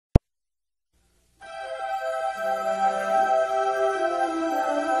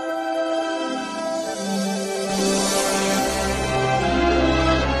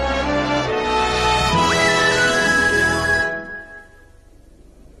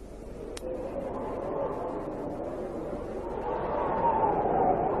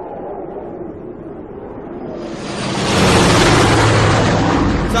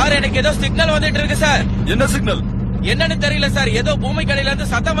Signal வந்துட்டு இருக்கு sir. என்ன சிக்னல்? என்னன்னு தெரியல சார். ஏதோ பூமி கடையில இருந்து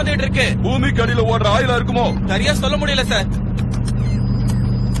சத்தம் வந்துட்டு இருக்கு. பூமி கடையில ஓடுற ஆயிலா இருக்குமோ? சரியா சொல்ல முடியல சார்.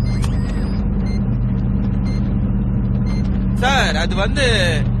 சார் அது வந்து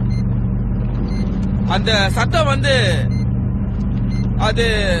அந்த சத்தம் வந்து அது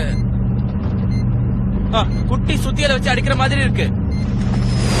குட்டி சுத்தியல வச்சு அடிக்கிற மாதிரி இருக்கு.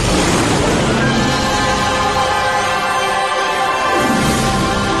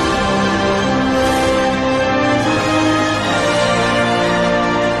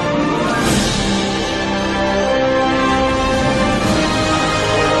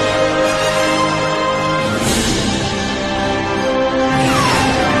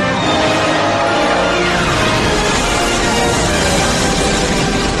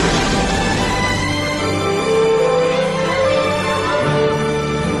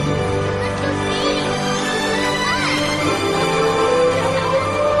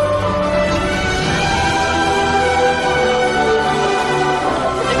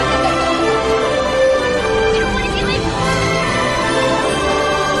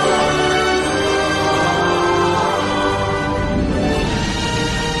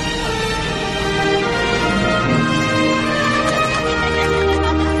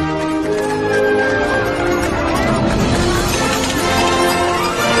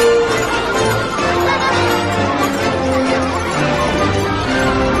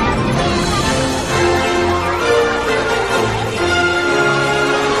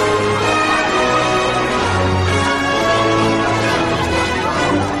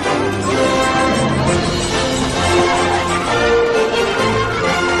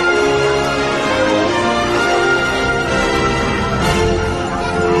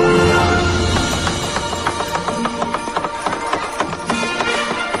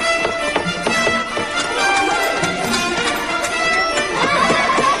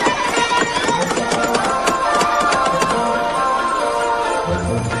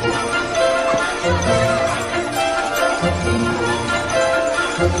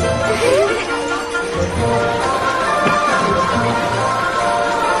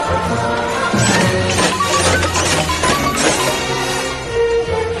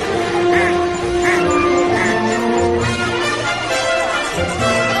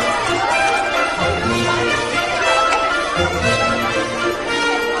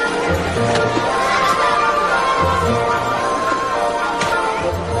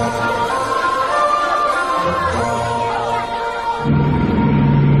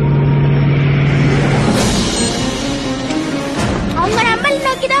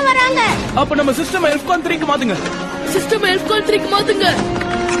 அப்ப நம்ம சிஸ்டம் எல்ஃப்கான் 3க்கு மாத்துங்க. சிஸ்டம் எல்ஃப்கான் 3க்கு மாத்துங்க.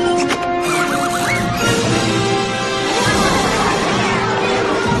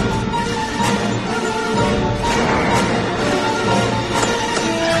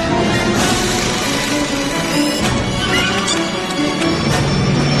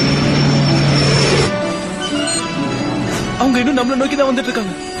 அவங்க இன்னும் நம்மள நோக்கி தான் வந்துட்டு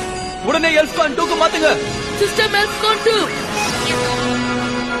இருக்காங்க. உடனே எல்ஃப்கான் 2க்கு மாத்துங்க. சிஸ்டம் எல்ஃப்கான் 2.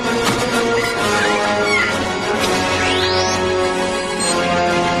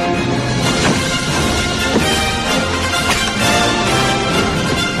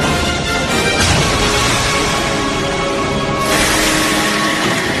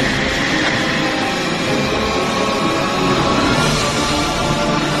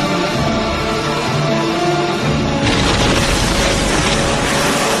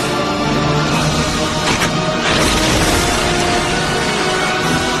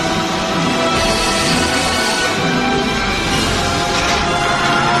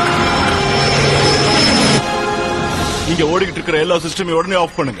 இங்க ஓடிக்கிட்டு இருக்கிற எல்லா சிஸ்டமையும் உடனே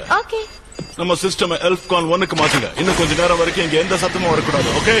ஆஃப் பண்ணுங்க. ஓகே. நம்ம சிஸ்டம் எல்ஃப்கான் 1க்கு மாத்துங்க. இன்னும் கொஞ்ச நேரம் வரைக்கும் இங்க எந்த சத்தமும் வரக்கூடாது.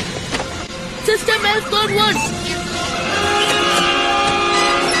 ஓகே? சிஸ்டம் எல்ஃப்கான் 1.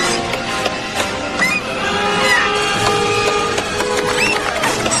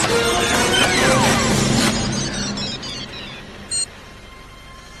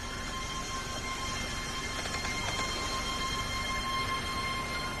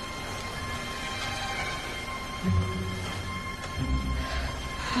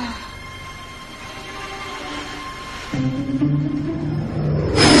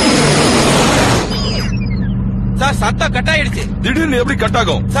 சார் சத்தம் கட் ஆயிடுச்சு. திடீர்னு எப்படி கட்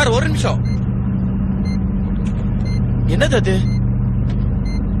ஆகும்? சார் ஒரு நிமிஷம். என்னது அது?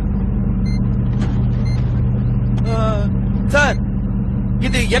 சார்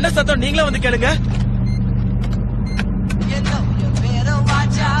இது என்ன சத்தம்? நீங்களே வந்து கேளுங்க.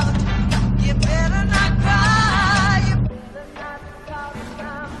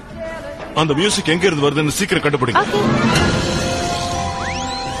 அந்த மியூசிக் எங்க இருந்து வருதுன்னு சீக்கிரம் கண்டுபிடிங்க.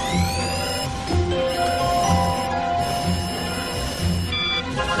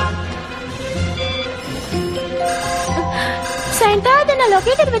 நான்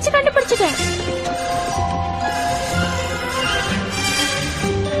லொகேட்டர் வச்சு கண்டுபிடிச்சிட்டேன்.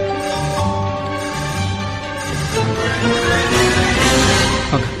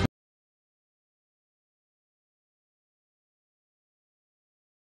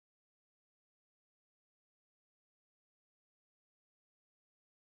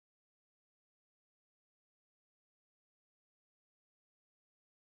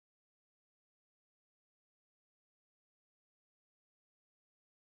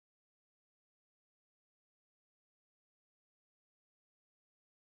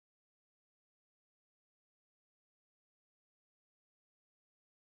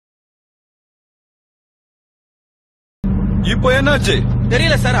 இப்போ என்னாச்சு?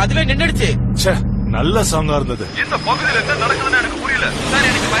 தெரியல சார், அதுவே நின்னுடுச்சு. நல்ல சாங்கா இருந்தது. இந்த பகுதியில என்ன நடக்குதுன்னு எனக்கு புரியல சார்.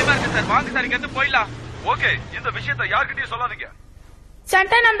 எனக்கு பயமா இருக்கு சார். வாங்க சார், இங்க இருந்து போயிடலாம். ஓகே, இந்த விஷயத்தை யார்கிட்டயும் சொல்லாதீங்க.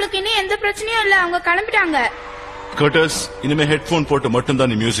 சண்டா, நம்மளுக்கு இன்னும் எந்த பிரச்சனையும் இல்ல, அவங்க கிளம்பிட்டாங்க. கர்டஸ், இனிமே ஹெட்போன் போட்டு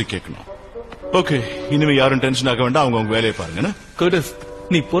மட்டும்தான் நீ மியூசிக் கேட்கணும். ஓகே, இனிமே யாரும் டென்ஷன் ஆக வேண்டாம், அவங்க வேலையை பாருங்க. கர்டஸ்,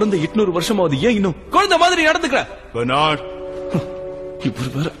 நீ பிறந்த 800 வருஷமாவது ஏன் இன்னும் குழந்தை மாதிரி நடந்துக்கிற? பெர்னார்ட், இப்படி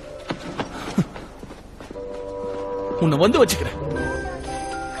வேற உன்னை வந்து வச்சுக்கிறேன்.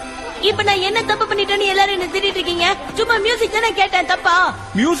 இப்ப நான் என்ன தப்பு பண்ணிட்டேன்னு எல்லாரும் என்ன திட்டிட்டு இருக்கீங்க? சும்மா மியூசிக் தானே கேட்டேன், தப்பா?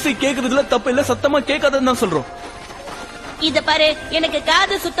 மியூசிக் கேக்குறதுல தப்பு இல்ல, சத்தமா கேட்காதன்னு தான் சொல்றோம். இத பாரு, எனக்கு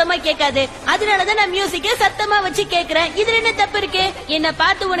காது சுத்தமா கேட்காது, அதனாலதான் நான் மியூசிக்க சத்தமா வச்சு கேக்குறேன். இதுல என்ன தப்பு இருக்கு? என்ன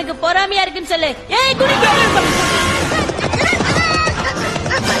பார்த்து உனக்கு பொறாமையா இருக்குன்னு சொல்லு. ஏய் குடிக்க!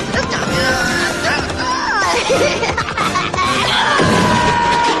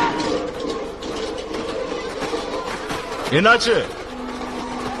 என்னாச்சு?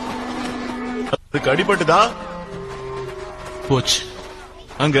 அதுக்கு அடிபட்டுதா? போச்சு.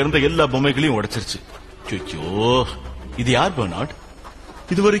 அங்க இருந்த எல்லா பொம்மைகளையும் உடைச்சிருச்சு. ஐயோ, இது யார் பெர்னார்ட்?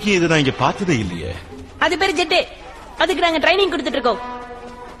 இது வரைக்கும் இது நான் இங்க பார்த்ததே இல்லையே. அது பேரு ஜெட்டு. அதுக்கு நாங்க ட்ரைனிங் கொடுத்துட்டு இருக்கோம்.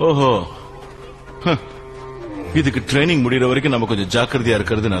 ஓஹோ, இதுக்கு ட்ரைனிங் முடியற வரைக்கும் நம்ம கொஞ்சம் ஜாக்கிரதையா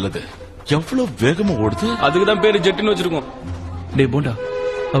இருக்கிறது நல்லது. எவ்வளவு வேகமா ஓடுது. அதுக்குதான் பேரு ஜெட்டுன்னு வச்சிருக்கோம். டே போண்டா,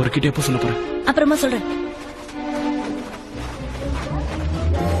 அவர்கிட்ட எப்ப சொல்ல போறேன்? அப்புறமா சொல்றேன்.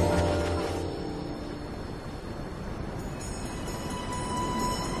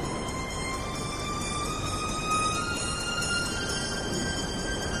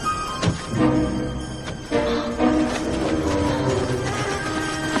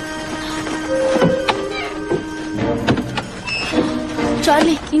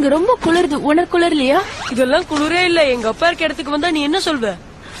 சார்லி, இங்க ரொம்ப குளிருது. உனக்கு குளிரலையா? இதெல்லாம் குளிரே இல்ல. எங்க அப்பா இருக்க இடத்துக்கு வந்தா நீ என்ன சொல்வ?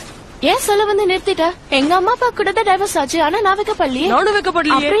 ஏன் சொல்ல வந்து நிறுத்திட்ட? எங்க அம்மா அப்பா கூட தான் டைவர்ஸ் ஆச்சு, ஆனா நான் வைக்கப்படலையே. நானும்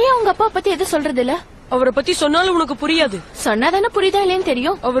வைக்கப்படலையே. அப்படியே உங்க அப்பா பத்தி எதுவும் சொல்றது இல்ல? அவரை பத்தி சொன்னாலும் உனக்கு புரியாது. சொன்னாதானே புரியுதா இல்லையான்னு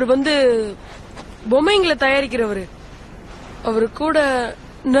தெரியும். அவர் பொம்மைங்களை தயாரிக்கிறவரு. அவரு கூட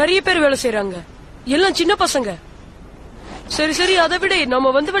நிறைய பேர் வேலை செய்யறாங்க, எல்லாம் சின்ன பசங்க. சரி சரி, அதை விட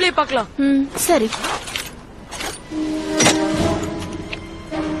நம்ம வந்து வேலையை பார்க்கலாம். சரி.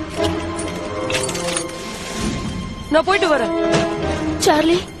 நான் போயிட்டு வரேன்.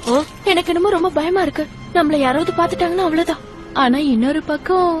 சார்லி, எனக்கு என்னமோ ரொம்ப பயமா இருக்கு. நம்மள யாராவது பாத்துட்டாங்கன்னா அவ்வளவுதான். ஆனா இன்னொரு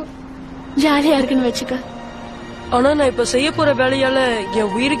பக்கம் ஜாலியா இருக்குன்னு வச்சுக்க. ஆனா நான் இப்ப செய்ய போற வேலையால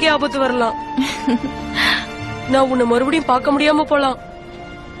என் உயிருக்கே ஆபத்து வரலாம். நான் உன்னை மறுபடியும் பார்க்க முடியாம போலாம்.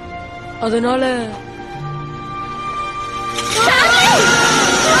 அதனால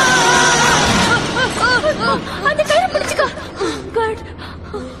அந்த கையை பிடிச்சுக்கோ. குட்,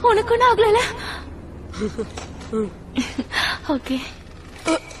 உனக்கு ஒன்னும் ஆகல. ஓகே.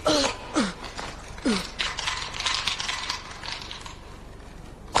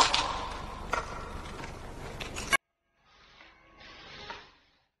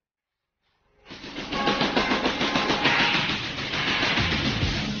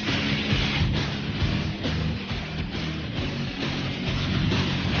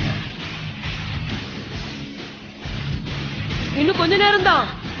 இன்னும் கொஞ்ச நேரம் தான்.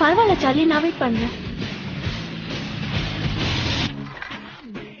 பரவாயில்ல சார்லி, நான் வெயிட் பண்றேன்.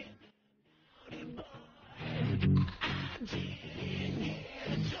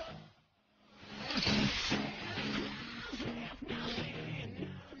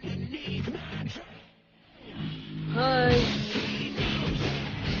 ஹாய்.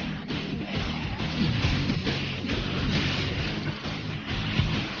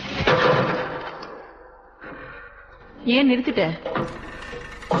 ஏன் நிறுத்திட்ட?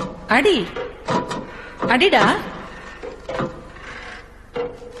 அடி அடிடா.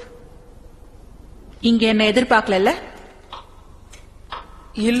 இங்க என்ன எதிர்பார்க்கல?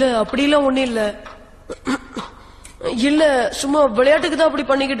 இல்ல, அப்படிலாம் ஒண்ணு இல்ல. இல்ல, சும்மா விளையாட்டுக்கு தான் அப்படி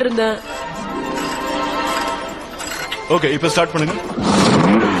பண்ணிக்கிட்டு இருந்தேன். ஓகே, இப்ப ஸ்டார்ட் பண்ணுங்க.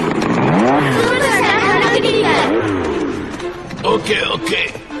 ஓகே ஓகே,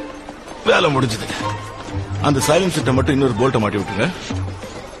 வேலை முடிஞ்சது. அந்த சைலன்சர் மட்டும் இன்னொரு போல்ட்டை மாட்டி விட்டுருங்க.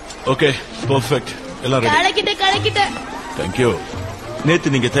 ஓகே, பெர்ஃபெக்ட், எல்லாம் ரெடி. கலக்கிட்ட தேங்க்யூ.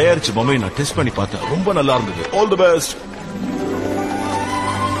 நேத்து நீங்க தயாரிச்ச பொம்மையை நான் டெஸ்ட் பண்ணி பார்த்தேன், ரொம்ப நல்லா இருந்தது. All the best.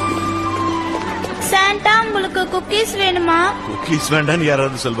 சாண்டா, உங்களுக்கு குக்கீஸ் வேணுமா? குக்கீஸ் வேண்டான்னு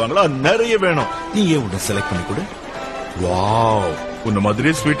யாராவது சொல்வாங்களா? நிறைய வேணும். நீ ஏன் உன்னை செலக்ட் பண்ணி கொடு. வாவ், உன்ன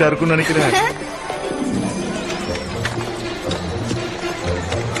மாதிரியே ஸ்வீட்டா இருக்கும்னு நினைக்கிறேன்.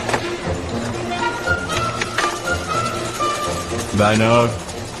 பேனர்,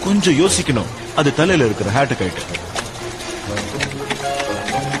 கொஞ்சம் யோசிக்கணும். அது தலையில இருக்கிற ஹேட் கைட்டு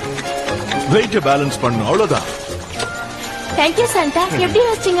வெயிட் பேலன்ஸ் பண்ணணும், அவ்வளவுதான். Thank you Santa. எப்படி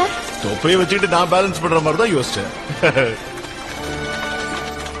வச்சீங்க? தொப்பையை வச்சுட்டு நான் பேலன்ஸ் பண்ற மாதிரி தான் யோசிச்சேன்.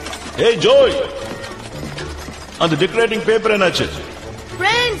 ஏய் ஜோய், அந்த டெக்கரேட்டிங் பேப்பர் என்னாச்சு?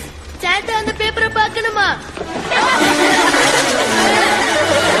 ஃப்ரெண்ட்ஸ், சாண்டா அந்த பேப்பரை பார்க்கணுமா?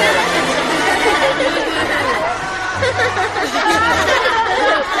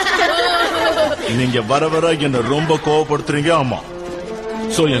 நீங்க வர வர என்ன ரொம்ப கோவப்படுத்துறீங்க. ஆமா,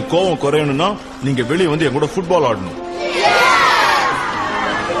 சோ என் கோவம் குறையணும்னா நீங்க வெளியே வந்து என் கூட ஃபுட்பால் ஆடணும்.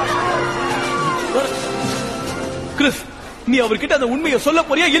 கிறிஸ், நீ அவர்கிட்ட அந்த உண்மையை சொல்ல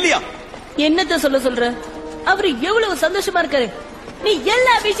போறியா இல்லையா? என்னத்த சொல்ற? அவரு எவ்வளவு சந்தோஷமா இருக்காரு. நீ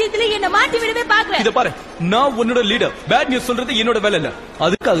எல்லா விஷயத்திலயும் என்ன மாட்டி விடவே பாக்குற. இத பாரு, நான் உன்னோட லீடர். பேட் நியூஸ் சொல்றது என்னோட வேலை இல்ல.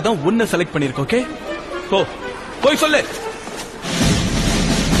 அதுக்காக தான் உன்னை செலக்ட் பண்ணிருக்கேன். ஓகே, போய் சொல்லு.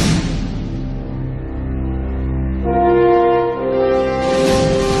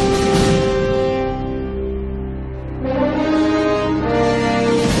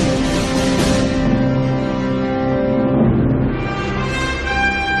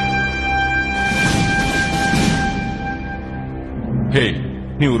 ஹே,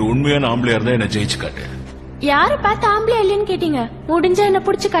 நீ ஒரு உண்மையான ஆம்பளையா இருந்தா என்ன ஜெயிச்சு காட்டு. யார பார்த்து ஆம்பளை இல்லைன்னு கேட்டீங்க? முடிஞ்சா என்ன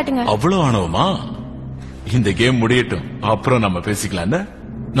புடிச்சு காட்டுங்க. அவ்வளவு ஆணவமா? இந்த கேம் முடியட்டும், அப்புறம் நம்ம பேசிக்கலாம்.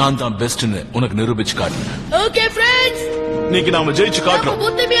 நான் தான் பெஸ்ட்னு உனக்கு நிரூபிச்சு காட்டுறேன். ஓகே ஃப்ரெண்ட்ஸ், இன்னைக்கு நாம ஜெயிச்சு காட்டுறோம்.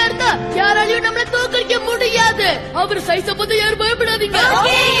 புத்திமையா இருந்தா யாராலையும் நம்மள தோற்கடிக்க முடியாது. அவர் சைஸ பத்தி யாரும் பயப்படாதீங்க.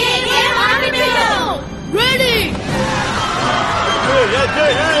 ரெடி?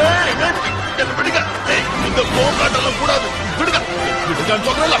 இந்த போராட்டம் கூடாது.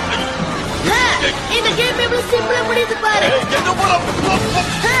 இந்த கேம் எவ்வளவு சிம்பிளா முடியுது பாரு.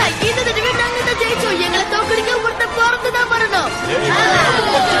 இந்த தடவை நாங்க தான் ஜெயிச்சோம். எங்களை தோற்கடிக்க ஒருத்தர் பிறந்துதான் வரணும்.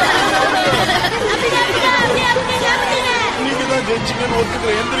 நீங்க தான் ஜெயிச்சீங்கன்னு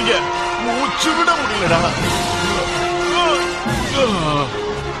ஒத்துக்கிற எந்திரிங்க. மூச்சு விட முடியலடா.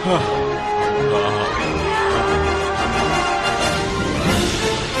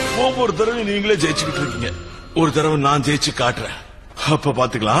 ஒவ்வொரு தடவை நீங்களே ஜெயிச்சுக்கிட்டு இருக்கீங்க. ஒரு தடவை நான் ஜெயிச்சு காட்டுறேன், அப்ப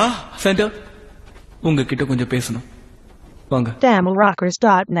பாத்துக்கலாம். சாண்டா, உங்ககிட்ட கொஞ்சம் பேசணும். வாங்க.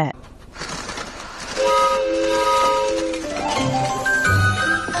 TamilRockers.net.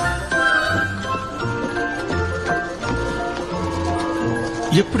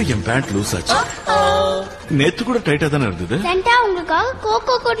 எப்படி என் பேண்ட் லூஸ் ஆச்சு? நேத்து கூட டைட்டா தானே இருந்தது. சாண்டா, உங்களுக்காக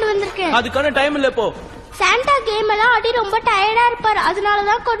கோகோ கொண்டு வந்திருக்கேன். அதுக்கான டைம் இல்ல இப்போ. சாண்டா கேம் எல்லாம் ஆடி ரொம்ப டயர்டா இருப்பாரு,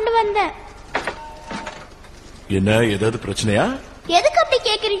 அதனாலதான் கொண்டு வந்தேன். என்ன, ஏதாவது பிரச்சனையா? எதுக்கு அப்படி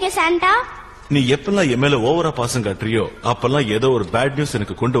கேக்குறீங்க சாண்டா? நீ எப்பெல்லாம் என் மேல ஓவரா பாசம் காட்டுறியோ அப்பெல்லாம் ஏதோ ஒரு பேட் நியூஸ்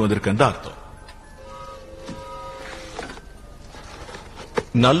எனக்கு கொண்டு வந்திருக்கேன் அர்த்தம்.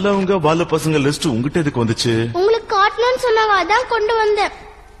 நல்லவங்க வாழ பசங்க லிஸ்ட் உங்ககிட்ட எதுக்கு வந்துச்சு? உங்களுக்கு காட்டணும்னு சொன்னாங்க, அதான் கொண்டு வந்தேன்.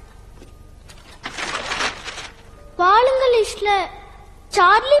 வாழுங்க லிஸ்ட்ல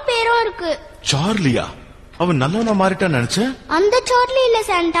சார்லி பேரும் இருக்கு. சார்லியா? அவன் நல்லவனா மாறிட்டான்னு நினைச்சேன். அந்த சார்லி இல்ல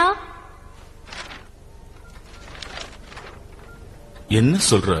சாண்டா. என்ன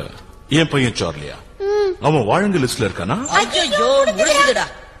சொல்ற? என் பையன் சார்லியா? அவன் வாழுங்க லிஸ்ட்ல இருக்கானா? ஐயோ, முடிஞ்சுடா.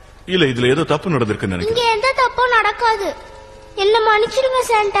 இல்ல, இதுல ஏதோ தப்பு நடந்திருக்குன்னு இங்க நினைக்கிறேன். எந்த தப்பும் நடக்காது. என்ன மன்னிச்சிடுங்க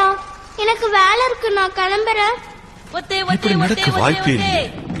சாண்டா, எனக்கு வேலை இருக்கு, நான் கிளம்புறேன். இப்படி நடக்க வாய்ப்பே இல்லையே.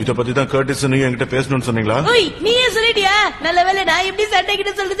 இத பத்தி தான் கர்டிஸ் நீங்க என்கிட்ட பேசணும்னு சொன்னீங்களா? நீயே சொல்லிட்டியா? நல்ல வேலை, நான் எப்படி சாண்டா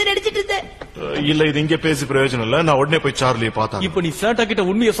கிட்ட சொல்றது நினைச்சிட்டு இருந்தேன். இல்ல, இது இங்க பேசி பிரயோஜனம் இல்ல. நான் உடனே போய் சார்லியை பார்த்தேன். இப்ப நீ சாண்டா கிட்ட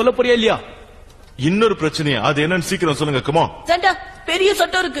உண்மையை சொல்ல போறியா இல்லையா? இன்னொரு பிரச்சனையா? அது என்னன்னு சீக்கிரம் சொல்லுங்க. கமா சாண்டா, பெரிய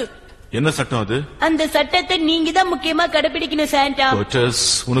சட்டம் இருக்கு. என்ன சட்டம் அது? அந்த சட்டத்தை நீங்க தான் முக்கியமா கடைபிடிக்கணும் சாண்டா. கோட்டஸ்,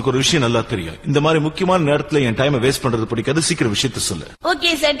 உனக்கு ஒரு விஷயம் நல்லா தெரியும். இந்த மாதிரி முக்கியமான நேரத்துல என் டைமை வேஸ்ட் பண்றது பிடிக்காது. சீக்கிரம் விஷயத்த சொல்லு.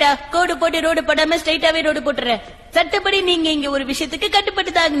 ஓகே சாண்டா, கோடு போட்டு ரோடு போடாம ஸ்ட்ரைட்டாவே ரோடு போட்டுறேன். சட்டப்படி நீங்க இங்க ஒரு விஷயத்துக்கு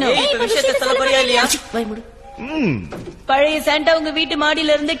கட்டுப்பட்டு தாகணும். பழைய சாண்டா உங்க வீட்டு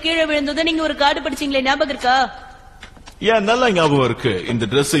மாடியில இருந்து கீழே விழுந்ததும் நீங்க ஒரு கார்டு படிச்சீங்களே, ஞாபகம் இருக்கா? ஏன், நல்ல ஞாபகம் இருக்கு. இந்த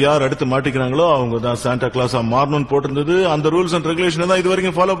Dress யார் அடுத்து மாட்டிக்கிறாங்களோ அவங்க தான் சாண்டா கிளாஸா மாறணும்னு போட்டிருந்தது. அந்த ரூல்ஸ் அண்ட் ரெகுலேஷன் தான் இது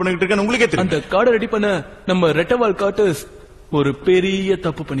வரைக்கும் ஃபாலோ பண்ணிட்டு இருக்கேன். உங்களுக்கே தெரியும். அந்த கார்டை ரெடி பண்ண நம்ம ரெட்டவால் கார்டர்ஸ் ஒரு பெரிய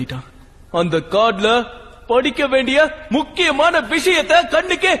தப்பு பண்ணிட்டான். அந்த கார்டுல படிக்க வேண்டிய முக்கியமான விஷயத்தை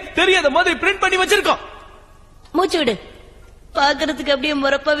கண்ணுக்கே தெரியாத மாதிரி பிரிண்ட் பண்ணி வச்சிருக்கான். மூச்சு விடு. பாக்குறதுக்கு அப்படியே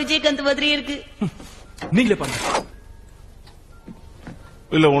முறப்பா விஜயகாந்த் மாதிரி இருக்கு. நீங்களே பாருங்க.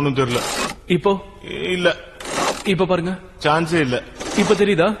 இல்ல ஒண்ணும் தெரியல. இப்போ இல்ல. இப்ப பாருங்க. சான்ஸே இல்ல. இப்ப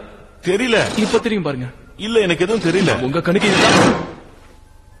தெரியுதா? தெரியல. இப்ப தெரியும் பாருங்க. இல்ல எனக்கு எதுவும் தெரியல. உங்க கணக்கு இதுதான்.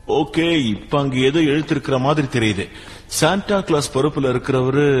 ஓகே, இப்ப அங்க ஏதோ எழுத்திருக்கிற மாதிரி தெரியுது. சாண்டா கிளாஸ் பொறுப்புல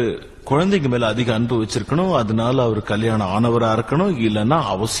இருக்கிறவரு குழந்தைங்க மேல அதிக அன்பு வச்சிருக்கணும், அதனால அவர் கல்யாணம் ஆனவரா இருக்கணும், இல்லன்னா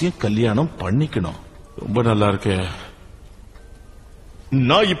அவசியம் கல்யாணம் பண்ணிக்கணும். ரொம்ப நல்லா இருக்கே.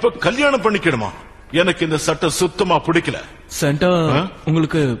 நான் இப்ப கல்யாணம் பண்ணிக்கணுமா? எனக்கு இந்த சட்டம் சுத்தமா பிடிக்கல. சாண்டா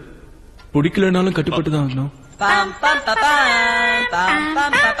உங்களுக்கு பிடிக்கலனாலும் கட்டுப்பட்டு தான் ஆகணும்.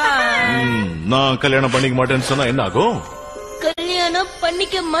 நான் கல்யாணம் பண்ணிக்க மாட்டேன்னு சொன்னா என்ன ஆகும்? கல்யாணம்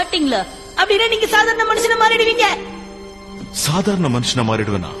பண்ணிக்க மாட்டீங்களா? அப்படின்னா நீங்க சாதாரண மனுஷன மாறிடுவீங்க. சாதாரண மனுஷனா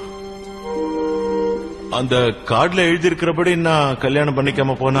மாறிடுவேனா? அந்த கார்டுல எழுதி இருக்கிறபடி நான் கல்யாணம்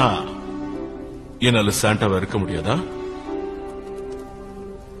பண்ணிக்காம போனா என்னால சாண்டாவா இருக்க முடியாதா?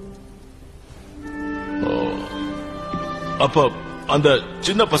 அப்ப அந்த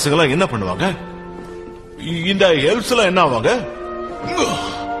சின்ன பசங்க எல்லாம் என்ன பண்ணுவாங்க? இந்த ஹெல்ப்ஸ் எல்லாம் என்ன ஆவாங்க?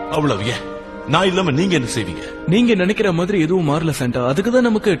 அவ்வளவு ஏன் நான் இல்லாம நீங்க என்ன செய்வீங்க? நீங்க நினைக்கிற மாதிரி எதுவும் மாறல சாண்டா. அதுக்குதான்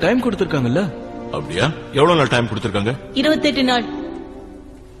நமக்கு டைம் கொடுத்திருக்காங்கல்ல. அப்படியா? எவ்வளவு நாள் டைம் கொடுத்திருக்காங்க? 28 நாள்.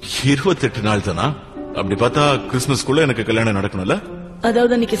 28 நாள் தானா? அப்படி பார்த்தா கிறிஸ்துமஸ்க்குள்ள எனக்கு கல்யாணம் நடக்கணும்ல?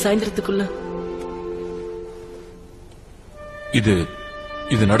 அதாவது அன்னைக்கு சாயந்தரத்துக்குள்ள.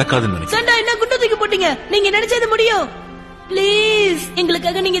 இது நடக்காதுன்னு நினைக்கிறேன். சாண்டா என்ன குட்ட தூக்கி போட்டீங்க? நீங்க நினைச்சது முடியும். ப்ளீஸ்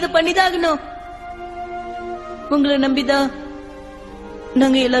எங்களுக்காக நீங்க இதை பண்ணிதாகணும். உங்களை நம்பிதான்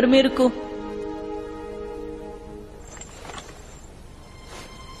நாங்க எல்லாருமே இருக்கோம்.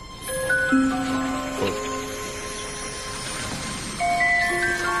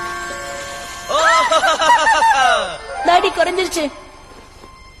 தாடி குறைஞ்சிருச்சு.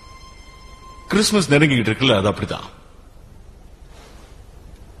 கிறிஸ்துமஸ் நெருங்கிட்டு இருக்குல்ல, அது அப்படிதான்.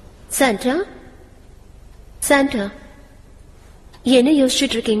 சாண்டா, சாண்டா, என்ன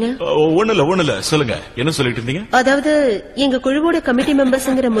யோசிச்சுட்டு இருக்கீங்க? ஒண்ணு இல்ல சொல்லுங்க. என்ன சொல்லிட்டு இருந்தீங்க? அதாவது எங்க குழுவோட கமிட்டி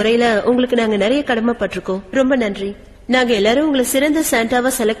மெம்பர்ஸ்ங்கிற முறையில உங்களுக்கு நாங்க நிறைய கடமைப்பட்டிருக்கோம். ரொம்ப நன்றி. நாங்க எல்லாரும் உங்களை சிறந்த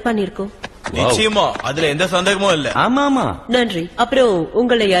சாண்டாவா செலக்ட் பண்ணிருக்கோம். நிச்சயமா, அதுல எந்த சந்தேகமும் இல்ல. ஆமா ஆமா, நன்றி. அப்புறம்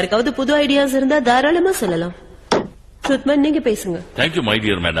உங்களை யாருக்காவது புது ஐடியாஸ் இருந்தா தாராளமா சொல்லலாம். சுத்மன், நீங்க பேசுங்க. Thank you my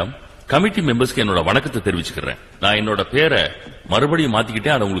dear madam. Committee மெம்பர்ஸ்க்கு என்னோட வணக்கத்தை தெரிவிச்சுக்கிறேன். நான் என்னோட பேரை மறுபடியும்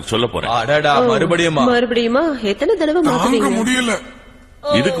மாத்திக்கிட்டே அதை உங்களுக்கு சொல்ல போறேன். மறுபடியுமா? எத்தனை தடவை மாத்துவீங்க? முடியல.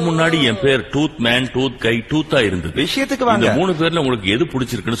 இதுக்கு முன்னாடி என் பேர் டூத் மேன், டூத் கை, டூத்தா இருந்தது. விஷயத்துக்கு வாங்க. இந்த 3 பேர்ல உங்களுக்கு எது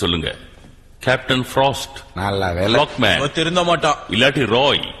பிடிச்சிருக்குன்னு சொல்லுங்க. கேப்டன் ஃப்ராஸ்ட், நல்ல வேலை. லாக்மேன் திருந்த மாட்டான், இல்லாட்டி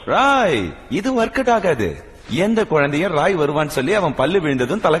ராய். ராய் இது ஒர்க் அவுட் ஆகாது. எந்த குழந்தையும் ராய் வருவான்னு சொல்லி அவன் பல்லு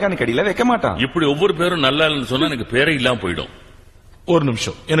விழுந்ததும் தலகாணி கடியில வைக்க மாட்டான். இப்படி ஒவ்வொரு பேரும் நல்லா இல்லைன்னு சொன்னா எனக்கு பேரே இல்லாம போயிடும். ஒரு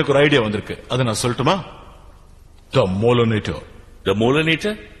நிமிஷம், எனக்கு ஒரு ஐடியா வந்திருக்கு. அதை நான் சொல்லட்டுமா? த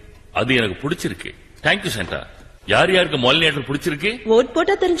மோலனேட்டர். அது எனக்கு பிடிச்சிருக்கு. Thank you Santa. யார் யாருக்கு மோலனேட்டர் பிடிச்சிருக்கு? ஓட்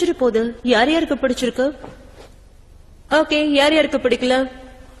போட்டா தெரிஞ்சிரு போது யார் யாருக்கு பிடிச்சிருக்கு. ஓகே, யார் யாருக்கு பிடிக்கல?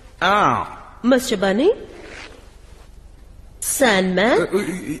 மிஸ்டர் பனி, சாண்ட்மேன்.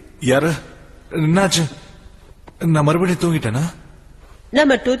 யாரு? என்னாச்சு? நான் மறுபடியும் தூங்கிட்டேனா?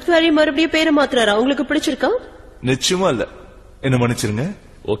 நம்ம டூத் ஃபேரி மறுபடியும் பேரை மாத்துறாரா? உங்களுக்கு பிடிச்சிருக்கா? நிச்சயமா இல்ல, என்ன மன்னிச்சிருங்க.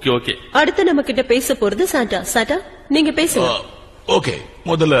 Okay okay. அடுத்து நம்ம கிட்ட பேச போறது சாண்டா. சாண்டா, நீங்க பேசுங்க. ஓகே,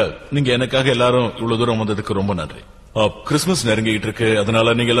 முதல்ல நீங்க எனக்காக எல்லாரும் இவ்வளவு தூரம் வந்ததுக்கு ரொம்ப நன்றி. கிறிஸ்துமஸ் நெருங்கிட்டு இருக்கு,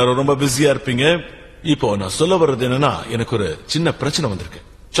 அதனால நீங்க எல்லாரும் ரொம்ப பிஸியா இருப்பீங்க. இப்போ நான் சொல்ல வர்றது என்னன்னா, எனக்கு ஒரு சின்ன பிரச்சனை வந்திருக்கு.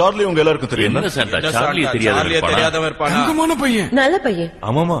 சார்லி உங்க எல்லாருக்கும் தெரியும். என்ன சாண்டா, சார்லி தெரியாதவன் இருப்பானா? தங்கமான பையன், நல்ல பையன்.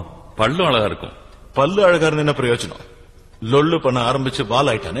 ஆமாமா, பல்லு அழகா இருக்கும். பல்லு அழகாருன்னு என்ன பிரயோஜனம்? லொல்லு பண்ண ஆரம்பிச்சு பால்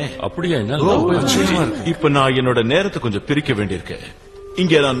ஆயிட்டானே. அப்படியா? இப்ப நான் என்னோட நேரத்தை கொஞ்சம் பிரிக்க வேண்டியிருக்கு.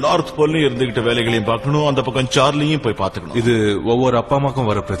 இங்க நான் நார்த் போல்லையும் இருந்துகிட்ட வேலைகளையும் பார்க்கணும், அந்த பக்கம் சார்லியும் போய் பாத்துக்கணும். இது ஒவ்வொரு அப்பா அம்மாக்கும்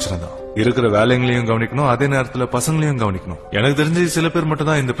வர பிரச்சனை தான். இருக்கிற வேலைங்களையும் கவனிக்கணும், அதே நேரத்துல பசங்களையும் கவனிக்கணும். எனக்கு தெரிஞ்சு சில பேர் மட்டும்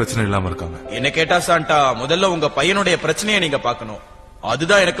தான் இந்த பிரச்சனை இல்லாம இருக்காங்க. என்ன கேட்டா சாண்டா, முதல்ல உங்க பையனுடைய பிரச்சனையை நீங்க பாக்கணும்.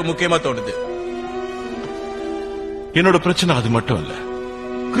 அதுதான் எனக்கு முக்கியமா தோணுது. என்னோட பிரச்சனை அது மட்டும் இல்ல.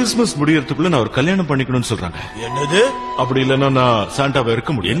 கிறிஸ்துமஸ் முடியறதுக்குள்ள நான் ஒரு கல்யாணம் பண்ணிக்கணும்னு சொல்றாங்க. என்னது? அப்படி இல்லன்னா நான் சாண்டாவா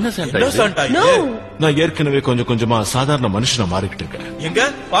இருக்க முடியும். என்ன சாண்டா? நான் ஏற்கனவே கொஞ்சம் கொஞ்சமா சாதாரண மனுஷனா மாறிக்கிட்டு இருக்கேன். எங்க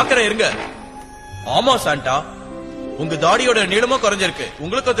பாக்குறேன் இருங்க. ஆமா சாண்டா, உங்க தாடியோட நீளமும் குறைஞ்சிருக்கு.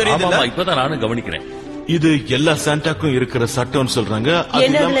 உங்களுக்கு தெரியுது? இப்பதான் நானும் கவனிக்கிறேன். இது எல்லா சாண்டாக்கும் இருக்கிற சட்டம்னு சொல்றாங்க.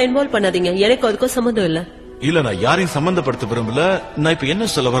 என்ன அதுல இன்வால்வ் பண்ணாதீங்க, எனக்கு அதுக்கும் சம்பந்தம் இல்ல. இல்ல, நான் யாரையும் சம்பந்தப்படுத்த விரும்பல. நான் இப்ப என்ன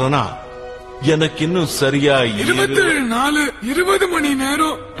சொல்ல வரேன்னா, எனக்கு இன்னும் சரியா 24 நாள் 20 மணி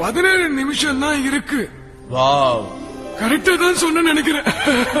நேரம் 17 நிமிஷம் தான் இருக்கு. வாவ், கரெக்டா தான் சொன்ன நினைக்கிறேன்.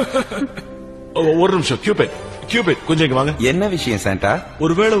 ஒரு நிமிஷம், கியூபிட் கொஞ்சம் இங்க வாங்க. என்ன விஷயம் சாண்டா?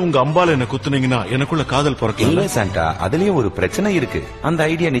 ஒருவேளை உங்க அம்பால என்ன குத்துனீங்கன்னா எனக்குள்ள காதல் பிறக்கல. இல்ல சாண்டா, அதுலயும் ஒரு பிரச்சனை இருக்கு. அந்த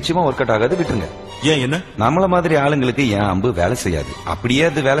ஐடியா நிச்சயமா ஒர்க் அவுட் ஆகாது, விட்டுருங்க. ஏன் என்ன? நம்மள மாதிரி ஆளுங்களுக்கு என் அம்பு வேலை செய்யாது. அப்படியே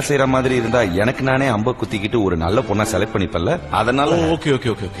அது வேலை செய்யற மாதிரி இருந்தா எனக்கு நானே அம்ப குத்திக்கிட்டு ஒரு நல்ல பொண்ணா செலக்ட் பண்ணிப்பல. அதனால ஓகே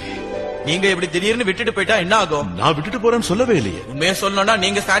ஓகே ஓகே ஓகே. நீங்க இப்படி திடீர்னு விட்டுட்டு போயிட்டா என்ன ஆகும்? நான் விட்டுட்டு போறேன்னு சொல்லவே இல்லையே. உண்மையா சொல்லணும்னா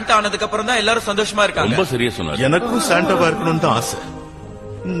நீங்க சாண்டா ஆனதுக்கு அப்புறம் தான் எல்லாரும் சந்தோஷமா இருக்காங்க. ரொம்ப சரியா சொன்னாரு. எனக்கும் சாண்டாவா இருக்கணும்னு தான் ஆசை.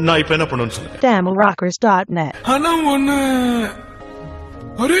 நான் இப்ப என்ன பண்ணுன்னு சொல்லுங்க. TamilRockers.net. ஆனா ஒண்ணு,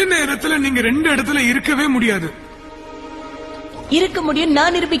 ஒரே நேரத்துல நீங்க 2 இடத்துல இருக்கவே முடியாது. இருக்க முடியும்,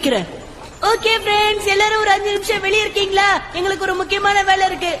 நான் நிரூபிக்கிறேன். ஓகே ஃப்ரெண்ட்ஸ், எல்லாரும் ஒரு 5 நிமிஷம் வெளிய இருக்கீங்களா? எங்களுக்கு ஒரு முக்கியமான வேலை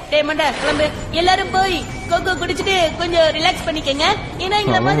இருக்கு. டேய் மண்டா, கிளம்பு. எல்லாரும் போய் கோகோ குடிச்சிட்டு கொஞ்சம் ரிலாக்ஸ் பண்ணிக்கங்க. ஏன்னா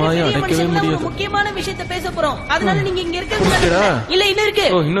இந்த மாதிரி பெரிய மனுஷங்க ஒரு முக்கியமான விஷயத்தை பேச போறோம். அதனால நீங்க இங்க இருக்க கூடாது. இல்ல இன்னும் இருக்கு.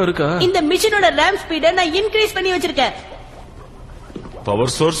 இன்னும் இருக்கா? இந்த மிஷினோட ரேம் ஸ்பீட நான் இன்கிரீஸ் பண்ணி வச்சிருக்கேன்.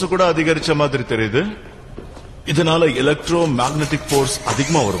 பவர் சோர்ஸ் கூட அதிகரிச்ச மாதிரி தெரியுது. இதனால எலக்ட்ரோ மேக்னெட்டிக் போர்ஸ்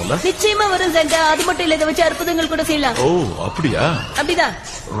அதிகமா வரும்ல? நிச்சயமா வரும் சாண்டா. அது மட்டும் இல்ல, இதை வச்சு அற்புதங்கள் கூட செய்யலாம். ஓ அப்படியா? அப்படிதான்.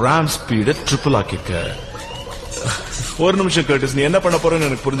 RAM ஸ்பீட triple ஆக்கிக்க. ஒரு நிமிஷம் கர்டிஸ், நீ என்ன பண்ண போறன்னு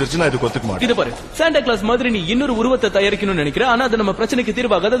எனக்கு புரிஞ்சிருச்சு. நான் இதுக்கு ஒத்துக்க மாட்டேன். இது பாரு, சாண்டா கிளாஸ் மாதிரி நீ இன்னொரு உருவத்தை தயாரிக்கணும்னு நினைக்கிற. ஆனா அது நம்ம பிரச்சனைக்கு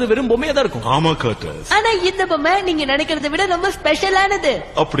தீர்வாகாது. அது வெறும் பொம்மையா தான் இருக்கும். ஆமா கர்டிஸ். ஆனா இந்த பொம்மை நீங்க நினைக்கிறத விட ரொம்ப ஸ்பெஷலானது.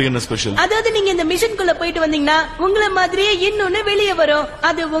 அப்படி என்ன ஸ்பெஷல்? அதாவது நீங்க இந்த மிஷின்குள்ள போயிட்டு வந்தீங்கன்னா உங்களை மாதிரியே இன்னொன்னு வெளியே வரும்.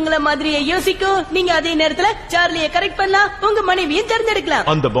 அது உங்களை மாதிரியே யோசிக்கும். நீங்க அதே நேரத்துல சார்லியை கரெக்ட் பண்ணலாம், உங்க மனைவியும் தேர்ந்தெடுக்கலாம்.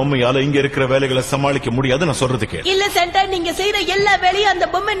 அந்த பொம்மையால இங்க இருக்கிற வேலைகளை சமாளிக்க முடியாது. நான் சொல்றதுக்கு இல்ல சாண்டா, நீங்க செய்யற எல்லா வேலையும் அந்த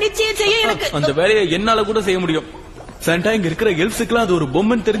பொம்மை நிச்சயம் செய்ய. எனக்கு அந்த வேலையை என்னால கூட செய்ய முடியும். சாண்டா, இங்க இருக்கிற எல்ஸுக்குலாம் அது ஒரு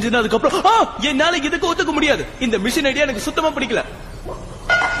பொம்மைன்னு தெரிஞ்சதுன்னா அதுக்கப்புறம் என்னால இதுக்கு ஒத்துக்க முடியாது. இந்த மிஷின் ஐடியா எனக்கு சுத்தமா பிடிக்கல.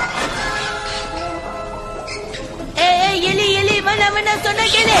 எலி எலி வேணா சொன்ன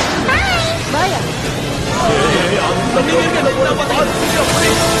கேளு. வாயா.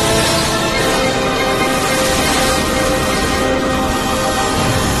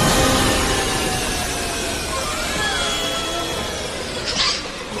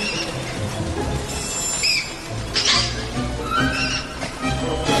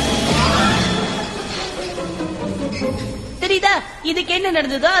 தெரியுதா? இதுக்கு என்ன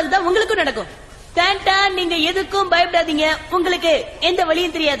நடந்ததோ அதுதான் உங்களுக்கும் நடக்கும். சாண்டா, நீங்க எதுக்கும் பயப்படாதீங்க. உங்களுக்கு எந்த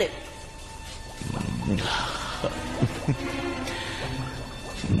வழியும் தெரியாது.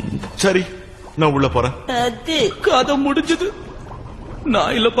 சரி, நான் உள்ள போறேன். அது கதை முடிஞ்சது.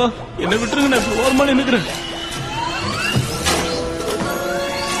 நான் இல்லப்பா, என்ன விட்டுருங்க. நான் ஓரமா நினைக்கிறேன்.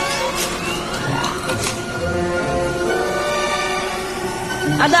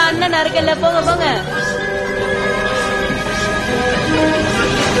 அதான் அண்ணன் இருக்கல. போங்க போங்க.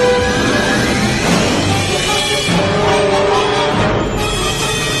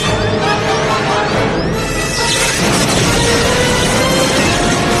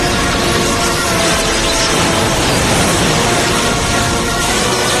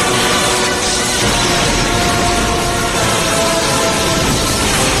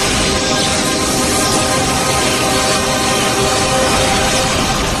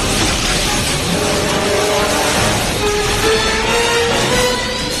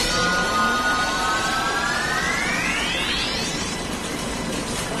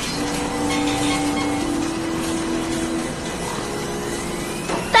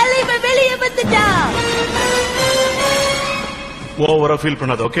 ஓவரா ஃபீல்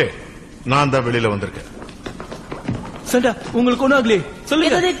பண்ணாத. ஓகே, நான் தான் வெளியில வந்திருக்கேன். சாண்டா, உங்களுக்கு ஒண்ணும் ஆகலையே? சொல்லுங்க.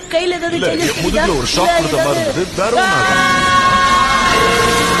 ஏதாவது கையில ஏதாவது முதுகுல ஒரு ஷாக் கொடுத்த மாதிரி இருந்தது. வேற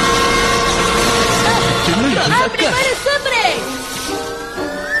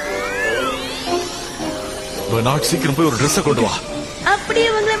ஒண்ணு சீக்கிரம் போய் ஒரு ட்ரெஸ் கொண்டு வா. அப்படியே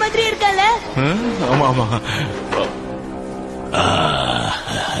உங்களை மாதிரி இருக்கால? ஆமா ஆமா.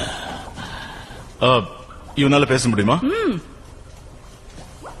 இவனால பேச முடியுமா?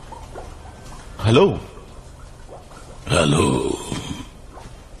 Hello hello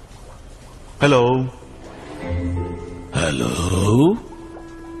hello hello.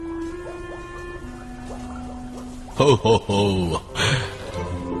 ஹோ ஹோ ஹோ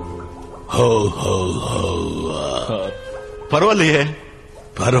ஹோ ஹோ ஹோ. பரவாயில்லையே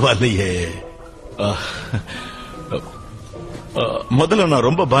பரவாயில்லையே. முதல்ல நான்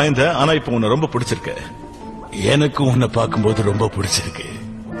ரொம்ப பயந்தேன். ஆனா இப்ப உன்னை ரொம்ப பிடிச்சிருக்க. எனக்கு உன்னை பார்க்கும்போது ரொம்ப பிடிச்சிருக்கு.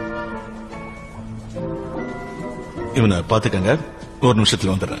 இவனை பாத்துக்கங்க. ஒரு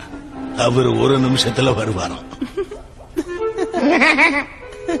நிமிஷத்துல வந்துடுறேன். அவர் ஒரு நிமிஷத்துல வருவாராம்.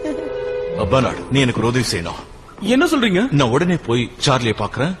 பர்னார்ட், நீ எனக்கு ஒரு உதவி செய்யணும். என்ன சொல்றீங்க? நான் உடனே போய் சார்லியை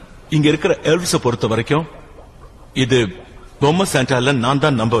பாக்குறேன். இங்க இருக்கிற எல்வ்ஸ பொறுத்த வரைக்கும் இது பொம்மை சாண்டா இல்ல, நான்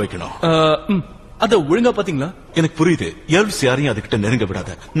தான் நம்ப வைக்கணும். அத ஒழுங்கா பாத்தீங்களா? எனக்கு புரியுது. எல்வ்ஸ் யாரையும் அதுகிட்ட நெருங்க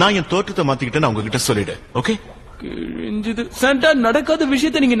விடாத. நான் என் தோற்றத்தை மாத்திக்கிட்டேன்னு அவங்க கிட்ட சொல்லிடு. ஓகே? கிழிஞ்சது. சாண்டா நடக்காத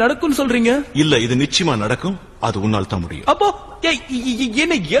விஷயத்தை நீங்க நடக்கும்னு சொல்றீங்க? இல்ல, இது நிச்சயமா நடக்கும். அது உன்னால் தான் முடியும். அப்போ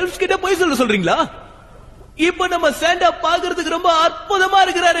என்ன எல்வ்ஸ் கிட்ட போய் சொல்றீங்களா? இப்ப நம்ம சாண்டா பாக்குறதுக்கு ரொம்ப அற்புதமா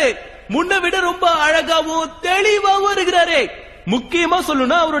இருக்கிறாரு. முன்ன விட ரொம்ப அழகாவும் தெளிவாவும் இருக்கிறாரு. முக்கியமா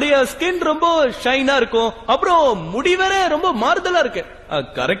சொல்லணும்னா அவருடைய ஸ்கின் ரொம்ப ஷைனா இருக்கும். அப்புறம் முடி வேற ரொம்ப மாறுதலா இருக்கு.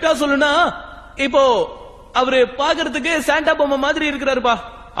 கரெக்டா சொல்லணும்னா இப்போ அவரு பாக்குறதுக்கு சாண்டா பொம்மை மாதிரி இருக்கிறாருப்பா.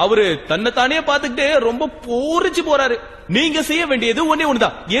 அவரு தன்னைத்தானே பாத்துக்கிட்டு ரொம்ப பூரிச்சு போறாரு. நீங்க செய்ய வேண்டியது ஒன்னே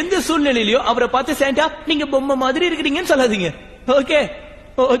ஒண்ணுதான். எந்த சூழ்நிலையிலயும் அவரை பார்த்து சாண்டா நீங்க பொம்மை மாதிரி இருக்கிறீங்கன்னு சொல்லாதீங்க. ஓகே?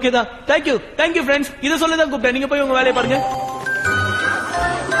 ஓகேதான். Thank you thank you friends. இதை சொல்லதான் கூப்பிட்டேன். நீங்க போய் உங்க வேலையை பாருங்க.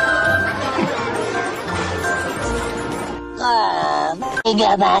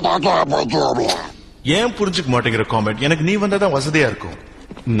 ஏன் புரிஞ்சுக்க மாட்டேங்கிற காமெண்ட்? எனக்கு நீ வந்தாதான் வசதியா இருக்கும்.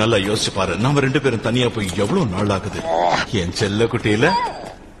 நல்லா யோசிச்சு பாரு. நாம 2 பேரும் தனியா போய் எவ்வளவு நாள் ஆகுது என் செல்ல குட்டியில.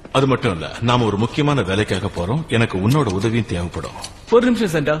 அது மட்டும் இல்ல, நாம ஒரு முக்கியமான வேலைக்காக போறோம். எனக்கு உன்னோட உதவியும் தேவைப்படும். ஒரு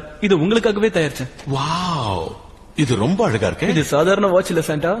நிமிஷம் சாண்டா, இது உங்களுக்காகவே தயாரிச்சேன். வாவ், இது ரொம்ப அழகா இருக்கு. இது சாதாரண வாட்ச் இல்ல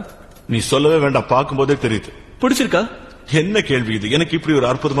சாண்டா. நீ சொல்லவே வேண்டாம், பார்க்கும்போதே தெரியுது. பிடிச்சிருக்கா? என்ன கேள்வி இது? எனக்கு இப்படி ஒரு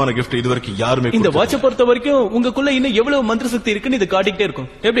அற்புதமான கிஃப்ட் இதுவரைக்கும் யாருமே இந்த வாட்சை பொறுத்த வரைக்கும் உங்களுக்குள்ள இன்னும் எவ்வளவு மந்திர சக்தி இருக்குன்னு இது காட்டிக்கிட்டே இருக்கும்.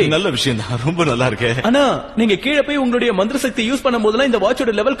 எப்படி? நல்ல விஷயம் தான், ரொம்ப நல்லா இருக்கே. ஆனா நீங்க கீழே போய் உங்களுடைய மந்திர சக்தி யூஸ் பண்ணும் போதெல்லாம் இந்த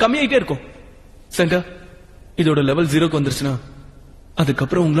வாட்சோட லெவல் கம்மியாயிட்டே இருக்கும். சாண்டா, இதோட லெவல் 0க்கு வந்துருச்சுன்னா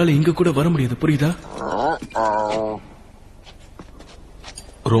அதுக்கப்புறம் உங்களால இங்க கூட வர முடியாது. புரியுதா?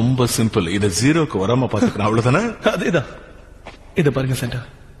 ரொம்ப சிம்பிள். இத 0க்கு வராம பாத்துக்கணும், அவ்வளவுதானே? அதேதான். இத பாருங்க சாண்டா,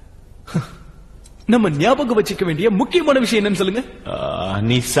 நம்ம ஞாபகம் வச்சுக்க வேண்டிய முக்கியமான விஷயம் என்னன்னு சொல்லுங்க.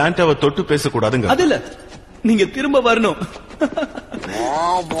 நீ சாண்டாவை தொட்டு பேசக்கூடாதுங்க. அது இல்ல, நீங்க திரும்ப வரணும்.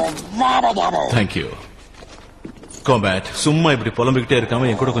 Thank you combat. சும்மா இப்படி புலம்பிக்கிட்டே இருக்காம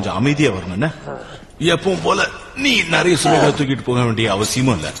என் கூட கொஞ்சம் அமைதியா வரணும். எப்பவும் போல நீ நிறைய சுமைகளை தூக்கிட்டு போக வேண்டிய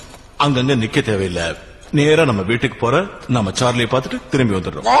அவசியமும் இல்ல. அங்கங்க நிக்க தேவையில்லை. நேரா நம்ம வீட்டுக்கு போற, நம்ம சார்லியை பார்த்துட்டு திரும்பி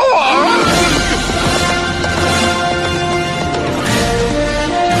வந்துடுறோம்.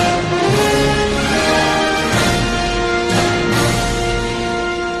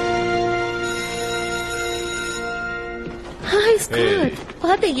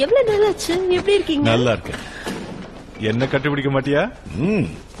 பாத்து எவ்வளவு நாள் ஆச்சு? எப்படி இருக்கீங்க? நல்லா இருக்கேன். என்ன கண்டுபிடிக்க மாட்டியா?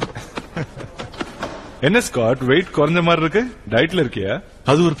 என்ன ஸ்காட், வெயிட் குறைஞ்ச மாதிரி இருக்கு. டயட்ல இருக்கியா?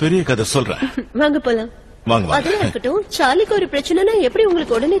 அது ஒரு பெரிய கதை, சொல்றேன். வாங்க போலாம். வாங்க. அதெல்லாம் இருக்கட்டும். சார்லிக்கு ஒரு பிரச்சனைனா எப்படி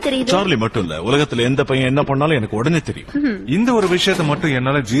உங்களுக்கு உடனே தெரியுது? சார்லி மட்டும் இல்ல, உலகத்துல எந்த பையன் என்ன பண்ணாலும் எனக்கு உடனே தெரியும். இந்த ஒரு விஷயத்தை மட்டும்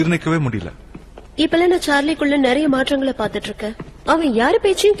என்னால ஜீர்ணிக்கவே முடியல. இப்பெல்லாம் நான் சார்லிக்குள்ள நிறைய மாற்றங்களை பாத்துட்டு இருக்கேன். அவன் யாரு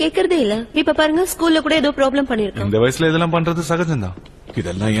பேச்சையும் கேட்கறதே இல்ல. இப்ப பாருங்க, ஸ்கூல்ல கூட ஏதோ ப்ராப்ளம் பண்ணிருக்கான். இந்த வயசுல இதெல்லாம் பண்றது சகஜம்தான்.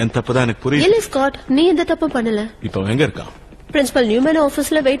 இதெல்லாம் ஏன் தப்புதான் எனக்கு புரியுது. இல்ல ஸ்காட், நீ எந்த தப்பும் பண்ணல. இப்ப எங்க இருக்கான்? பிரின்சிபல் நியூமேன்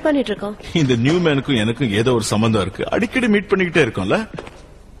ஆபீஸ்ல வெயிட் பண்ணிட்டு இருக்கான். இந்த நியூமேனுக்கும் எனக்கும் ஏதோ ஒரு சம்பந்தம் இருக்கு. அடிக்கடி மீட் பண்ணிக்கிட்டே இருக்கோம்ல.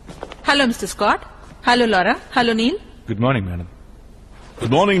 Hello mister Scott. Hello Laura. Hello Neil. Good morning madam.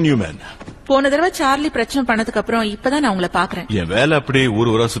 Good morning Newman. போன தடவை சார்லி பிரச்சனை பண்ணதுக்கு அப்புறம் இப்பதான் நான் உங்களை பாக்குறேன். என் வேலை அப்படி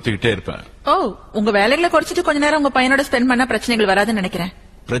ஊர் ஊரா சுத்திக்கிட்டே இருப்பேன். ஓ, உங்க வேலைகளை குறைச்சிட்டு கொஞ்ச நேரம் உங்க பையனோட ஸ்பெண்ட் பண்ணா பிரச்சனைகள் வராதுன்னு நினைக்கிறேன்.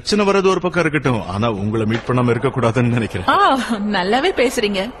 பிரச்சனை வர்றது ஒரு பக்கம் இருக்கட்டும், ஆனா உங்களை மீட் பண்ணாம இருக்க கூடாதுன்னு நினைக்கிறேன். நல்லாவே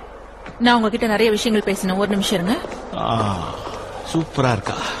பேசுறீங்க. நான் உங்ககிட்ட நிறைய விஷயங்கள் பேசணும். ஒரு நிமிஷம் இருங்க. சூப்பரா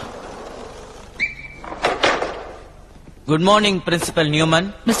இருக்கா. Good morning principal Neumann.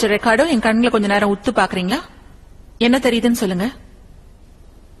 Mister Ricardo, என் கண்ணுல கொஞ்ச நேரம் உத்து பாக்குறீங்களா? என்ன தெரியுதுன்னு சொல்லுங்க.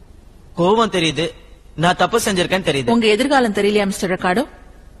 கோபம் தெரியுது. நான் தப்பு செஞ்சிருக்கேன்னு தெரியுது. உங்க எதிர்காலம் தெரியலையா மிஸ்டர் ரெக்கார்டோ?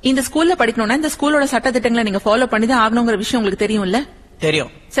 இந்த ஸ்கூல்ல படிக்கணும்னா இந்த ஸ்கூலோட சட்டத்திட்டங்களை நீங்க ஃபாலோ பண்ணி தான் ஆகணுங்கிற விஷயம் உங்களுக்கு தெரியும்ல?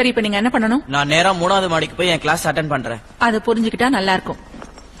 தெரியும். சரி, இப்ப நீங்க என்ன பண்ணணும்? நான் நேரா 3வது மாடிக்கு போய் என் கிளாஸ் அட்டெண்ட் பண்றேன். அதை புரிஞ்சுக்கிட்டா நல்லா இருக்கும்.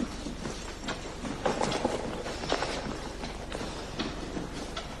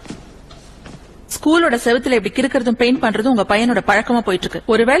 ஸ்கூலோட செவுத்துல இப்படி கிறுக்கிறதும் பெயிண்ட் பண்றதும் உங்க பையனோட பழக்கமா போயிட்டு இருக்கு.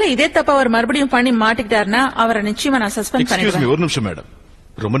 ஒருவேளை இதே தப்ப அவர் மறுபடியும் பண்ணி மாட்டிக்கிட்டாருன்னா அவரை நிச்சயமா நான் சஸ்பெண்ட் பண்ணிடுவேன். ஒரு நிமிஷம் மேடம்,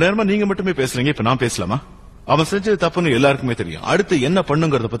 ரொம்ப நேரமா நீங்க மட்டுமே பேசுறீங்க. இப்ப நான் பேசலாமா? அவன் செஞ்சது தப்புன்னு எல்லாருக்குமே தெரியும். அடுத்து என்ன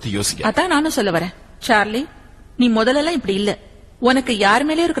பண்ணுங்கறத பத்தி யோசிக்க. அதான் நானும் சொல்ல வரேன். சார்லி, நீ முதல்ல இப்படி இல்ல. உனக்கு யார்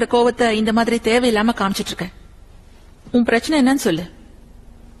மேலே இருக்கிற கோவத்தை இந்த மாதிரி தேவையில்லாம காமிச்சிட்டு இருக்க. உன் பிரச்சனை என்னன்னு சொல்லு.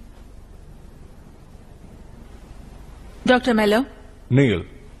 டாக்டர் மேலோ. நீல்.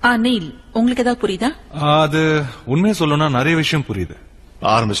 நீல், உங்களுக்கு ஏதாவது புரியுதா? அது உண்மையை சொல்லணும்னா நிறைய விஷயம் புரியுது.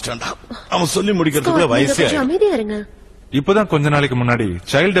 ஆரம்பிச்சிட்டான்டா. அவன் சொல்லி முடிக்கிறதுக்குள்ள வயசே. அமைதியா இருங்க. இப்பதான் கொஞ்ச நாளைக்கு முன்னாடி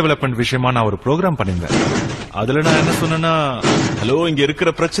சைல்ட் டெவலப்மெண்ட் விஷயமா நான் ஒரு ப்ரோக்ராம் பண்ணிருந்தேன். அதுல நான் என்ன சொன்னேன்னா, ஹலோ, இங்க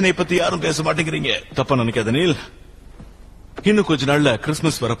இருக்கிற பிரச்சனையை பத்தி யாரும் பேச மாட்டேங்கிறீங்க. தப்பா நினைக்காத நீல். இன்னும் கொஞ்ச நாள்ல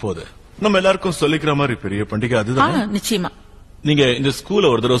கிறிஸ்துமஸ் வரப்போகுது. நம்ம எல்லாருக்கும் சொல்லிக்கிற மாதிரி பெரிய பண்டிகை அதுதான். நிச்சயமா. நீங்க இந்த ஸ்கூல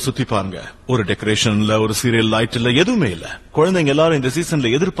ஒரு தடவை சுத்தி பாருங்க. ஒரு டெக்கரேஷன் இல்ல, ஒரு சீரியல் லைட் இல்ல, எதுவுமே இல்ல. குழந்தைங்க எல்லாரும் இந்த சீசன்ல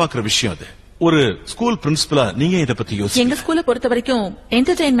எதிர்பார்க்கிற விஷயம் அது. ஒரு ஸ்கூல் பிரின்சிபலா நீங்க இத பத்தி எங்க யோசிங்க. ஸ்கூலை பொறுத்த வரைக்கும்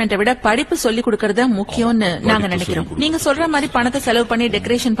என்டர்டெயின்மெண்ட்டை விட படிப்பு சொல்லி கொடுக்கறதா முக்கியம்னு நாங்க நினைக்கிறோம். நீங்க சொல்ற மாதிரி பணத்தை செலவு பண்ணி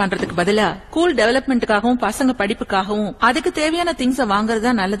டெக்கரேஷன் பண்றதுக்கு பதிலா ஸ்கூல் டெவலப்மெண்ட்டுக்காகவும் பசங்க படிப்புக்காகவும் அதுக்கு தேவையான திங்ஸ்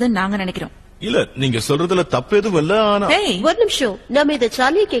வாங்குறதா நல்லதுன்னு நாங்க நினைக்கிறோம். இல்ல நீங்க சொல்றதுல தப்பு எதுவும் இல்ல. ஆனா ஏய், ஒரு நிமிஷம், நாம இத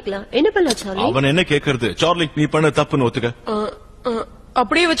சார்லியை கேட்கலாம். என்ன பண்ணலாம் சார்லி? அவன் என்ன கேக்குறது? சார்லி நீ பண்ண தப்புன்னு ஒத்துக்க.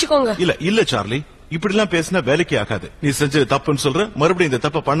 அப்படியே வச்சுக்கோங்க. இல்ல சார்லி, இப்படி எல்லாம் பேசினா வேலைக்கு ஆகாது. நீ செஞ்சது தப்புன்னு சொல்ற, மறுபடியும் இந்த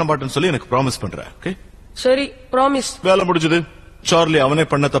தப்ப பண்ண மாட்டேன்னு சொல்லி எனக்கு ப்ராமிஸ் பண்ற. ஓகே சரி, ப்ராமிஸ். வேலை முடிஞ்சது. சார்லி அவனே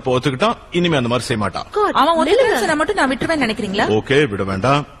பண்ண தப்ப ஒத்துக்கிட்டான். இனிமே அந்த மாதிரி செய்ய மாட்டான். அவன் ஒத்துக்கிறேன் மட்டும் நான் விட்டுருவேன் நினைக்கிறீங்களா? ஓகே, விட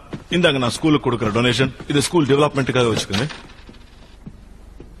வேண்டாம். இந்தாங்க நான் ஸ்கூலுக்கு கொடுக்கற டொனேஷன். இது ஸ்கூல் டெவலப்மெண்ட்டுக்காக வச்சுக்கோங்க.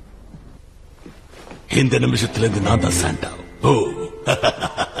 இந்த நிமிஷத்துல இருந்து நான் தான் சாண்டா. ஓ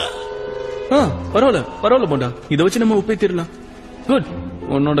பரவாயில்ல போண்டா. இத வச்சு நம்ம உப்பை தீரலாம். குட்,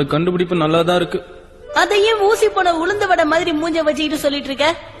 உன்னோட கண்டுபிடிப்பு நல்லாதான் இருக்கு. அதையும் ஊசி போன உளுந்த வடை மாதிரி மூஞ்ச வச்சுக்கிட்டு சொல்லிட்டு இருக்க.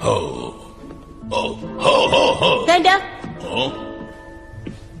 சாண்டா,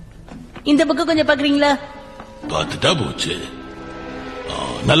 இந்த பக்கம் கொஞ்சம் பாக்குறீங்களா? பாத்துட்டா போச்சு.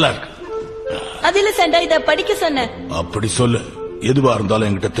 நல்லா இருக்கு. அது இல்ல சாண்டா, இத படிக்க சொன்ன. அப்படி சொல்லு. எதுவா இருந்தாலும்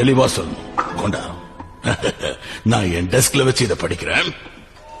என்கிட்ட தெளிவா சொல்லணும். கொண்டா, நான் என் டெஸ்க்ல வச்சு இத படிக்கிறேன்.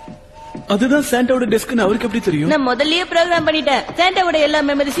 அதுதான் சாண்டாவோட டெஸ்க்னு அவருக்கு எப்படி தெரியும்? நான் முதல்லயே ப்ரோகிராம் பண்ணிட்டேன். சாண்டாவோட எல்லா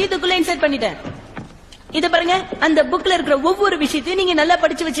மெமரிஸ் இதுக்குள்ள இன்சர்ட் பண்ணிட்டேன். இத பாருங்க, அந்த புக்ல இருக்கிற ஒவ்வொரு விஷயத்தையும் நீங்க நல்லா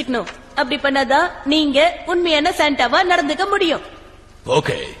படிச்சு வச்சுக்கணும். அப்படி பண்ணாதான் நீங்க உண்மையான சாண்டாவா நடந்துக்க முடியும்.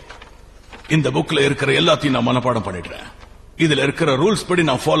 ஓகே, இந்த புக்ல இருக்கிற எல்லாத்தையும் நான் மனப்பாடம் பண்ணிடுறேன். இதுல இருக்கிற ரூல்ஸ் படி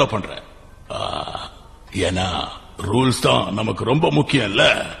நான் ஃபாலோ பண்றேன். ஏன்னா ரூல்ஸ் தான் நமக்கு ரொம்ப முக்கியம் இல்ல?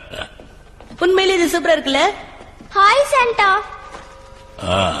 உண்மையிலே இது சூப்பரா இருக்குல்ல? Hi Santa.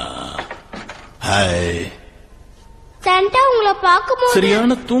 ஹாய் சாண்டா, உங்களை பார்க்கும்போது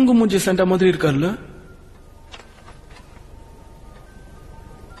சரியான தூங்கு மூஞ்சி சாண்டா மாதிரி இருக்கார்ல?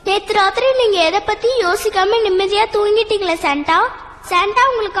 நேத்து ராத்திரி நீங்க எதை பத்தி யோசிக்காம நிம்மதியா தூங்கிட்டீங்களா சாண்டா? சாண்டா,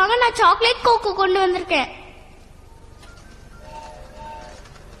 உங்களுக்காக நான் சாக்லேட் கோகோ கொண்டு வந்திருக்கேன்.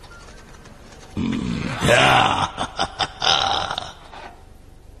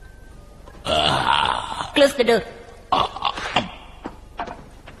 Close the door.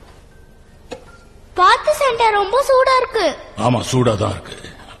 பார்த்து சாண்டா, ரொம்ப சூடா இருக்கு. ஆமா, சூடாதான் இருக்கு.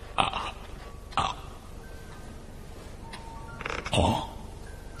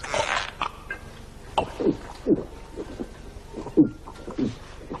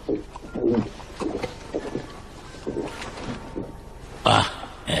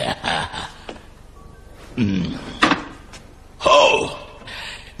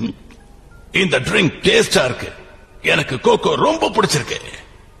 இந்த ட்ரிங்க் டேஸ்டா இருக்கு. எனக்கு கோகோ ரொம்ப பிடிச்சிருக்கு.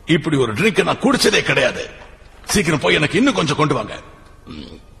 இப்படி ஒரு ட்ரிங்க் நான் குடிச்சதே கிடையாது. சீக்கிரம் போய் எனக்கு இன்னும் கொஞ்சம் கொண்டு வாங்க.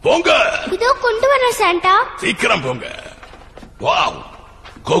 போங்க. இதோ கொண்டு வரேன் சாண்டா. சீக்கிரம் போங்க. வாவ்,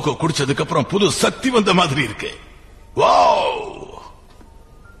 கோகோ குடிச்சதுக்கு அப்புறம் புது சக்தி வந்த மாதிரி இருக்கு. வாவ்,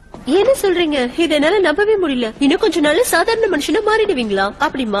 என்ன சொல்றீங்க? இத என்னால நம்பவே முடியல. இன்னும் கொஞ்ச நாள்ல சாதாரண மனுஷனா மாறிடுவீங்களா?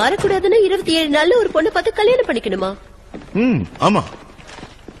 அப்படி மாறக்கூடாதுன்னா 27 நாள்ல ஒரு பொண்ணை பார்த்து கல்யாணம் பண்ணிக்கணுமா? ஆமா.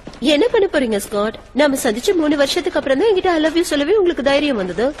 என்ன பண்ண போறீங்க ஸ்காட்? நாம சந்திச்சு 3 வருஷத்துக்கு அப்புறம் தான் என்கிட்ட ஐ லவ் யூ சொல்லவே உங்களுக்கு தைரியம்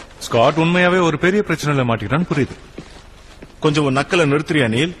வந்தது. ஸ்காட் உண்மையாவே ஒரு பெரிய பிரச்சனையில மாட்டிக்கிறான்னு புரியுது. கொஞ்சம் உன் நக்கலை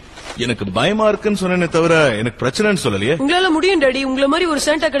நிறுத்துறியா நீல்? எனக்கு பயமா இருக்குன்னு சொன்னேனே தவிர எனக்கு பிரச்சனைன்னு சொல்லலையே. உங்களால முடியும் டாடி. உங்களை மாதிரி ஒரு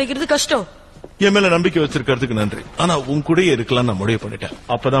சாண்டா கிடைக்கிறது கஷ்டம். என் மேல நம்பிக்கை வச்சிருக்கிறதுக்கு நன்றி. ஆனா உன் கூடயே இருக்கலாம் நான் முடிவு பண்ணிட்டேன்.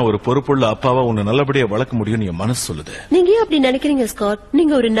 அப்பதான் ஒரு பொறுப்புள்ள அப்பாவா உன்னை நல்லபடியா வளர்க்க முடியும் என் மனசு சொல்லுது. நீங்க ஏன் அப்படி நினைக்கிறீங்க ஸ்காட்?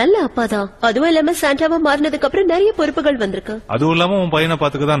 நீங்க ஒரு நல்ல அப்பா தான். அதுவும் இல்லாம சாண்டாவா மாறினதுக்கு அப்புறம் நிறைய பொறுப்புகள் வந்திருக்கு. அதுவும் இல்லாம உன் பையனை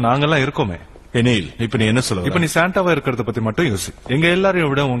பாத்துக்கதான் நாங்கெல்லாம் இருக்கோமே. எனில், இப்ப நீ என்ன சொல்ல? இப்ப நீ சாண்டாவா இருக்கிறத பத்தி மட்டும் யோசி. எங்க எல்லாரையும்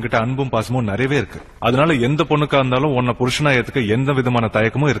விட உங்ககிட்ட அன்பும் பாசமும் நிறையவே இருக்கு. அதனால எந்த பொண்ணுக்கா இருந்தாலும் உன்னை புருஷனா ஏத்துக்க எந்த விதமான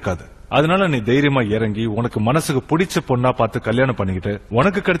தயக்கமும் இருக்காது. அதனால நீ தைரியமா இறங்கி உனக்கு மனசுக்கு பிடிச்ச பொண்ணா பார்த்து கல்யாணம் பண்ணிக்கிட்டு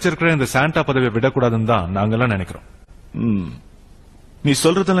உனக்கு கிடைச்சிருக்கிற இந்த சாண்டா பதவியை விடக்கூடாதுன்னு தான் நாங்கெல்லாம் நினைக்கிறோம். நீ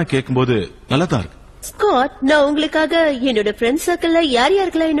சொல்றதெல்லாம் கேட்கும்போது நல்லாதான் இருக்கு. ஸ்காட், நான் உங்களுக்காக என்னோட ஃப்ரெண்ட் சர்க்கிள்ல யார்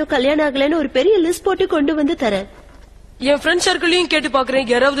யாருக்கெல்லாம் இன்னும் கல்யாணம் ஆகலன்னு ஒரு பெரிய லிஸ்ட் போட்டு கொண்டு வந்து தரேன். என் ஃப்ரெண்ட் சர்க்கிளையும் கேட்டு பாக்குறேன்.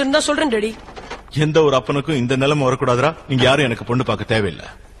 யாராவது இருந்தா சொல்றேன் டாடி. எந்த ஒரு அப்பனுக்கும் இந்த நிலைமை வரக்கூடாதுரா. நீங்க யாரும் எனக்கு பொண்ணு பார்க்க தேவையில்லை.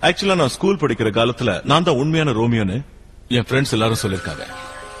 ஆக்சுவலா நான் ஸ்கூல் படிக்கிற காலத்துல நான் தான் உண்மையான ரோமியோன்னு என் ஃப்ரெண்ட்ஸ் எல்லாரும் சொல்லிருக்காங்க.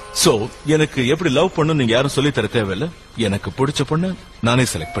 சோ எனக்கு எப்படி லவ் பண்ணு நீங்க யாரும் சொல்லி தர தேவையில்லை. எனக்கு பிடிச்ச பொண்ணு நானே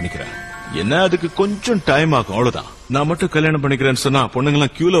செலக்ட் பண்ணிக்கிறேன். என்ன அதுக்கு கொஞ்சம் டைம் ஆகும், அவ்வளவுதான். நான் மட்டும் கல்யாணம் பண்ணிக்கிறேன்னு சொன்னா பொண்ணுங்க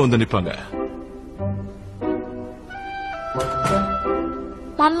எல்லாம் கியூல வந்து நிப்பாங்க.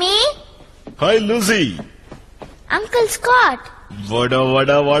 Mummy. Hi Lucy. Uncle Scott. வட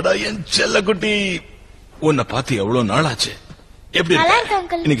வட வட என் செல்ல குட்டி. உன்னை பார்த்து எவ்வளவு நாள் ஆச்சு. எப்படி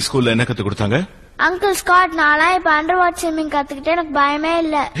இருக்க? இன்னைக்கு ஸ்கூல்ல என்ன கத்து கொடுத்தாங்க? அங்கிள் ஸ்காட், நானா இப்ப அண்டர் வாட்டர் ஸ்விம்மிங் கத்துக்கிட்டே எனக்கு பயமே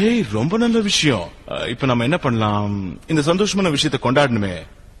இல்ல. ஏய், ரொம்ப நல்ல விஷயம். இப்ப நம்ம என்ன பண்ணலாம்? இந்த சந்தோஷமான விஷயத்தை கொண்டாடணுமே.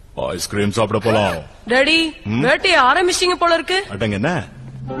 ஐஸ்கிரீம் சாப்பிட போலாம். டாடி வேட்டையை ஆரம்பிச்சிட்டீங்க போல இருக்கு. அடங்க என்ன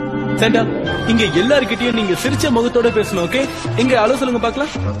சாண்டா, இங்க எல்லார்கிட்டயும் நீங்க சிரிச்ச முகத்தோட பேசணும். ஓகே, இங்க அளவு சொல்லுங்க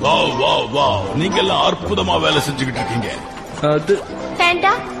பாக்கலாம். வாவ் வாவ் வாவ், நீங்க எல்லாம் அற்புதமா வேலை செஞ்சுக்கிட்டு இருக்கீங்க. அது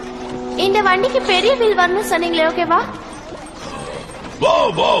சாண்டா, இந்த வண்டிக்கு பெரிய வீல் வரணும் சொன்னீங்களே, ஓகேவா?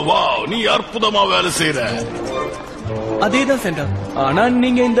 வாவ் வாவ் வாவ், நீ அற்புதமா வேலை செய்யற. அதேதான் சாண்டா, ஆனா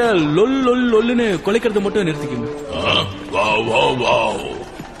நீங்க இந்த லொல் லொல் லொல்லுன்னு கொலைக்கிறது மட்டும் நிறுத்திக்கீங்க. Wow wow wow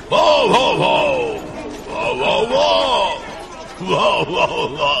wow wow wow wow wow wow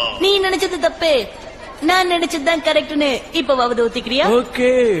wow wow. நீ நினைச்சது தப்பு, நான் நினைச்சதுதான் கரெக்ட்னு இப்பவாவது ஒத்துக்கிறியா?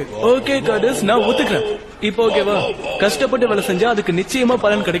 ஓகே ஓகே கார்டஸ், நான் ஒத்துக்கிறேன். இப்போ ஓகேவா? கஷ்டப்பட்டு வேலை செஞ்சா அதுக்கு நிச்சயமா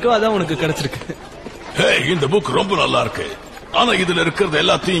பலன் கிடைக்கும். அதான் உனக்கு கிடைச்சிருக்கு. இந்த புக் ரொம்ப நல்லா இருக்கு. ஆனா இதுல இருக்கிறது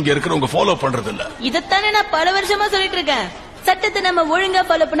எல்லாத்தையும் இங்க இருக்கிறவங்க ஃபாலோ பண்றது இல்ல. இதத்தானே நான் பல வருஷமா சொல்லிட்டு இருக்கேன். சட்டத்தை நம்ம ஒழுங்கா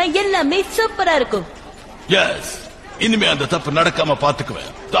ஃபாலோ பண்ணா எல்லாமே சூப்பரா இருக்கும். எஸ், இனிமே அந்த தப்பு நடக்காம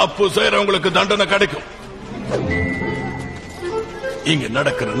பாத்துக்குவேன். தப்பு செய்யறவங்களுக்கு தண்டனை கிடைக்கும். இங்க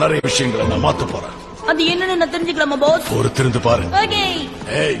நடக்கிற நிறைய விஷயங்களை நான் மாத்த போறேன். அது என்னன்னு நான் தெரிஞ்சுக்கலாமா பாஸ்? ஒரு திருந்து பாரு. ஓகே.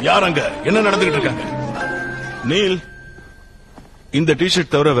 யாரங்க என்ன நடந்துகிட்டு இருக்காங்க? நீல், இந்த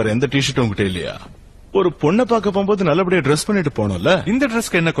டிஷர்ட் தவிர வேற எந்த டிஷர்ட் உங்ககிட்ட இல்லையா? ஒரு பொண்ணை பார்க்க போகும்போது நல்லபடியா ட்ரெஸ் பண்ணிட்டு போனோம்ல. இந்த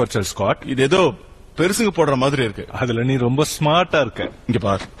ட்ரெஸ்க்கு என்ன குறைச்சல் ஸ்காட்? இது ஏதோ பெருசுங்க போடுற மாதிரி இருக்கு. அதுல நீ ரொம்ப ஸ்மார்ட்டா இருக்க. இங்க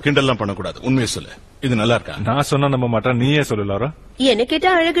பார், கிண்டல்லாம் பண்ணக்கூடாது. உண்மையை சொல்லு, இது நல்லா இருக்கா? நான் சொன்னா நம்ப மாட்டேன், நீயே சொல்லலாரா? என்ன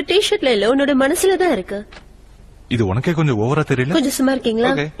கேட்டா அழகு டிஷர்ட்ல இல்ல, உன்னோட மனசுலதான் இருக்கு. இது உனக்கே கொஞ்சம் ஓவரா தெரியல. கொஞ்சம் சும்மா இருக்கீங்களா?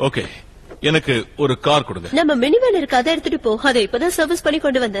 ஓகே, எனக்கு ஒரு கார் கொடுங்க. நம்ம மினி வேன் இருக்கு, அதை எடுத்துட்டு போ. அதை இப்பதான் சர்வீஸ் பண்ணி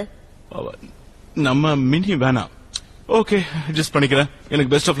கொண்டு வந்தேன். நம்ம மினி வேணாம். ஓகே, அட்ஜஸ்ட் பண்ணிக்கிறேன்.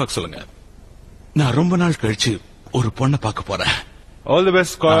 எனக்கு பெஸ்ட் ஆஃப் லக் சொல்லுங்க. நான் ரொம்ப நாள் கழிச்சு ஒரு பொண்ணை பார்க்க போறேன். All the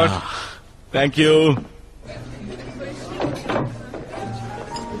best Scott. Thank you.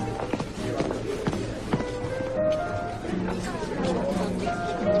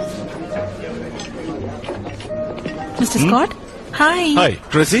 Mister Scott. Hi. Hi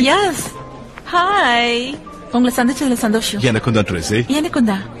ட்ரெசி. S, hi. உங்களை சந்திச்சதுல சந்தோஷம். எனக்கும் தான் ட்ரெசி. எனக்கும்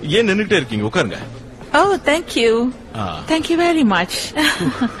தான். ஏன் நின்னுட்டே இருக்கீங்க? உட்காருங்க. ஓ, thank you. Thank you very much.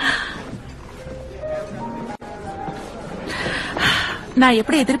 நான்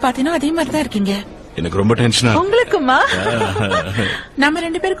எப்படி எதிர்பார்த்தேனோ அதே மாதிரி தான் இருக்கீங்க. எனக்கு ரொம்ப டென்ஷனா. உங்களுக்குமா? நம்ம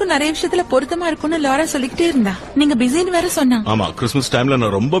ரெண்டு பேருக்கும் நிறைய விஷயத்துல பொருத்தமா இருக்கும்னு லாரா சொல்லிக்கிட்டே இருந்தா. நீங்க பிஸின்னு வேற சொன்னா. ஆமா, கிறிஸ்மஸ் டைம்ல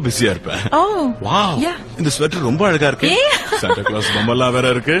நான் ரொம்ப பிஸியா இருப்பேன். ஓ வாவ், இந்த ஸ்வெட்டர் ரொம்ப அழகா இருக்கு. சாண்டா கிளாஸ் பொம்மைலாம் வேற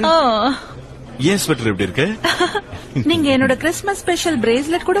இருக்கு. ஏன் ஸ்வெட்டர் இப்படி இருக்கு? நீங்க என்னோட கிறிஸ்மஸ் ஸ்பெஷல்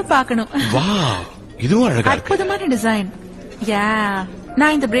பிரேஸ்லெட் கூட பார்க்கணும். வாவ், இதுவும் அழகா இருக்கு. அற்புதமான டிசைன். யா,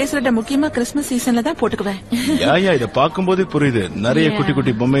 நான் இந்த பிரேஸ்லெட்டை முக்கியமா கிறிஸ்மஸ் சீசன்ல தான் போட்டுக்குவேன். யா, இத பாக்கும்போதே புரியுது. நிறைய குட்டி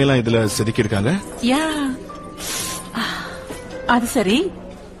குட்டி பொம்மையெல்லாம் இதுல செதுக்கி இருக்காங்க. யா, அது சரி.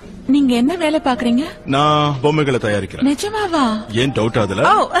 நீங்க என்ன வேலை பாக்குறீங்க? நான் பொம்மைகளை தயாரிக்கிறேன். நிஜமாவா? ஏன் டவுட் அதுல?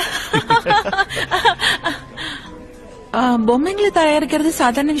 பொம்மைங்களை தயாரிக்கிறது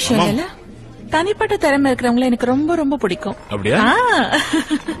சாதாரண விஷயம் இல்ல. தனிப்பட்ட திறமை இருக்கிறவங்கள எனக்கு ரொம்ப ரொம்ப பிடிக்கும். அப்படியா?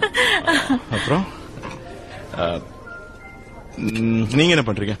 அப்புறம் நீங்க என்ன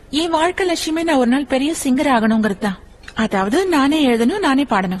பண்றீங்க? என் வாழ்க்கை லட்சியமே நான் ஒரு நாள் பெரிய சிங்கர் ஆகணுங்கிறது தான். அதாவது நானே எழுதணும், நானே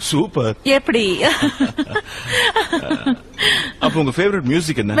பாடணும். சூப்பர். எப்படி? அப்ப உங்க ஃபேவரட்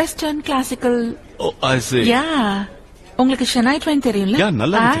மியூசிக் என்ன? Western, classical. ஓ, ஐ சீ. யா, உங்களுக்கு ஷனாய் ட்வைன் தெரியும்ல? யா,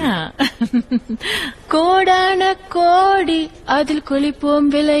 நல்லா. கோடான கோடி அதில் குளிப்போம்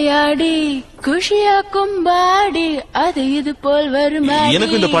விளையாடி, குஷியா கும்பாடி அது இது போல் வருமாடி.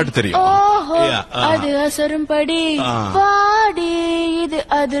 எனக்கு இந்த பாட்டு தெரியும். ஓஹோ, அது அசரும்படி பாடி இது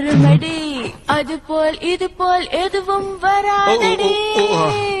அதிருமடி, அது போல் இது போல் எதுவும் வராதடி.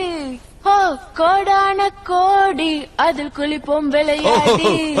 ஓ, கோடான கோடி அதில் குளிப்போம்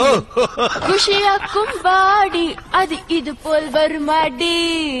விளையாடி, குஷியா கும்பாடி அது இது போல் வருமாடி.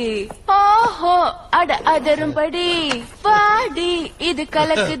 ஓஹோ, அட அதரும்படி பாடி இது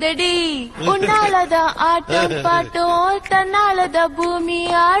கலக்குதடி. உன்னாலதான் ஆட்டம் பாட்டம், தன்னாலதான் பூமி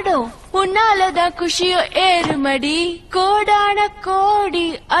ஆடும், உன்னாலதான் குஷியோ ஏறுமடி. கோடான கோடி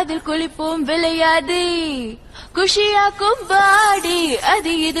அதில் குளிப்போம் விளையாடி, குஷியா கும்பாடி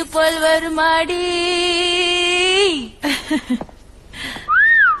அது இது போல் வருமாடி.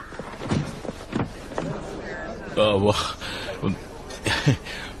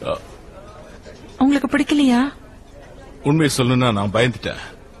 உங்களுக்கு பிடிக்கலையா? உண்மையை சொல்லணும்னா நான் பயந்துட்டேன்.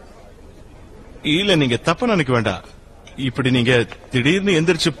 இல்ல, நீங்க தப்பா நினைக்க வேண்டாம். இப்படி நீங்க திடீர்னு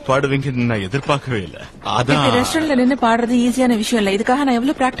எந்திரிச்சு பாடுவீங்கன்னு நான் எதிர்பார்க்கவே இல்ல. அதான் ரெஸ்டாரண்ட்ல நின்னு பாடுறது ஈஸியான விஷயம் இல்ல. இதுக்காக நான்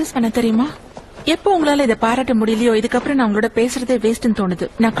எவ்வளவு பிராக்டிஸ் பண்ண தெரியுமா? எப்போ உங்களால இதை பாராட்ட முடியலையோ, இதுக்கப்புறம் நான் உங்களோட பேசுறதே வேஸ்ட்னு தோணுது.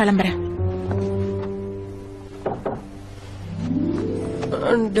 நான் கிளம்புறேன்.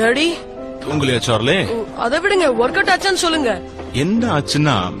 டாடி, உங்களையா சார்லே? அதை விடுங்க, ஒர்க் அவுட் ஆச்சான்னு சொல்லுங்க. என்ன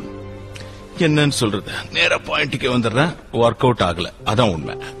ஆச்சுன்னா என்னன்னு சொல்றது, நேர பாயிண்ட்டுக்கே வந்துடுறேன். ஒர்க் அவுட் ஆகல, அதான்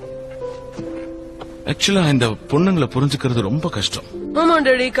உண்மை. ஆக்சுவலா இந்த பொண்ணுங்களை புரிஞ்சுக்கிறது ரொம்ப கஷ்டம். ஆமா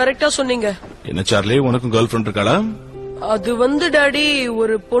டாடி, கரெக்டா சொன்னீங்க. என்ன சார்லி, உனக்கும் கேர்ள் ஃபிரெண்ட் இருக்காளா? அது டாடி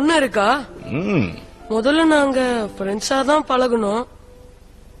ஒரு பொண்ணு இருக்கா. முதல்ல நாங்க ஃப்ரெண்ட்ஸா தான் பழகணும்.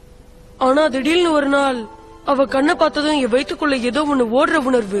 ஆனா திடீர்னு ஒரு நாள் அவ கண்ணை பார்த்ததும் என் வயிற்றுக்குள்ள ஏதோ ஒண்ணு ஓடுற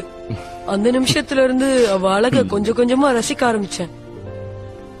உணர்வு. அந்த நிமிஷத்துல இருந்து அவ அழக கொஞ்சம் கொஞ்சமா ரசிக்க ஆரம்பிச்சேன்.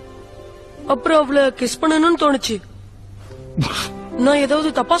 அப்புறம் அவளை கிஸ் பண்ணணும்னு தோணுச்சு. நான் ஏதாவது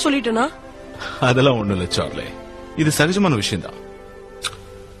தப்பா சொல்லிட்டேனா? அதெல்லாம் ஒண்ணு இல்ல சார்லி, இது சகஜமான விஷயம் தான்.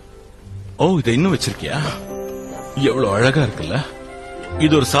 ஓ, இதை இன்னும் வச்சிருக்கியா? எவ்வளவு அழகா இருக்குல்ல.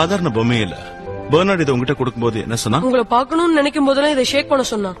 இது ஒரு சாதாரண பொம்மை இல்ல. பெர்னார்ட் இதை உங்ககிட்ட கொடுக்கும்போது என்ன சொன்னா? உங்களை பார்க்கணும்னு நினைக்கும் போதெல்லாம் இதை ஷேக் பண்ண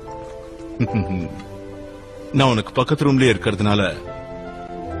சொன்னா. நான் உனக்கு பக்கத்து ரூம்லயே இருக்கிறதுனால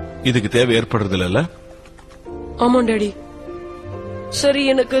இதுக்கு தேவை ஏற்படுறது இல்ல. ஆமா டாடி. சரி,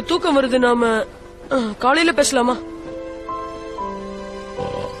 எனக்கு தூக்கம் வருது. நாம காலையில பேசலாமா?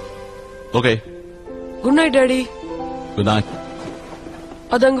 Okay. Good night daddy. Good night.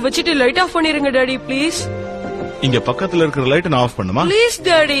 அத அங்க வச்சிட்டு லைட் ஆஃப் பண்ணிருங்க டாடி ப்ளீஸ். இங்க பக்கத்துல இருக்கிற லைட் நான் ஆஃப் பண்ணுமா? Please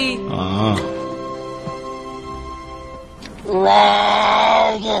daddy.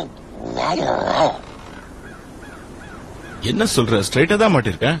 என்ன சொல்ற? ஸ்ட்ரைட்டா தான்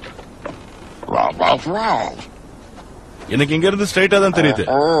மாட்டிருக்கேன். எனக்கு இங்க இருந்து ஸ்ட்ரைட்டா தான் தெரியுது.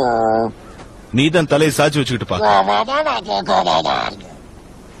 நீ தான் தலையை சாச்சி வச்சுக்கிட்டு பாக்க.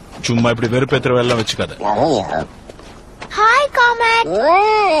 சும்மா இப்படி வெறுப்பேத்துற வேலை வச்சுக்காத. Hi Comet.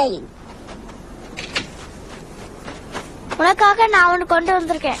 உனக்காக நான் ஒன்னு கொண்டு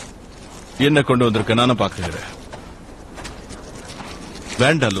வந்திருக்கேன். என்ன கொண்டு வந்திருக்க? நானும் பாக்குறேன்.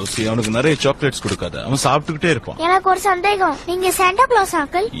 வேண்டாம் லூசி, அவனுக்கு நிறைய சாக்லேட்ஸ் கொடுக்காத, அவன் சாப்பிட்டுக்கிட்டே இருப்பான். எனக்கு ஒரு சந்தேகம், நீங்க சாண்டா கிளாஸ்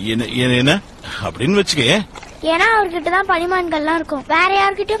அங்கிள்? என்ன அப்படின்னு வச்சுக்க. ஏன்னா அவர்கிட்ட தான் பனிமான்கள்லாம் இருக்கும், வேற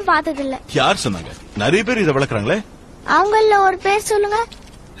யார்கிட்டயும் பார்த்தது இல்ல. யார் சொன்னாங்க? நிறைய பேர் இதை வளர்க்கறாங்களே. அவங்கள ஒரு பேர் சொல்லுங்க.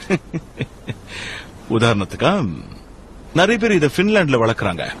 உதாரணத்துக்கா, நிறைய பேர் இதை பின்லாந்துல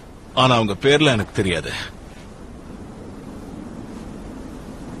வளர்க்கறாங்க, ஆனா அவங்க பேர்ல எனக்கு தெரியாது.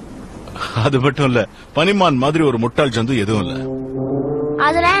 அது மட்டும் இல்ல, பனிமான் மாதிரி ஒரு முட்டாள் ஜந்து எதுவும் இல்ல.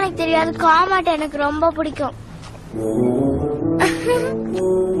 அதெல்லாம் எனக்கு தெரியாது. காமெட் எனக்கு ரொம்ப பிடிக்கும்.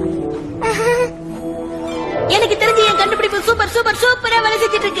 எனக்கு தெரிஞ்சு என் கண்டுபிடிப்பு சூப்பர் சூப்பர் சூப்பரா வேலை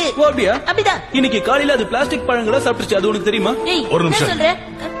செஞ்சிட்டு இருக்கு. ஓ அப்படியா? அப்படிதான். இன்னைக்கு காலையில அது பிளாஸ்டிக் பழங்களா சாப்பிட்டுச்சு, அது உனக்கு தெரியுமா? ஒரு நிமிஷம்.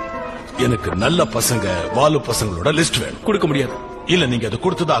 எனக்கு நல்ல பசங்க வாலு பசங்களோட லிஸ்ட் வேணும். கொடுக்க முடியாது. இல்ல, நீங்க அதை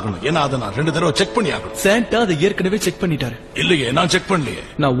கொடுத்துதான் ஆகணும். ஏன்னா அதை நான் 2 தடவை செக் பண்ணி ஆகணும். சாண்டா அதை ஏற்கனவே செக் பண்ணிட்டாரு. இல்லையே, நான் செக் பண்ணலையே.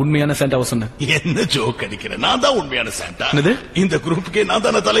 நான் உண்மையான சாண்டாவை சொன்னேன். என்ன ஜோக் அடிக்கிறேன்? நான் தான் உண்மையான சாண்டா. இந்த குரூப்புக்கே நான்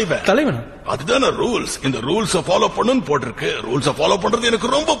தானே தலைவன். தலைவனா? அதுதானே ரூல்ஸ். இந்த ரூல்ஸ் ஃபாலோ பண்ணணும்னு போட்டிருக்கு. ரூல்ஸ் ஃபாலோ பண்றது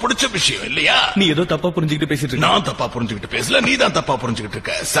எனக்கு ரொம்ப பிடிச்ச விஷயம் இல்லையா? நீ ஏதோ தப்பா புரிஞ்சுக்கிட்டு பேசிட்டு இருக்க. நான் தப்பா புரிஞ்சுக்கிட்டு பேசல, நீ தான் தப்பா புரிஞ்சுக்கிட்டு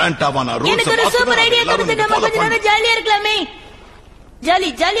இருக்க. சாண்டாவா நான் ரூல்ஸ் எனக்கு ஒரு சூப்பர் ஐடியா கொடுத்து நம்ம கொஞ்ச நேரம் ஜாலியா இருக்கலாமே.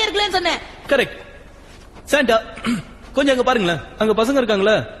 ஜாலியா இருக்கலாம்னு சொன்னேன். கரெக்ட். சாண்டா, கொஞ்சம் அங்க பாருங்களேன். அங்க பசங்க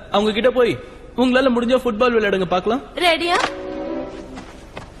இருக்காங்களா, அவங்க கிட்ட போய் உங்களால முடிஞ்ச ஃபுட்பால் விளையாடுங்க பாக்கலாம். ரெடியா?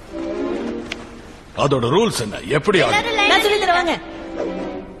 அதோட ரூல்ஸ் என்ன? எப்படி நான் சொல்லி தருவாங்க.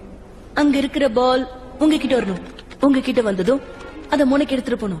 அங்க இருக்கிற பால் உங்ககிட்ட வரணும். உங்ககிட்ட வந்ததும் அத முனைக்கு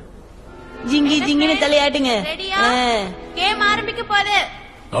எடுத்துட்டு போகணும். ஜிங்கி ஜிங்கின்னு தலையாட்டுங்க. கேம் ஆரம்பிக்க போகுது.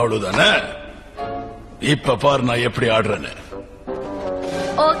 அவ்வளவுதானே? இப்ப பாரு நான் எப்படி ஆடுறேன்னு.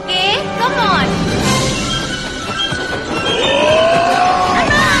 Okay, come on.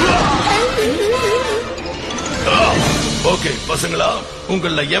 ஓகே பசங்களா,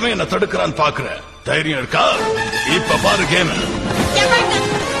 உங்கள எவன் என்ன தடுக்கிறான்னு பாக்குற. தைரியம் இருக்கா? இப்ப பாரு கேம்.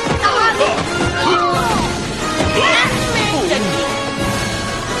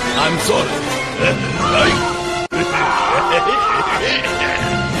 I'm sorry.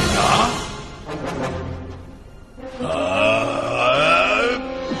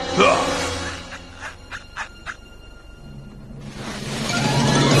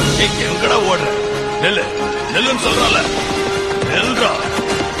 எங்கடா ஓடுற? நெல்லு நெல்லுன்னு சொல்றால, நெல்றா.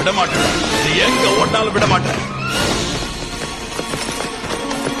 விட மாட்டேன். நீ எங்க ஓட்டாலும் விட மாட்டேன்.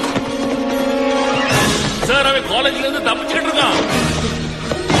 சார், அவன் காலேஜ்ல இருந்து தப்பிச்சுக்கிட்டு இருக்கான்.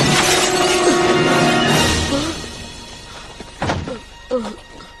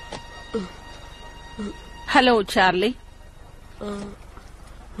 Hello Charlie.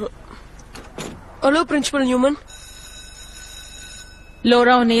 Hello principal Neumann.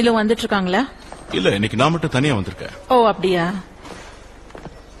 லோராவும் நீலும் வந்துட்டு இருக்காங்களா? இல்ல, இன்னைக்கு நான் மட்டும் தனியா வந்திருக்கேன். ஓ அப்படியா?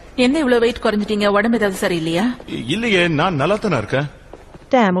 என்ன இவ்வளவு வெயிட் குறைஞ்சிட்டீங்க? உடம்பு ஏதாவது சரியில்லையா? இல்லையே, நான் நல்லா தானே இருக்கேன்.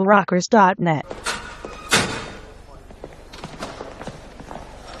 TamilRockers.net.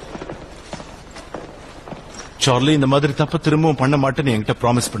 சார்லி, இந்த மாதிரி தப்ப திரும்பவும் பண்ண மாட்டேன்னு என்கிட்ட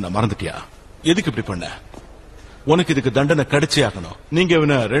ப்ராமிஸ் பண்ண மறந்துட்டியா? எதுக்கு இப்படி பண்ண? உனக்கு இதுக்கு தண்டனை கிடைச்சே ஆகணும். நீங்க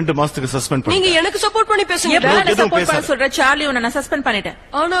இவனை 2 மாசத்துக்கு சஸ்பெண்ட் நீங்க பண்ணீங்க. எனக்கு சப்போர்ட் பண்ணி பேசுங்க. சப்போர்ட் பண்ண சொல்ற சார்லி, உன்னை நான் சஸ்பெண்ட் பண்ணிட்டேன்.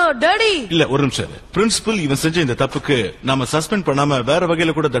 ஆனா டாடி, இல்ல ஒரு நிமிஷம். பிரின்சிபல் இவன் செஞ்ச இந்த தப்புக்கு நாம சஸ்பெண்ட் பண்ணாம வேற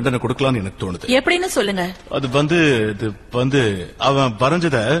வகையில கூட தண்டனை கொடுக்கலாம்னு எனக்கு தோணுது. எப்படின்னு சொல்லுங்க. அது அவன்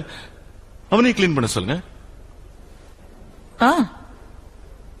வரைஞ்சத அவனே கிளீன் பண்ண சொல்லுங்க.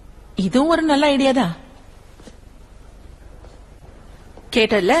 இதுவும் ஒரு நல்ல ஐடியா தான்.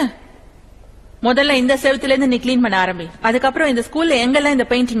 கேட்டல்ல, முதல்ல இந்த செவத்துல இருந்து நீ கிளீன் பண்ண ஆரம்பி. அதுக்கப்புறம் இந்த ஸ்கூல்ல எங்கெல்லாம் இந்த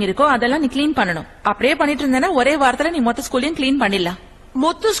பெயிண்டிங் இருக்கோ அதெல்லாம் நீ கிளீன் பண்ணணும். அப்படியே பண்ணிட்டு இருந்தேன்னா ஒரே வாரத்துல நீ மொத்த ஸ்கூலையும் கிளீன் பண்ணிடலாம்.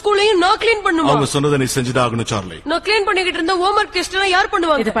 மொத்த ஸ்கூலையும் நான் கிளீன் பண்ணுமா? அவங்க சொன்னதை நீ செஞ்சுதான் ஆகணும் சார்லி. நான் கிளீன் பண்ணிக்கிட்டு இருந்த ஹோம்வொர்க் டெஸ்ட் எல்லாம் யார்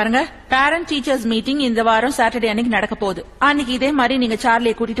பண்ணுவாங்க? இது பாருங்க, பேரண்ட் டீச்சர்ஸ் மீட்டிங் இந்த வாரம் சாட்டர்டே அன்னைக்கு நடக்க போகுது. அன்னைக்கு இதே மாதிரி நீங்க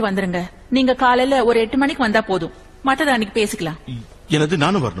சார்லியை கூட்டிட்டு வந்துருங்க. நீங்க காலையில ஒரு 8 மணிக்கு வந்தா போதும். மத்தத அன்னைக்கு பேசிக்கலாம். எனது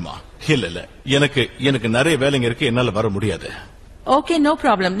நானும் வரணுமா? இல்ல எனக்கு நிறைய வேலைங்க இருக்கு, என்னால வர முடியாது. Okay, no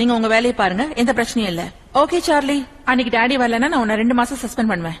problem. நீங்க உங்க வேலையை பாருங்க, எந்த பிரச்சனையும் இல்ல. ஓகே சார்லி, அன்னைக்கு டாடி வரலன்னா நான் உன்னை 2 மாசம்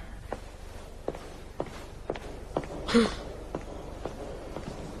சஸ்பெண்ட் பண்ணுவேன்.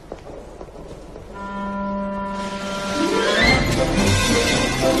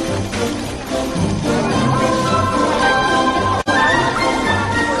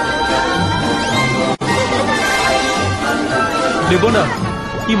 டிபோனா,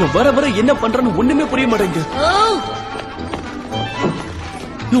 இவன் வர வர என்ன பண்றான்னு ஒண்ணுமே புரிய மாட்டேங்குது.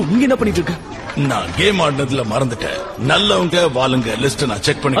 இங்க என்ன பண்ணிட்டு இருக்க? நான் கேம் ஆடினதுல மறந்துட்டேன். நல்லவங்க வாளுங்க லிஸ்ட் நான்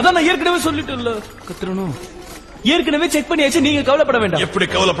செக் பண்ணி. அதான் நான் ஏற்கனவே சொல்லிட்டேன்ல. கத்துறணும். ஏற்கனவே செக் பண்ணியாச்சு, நீங்க கவலைப்பட வேண்டாம். எப்படி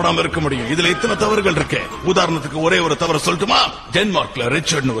கவலைப்படாம இருக்க முடியும்? இதுல இத்தனை தவறுகள் இருக்கு. உதாரணத்துக்கு ஒரே ஒரு தவறு சொல்லட்டுமா? டென்மார்க்ல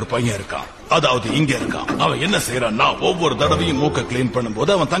ரிச்சர்ட்னு ஒரு பையன் இருக்கான். அதாவது இங்க இருக்கான். அவன் என்ன செய்யறான்னா, ஒவ்வொரு தடவையும் மூக்க கிளீன்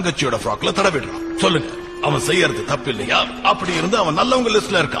பண்ணும்போது அவன் தங்கச்சியோட ஃப்ராக்ல தடவிடுறான். சொல்லுங்க, அவன் செய்யறது தப்பு இல்லையா? அப்படி இருந்து அவன் நல்லவங்க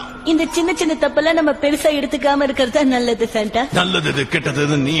லிஸ்ட்ல இருக்கான். இந்த சின்ன சின்ன தப்பெல்லாம் நம்ம பெருசா எடுத்துக்காம இருக்கிறது நல்லது சாண்டா. நல்லது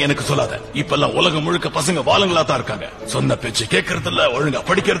கெட்டது நீ எனக்கு சொல்லாத. இப்பெல்லாம் உலகம் முழுக்க பசங்க வாளுங்களா தான் இருக்காங்க. சொன்ன பேச்சு கேட்கறது இல்ல, ஒழுங்கா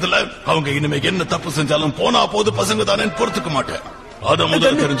படிக்கிறது இல்ல. அவங்க இனிமே என்ன தப்பு செஞ்சாலும் போனா போது பசங்க தானே பொறுத்துக்க மாட்டேன். அத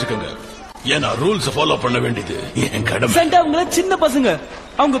முதல்ல தெரிஞ்சுக்கங்க. ஏன்னா ரூல்ஸ் ஃபாலோ பண்ண வேண்டியது என் கடமை. சாண்டா, அவங்க சின்ன பசங்க,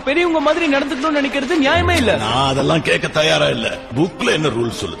 அவங்க பெரியவங்க மாதிரி நடந்துக்கணும்னு நினைக்கிறது நியாயமே இல்ல. நான் அதெல்லாம் கேட்க தயாரா இல்ல. புக்ல என்ன ரூல்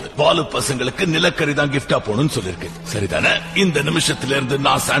சொல்லுது? வாலு பசங்களுக்கு நிலக்கரி தான் கிஃப்டா போகணும்னு சொல்லிருக்கு. சரிதானே? இந்த நிமிஷத்துல இருந்து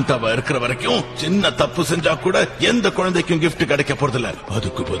நான் சாண்டாவா இருக்கிற வரைக்கும் சின்ன தப்பு செஞ்சா கூட எந்த குழந்தைக்கும் கிஃப்ட் கிடைக்க போறதில்ல.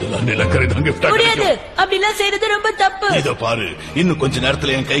 அதுக்கு பதிலா நிலக்கரி தான் கிஃப்டா கிடைக்கும். அப்படிலாம் செய்யறது ரொம்ப தப்பு. இதோ பாரு, இன்னும் கொஞ்ச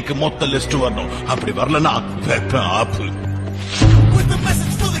நேரத்துல என் கைக்கு மொத்த லிஸ்ட் வரணும். அப்படி வரலன்னா வெப்பம் ஆப்பு.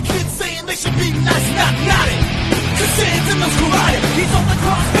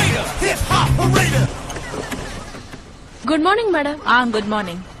 Good morning madam. Good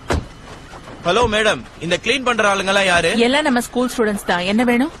morning. Hello madam, இந்த கிளீன் பண்ற ஆளுங்க எல்லாம் யாரு? எல்லாம் நம்ம ஸ்கூல் ஸ்டூடெண்ட்ஸ் தான். என்ன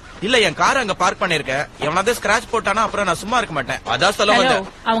வேணும்? இல்ல, என் கார் அங்க பார்க் பண்ணிருக்கேன். எவனாவது ஸ்கிராச் போட்டானா அப்புறம் நான் சும்மா இருக்க மாட்டேன். அதான் சொல்ல வந்தேன்.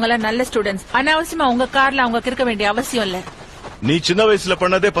 அவங்க எல்லாம் நல்ல ஸ்டூடெண்ட்ஸ். அனாவசியமா உங்க கார்ல அவங்க இருக்க வேண்டிய அவசியம் இல்ல. நீ சின்ன வயசுல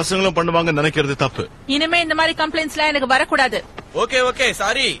பண்ணதே பசங்களும் பண்ணுவாங்க நினைக்கிறது தப்பு. இனிமே இந்த மாதிரி கம்ப்ளைண்ட்ஸ் எல்லாம் எனக்கு வரக்கூடாது. Okay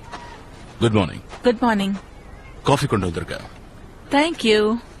sorry. Good morning. Good morning. Coffee கொண்டு வந்திருக்கேன். தேங்க்யூ.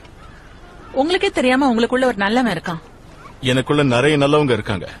 உங்களுக்கே தெரியாம உங்களுக்குள்ள ஒரு நல்லவன் இருக்கான். எனக்குள்ள நிறைய நல்லவங்க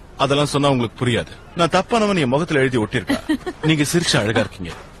இருக்காங்க. அதெல்லாம் சொன்னா உங்களுக்கு புரியாது. நான் தப்பானவன் என் முகத்துல எழுதி ஒட்டிருக்கேன். நீங்க சிரிச்சு அழகா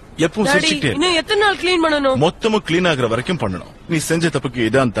இருக்கீங்க. எப்பவும் சிரிச்சுட்டே. இன்னும் எத்தனை நாள் கிளீன் பண்ணணும்? மொத்தமும் கிளீன் ஆகுற வரைக்கும் பண்ணணும். நீ செஞ்ச தப்புக்கு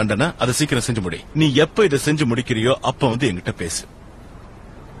இதான் தண்டனை. அதை சீக்கிரம் செஞ்சு முடி. நீ எப்ப இதை செஞ்சு முடிக்கிறியோ அப்ப வந்து என்கிட்ட பேசு.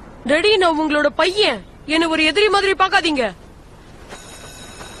 டேடி, நான் உங்களோட பையன். என்ன ஒரு எதிரி மாதிரி பாக்காதீங்க.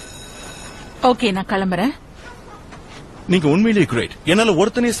 ஓகே, நான் கிளம்புறேன். நீங்க உண்மையிலேயே கிரேட். என்னால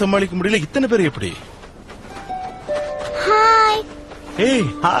ஒருத்தனையே சமாளிக்க முடியல, இத்தனை பேர் எப்படி? ஹாய். ஏய்,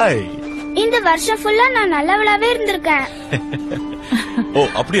 ஹாய். இந்த வருஷம் ஃபுல்லா நான் நல்லவளாவே இருந்திருக்கேன். ஓ,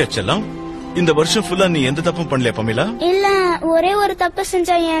 அப்படியா செல்லம்? இந்த வருஷம் ஃபுல்லா நீ எந்த தப்பும் பண்ணலையா பமிலா? இல்ல, ஒரே ஒரு தப்பு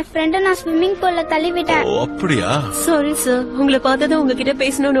செஞ்சா என் ஃப்ரெண்ட நான் ஸ்விம்மிங் பூல்ல தள்ளி விட்டேன். ஓ, அப்படியா? சாரி சார், உங்களை பார்த்ததும் உங்ககிட்ட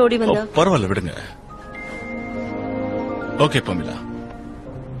பேசணும்னு ஓடி வந்தா. பரவாயில்ல, விடுங்க. ஓகே பமிலா,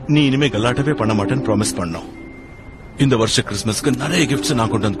 நீ இனிமே கலாட்டவே பண்ண மாட்டேன்னு ப்ராமிஸ் பண்ணோம். இந்த வருஷம் கிறிஸ்துமஸ்க்கு நிறைய கிஃப்ட்ஸ்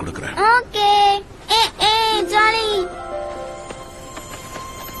நான் கொண்டு வந்து கொடுக்கறேன். ஓகே. ஜாலி.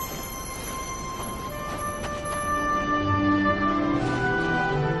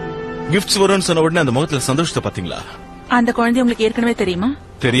 கிஃப்ட்ஸ் வரும்னு சொன்ன உடனே அந்த முகத்துல சந்தோஷத்தை பாத்தீங்களா? அந்த குழந்தை உங்களுக்கு ஏற்கனவே தெரியுமா?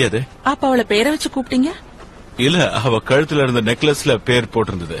 தெரியாது. அப்ப அவளை பேரை வச்சு கூப்பிட்டீங்க? இல்ல, அவ கழுத்துல இருந்த நெக்லஸ்ல பேர்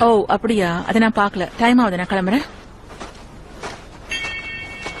போட்டிருந்தது. ஓ, அப்படியா? அதை நான் பாக்கல. டைம் ஆகுது, நான் கிளம்புறேன்.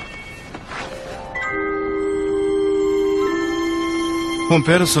 உன்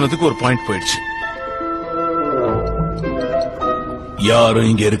பேரை சொன்னதுக்கு ஒரு பாயிண்ட் போயிடுச்சு. யாரும்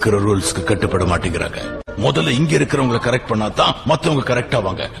இங்க இருக்கிற ரூல்ஸ்க்கு கட்டுப்பட மாட்டேங்கிறாங்க. முதல்ல இங்க இருக்கிறவங்களை கரெக்ட் பண்ணாதான் மத்தவங்க கரெக்ட்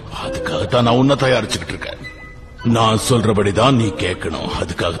ஆவாங்க. அதுக்காக தான் நான் உன்னை தயாரிச்சுக்கிட்டு இருக்கேன். நான் சொல்றபடிதான் நீ கேட்கணும்.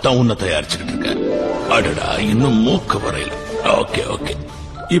 அதுக்காகத்தான் உன்னை தயாரிச்சுக்கிட்டு இருக்க. அடடா, இன்னும் மூக்கு வரையில. ஓகே ஓகே,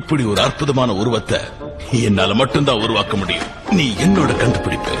 இப்படி ஒரு அற்புதமான உருவத்தை என்னால மட்டும்தான் உருவாக்க முடியும். நீ என்னோட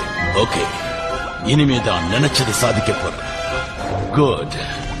கண்டுபிடிப்பு. ஓகே, இனிமேதான் நினைச்சதை சாதிக்க போற. குட்.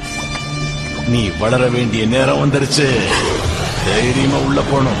 நீ வளர வேண்டிய நேரம் வந்துருச்சு. தைரியமா உள்ள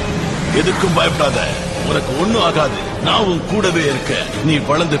போனோம். எதுக்கும் பயப்படாத. உனக்கு ஒண்ணும் ஆகாது. நான் உன் கூடவே இருக்க. நீ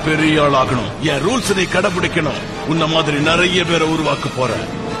வளர்ந்து பெரிய ஆள் ஆகணும். என் ரூல்ஸ் நீ கடைபிடிக்கணும். உன்ன மாதிரி நிறைய பேரை உருவாக்க போற.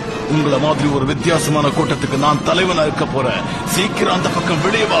 உங்களை மாதிரி ஒரு வித்தியாசமான கூட்டத்துக்கு நான் தலைவனா இருக்க போறேன். சீக்கிரம் அந்த பக்கம்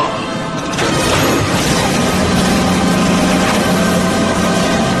வெளியே வா.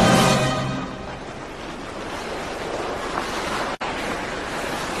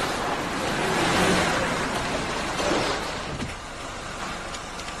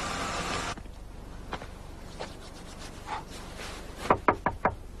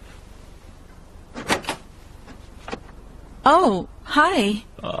 ஓ ஹாய்.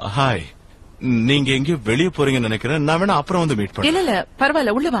 ஹாய். நீங்க எங்கேயோ வெளியே போறீங்கன்னு நினைக்கிறேன். நான் வேணா அப்புறம் வந்து மீட் இல்ல இல்ல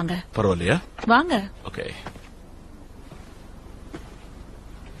பரவாயில்ல, உள்ள வாங்க. பரவாயில்லையா? வாங்க. ஓகே.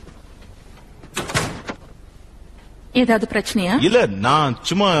 ஏதாவது பிரச்சனையா? இல்ல, நான்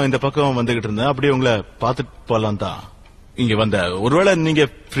சும்மா இந்த பக்கம் வந்துகிட்டு இருந்தேன். அப்படியே உங்களை பாத்துட்டு போலாம் தான் இங்க வந்த. ஒருவேளை நீங்க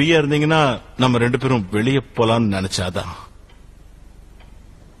ஃப்ரீயா இருந்தீங்கன்னா நம்ம 2 பேரும் வெளியே போலாம்னு நினைச்சாதான்.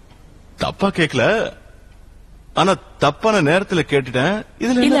 தப்பா கேக்கல, ஆனா தப்பான நேரத்துல கேட்டுட்டேன்.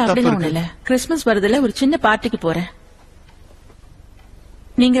 இதுல இல்ல என்ன தப்பு அப்படிலாம் இருக்கு? ஒண்ணு இல்ல. கிறிஸ்துமஸ் வருதுல, ஒரு சின்ன பார்ட்டிக்கு போறேன்.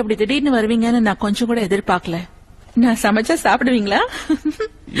 நீங்க இப்படி திடீர்னு வருவீங்கன்னு நான் கொஞ்சம் கூட எதிர்பார்க்கல. நான் சமைச்சா சாப்பிடுவீங்களா?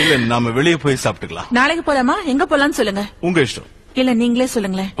 இல்ல, நாம வெளியே போய் சாப்பிட்டுக்கலாம். நாளைக்கு போலாமா? எங்க போலாம்னு சொல்லுங்க. உங்க இஷ்டம். இல்ல நீங்களே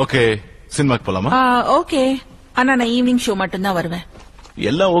சொல்லுங்களேன். ஓகே, சினிமாக்கு போலாமா? ஓகே, ஆனா நான் ஈவினிங் ஷோ மட்டும் தான் வருவேன்.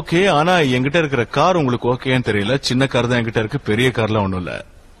 எல்லாம் ஓகே, ஆனா என்கிட்ட இருக்கிற கார் உங்களுக்கு ஓகேன்னு தெரியல. சின்ன கார் தான் என்கிட்ட இருக்கு, பெரிய கார்லாம் ஒண்ணும் இல்ல.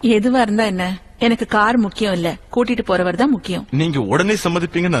 எதுவா இருந்தா என்ன, எனக்கு கார் முக்கியம் இல்ல, கூட்டிட்டு போறவர் தான் முக்கியம். நீங்க உடனே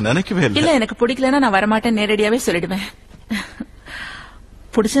சம்மதிப்பீங்க நான் நினைக்கவே இல்ல. இல்ல, எனக்கு பிடிக்கலன்னா நான் வரமாட்டேன், நேரடியாவே சொல்லிடுவேன்.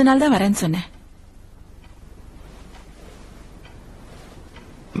 பிடிச்சதுனால தான் வரேன்னு சொன்னேன்.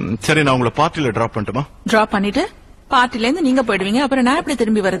 சரி, நான் உங்களை பார்ட்டில டிராப் பண்ணட்டுமா? டிராப் பண்ணிட்டு பார்ட்டில இருந்து நீங்க போயிடுவீங்க, அப்புறம் நான் எப்படி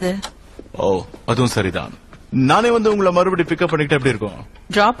திரும்பி வருது? ஓ, அதுவும் சரிதான். நானே வந்து உங்களை மறுபடியும் பிக்கப் பண்ணிக்கிட்டு எப்படி இருக்கும்?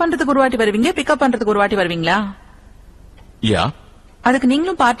 டிராப் பண்றதுக்கு ஒரு வாட்டி வருவீங்க, பிக்கப் பண்றதுக்கு ஒரு வாட்டி வருவீங்களா? யா, அதுக்கு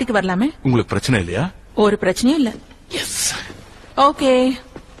நீங்களும் பார்ட்டிக்கு வரலாமே. உங்களுக்கு பிரச்சனை இல்லையா? ஒரு பிரச்சனையும் இல்ல. ஓகே,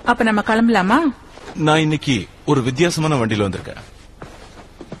 அப்ப நம்ம கிளம்பலாமா? நான் இன்னைக்கு ஒரு வித்தியாசமான வண்டியில வந்திருக்கேன்.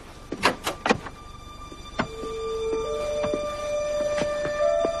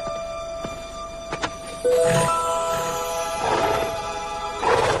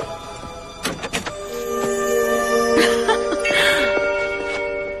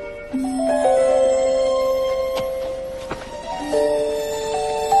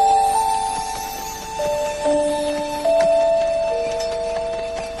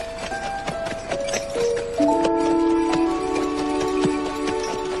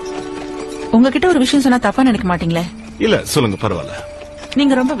 உங்ககிட்ட ஒரு விஷயம் சொன்னா தப்பா நினைக்க மாட்டீங்களே? இல்ல, சொல்லுங்க, பரவாயில்ல.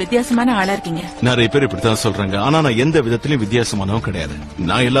 நீங்க ரொம்ப வித்தியாசமான ஆளா இருக்கீங்க. நிறைய பேர் இப்படித்தான் சொல்றாங்க, ஆனா நான் எந்த விதத்திலயும் வித்தியாசமானவும் கிடையாது.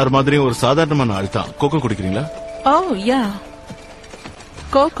 நான் எல்லாரும் மாதிரியும் ஒரு சாதாரணமான ஆள் தான். கோகோ குடிக்கிறீங்களா? ஓ யா,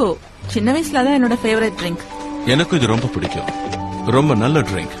 கோகோ சின்ன வயசுல தான் என்னோட ஃபேவரட் ட்ரிங்க். எனக்கும் இது ரொம்ப பிடிக்கும். ரொம்ப நல்ல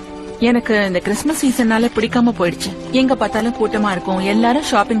ட்ரிங்க். எனக்கு இந்த கிறிஸ்துமஸ் சீசன்னால பிடிக்காம போயிடுச்சு. எங்க பார்த்தாலும் கூட்டமா இருக்கும், எல்லாரும்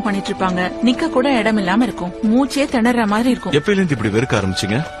ஷாப்பிங் பண்ணிட்டு இருப்பாங்க, நிக்க கூட இடம் இல்லாம இருக்கும், மூச்சே திணற மாதிரி இருக்கும். எப்பயில இருந்து இப்படி வெறுக்க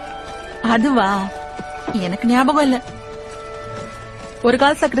ஆரம்பிச்சீங்க? அதுவா, எனக்கு ஞாபகம் இல்ல. ஒரு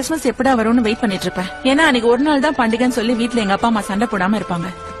காலத்துல கிறிஸ்துமஸ் எப்படா வரும்னு வெயிட் பண்ணிட்டு இருப்பேன். ஏன்னா அன்னைக்கு ஒரு நாள் தான் பண்டிகைன்னு சொல்லி வீட்டுல எங்க அப்பா அம்மா சண்டை போடாம இருப்பாங்க.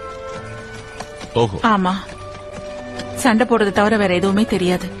 ஓஹோ. ஆமா, சண்டை போடுறது தவிர வேற எதுவுமே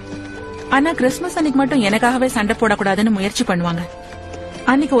தெரியாது. ஆனா கிறிஸ்துமஸ் அன்னைக்கு மட்டும் எனக்காகவே சண்டை போடக்கூடாதுன்னு முயற்சி பண்ணுவாங்க.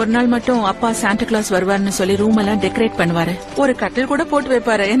 அன்னைக்கு ஒரு நாள் மட்டும் அப்பா சாண்டா கிளாஸ் வருவாருன்னு சொல்லி ரூம் எல்லாம் டெக்கரேட் பண்ணுவாரு. ஒரு கட்டில் கூட போட்டு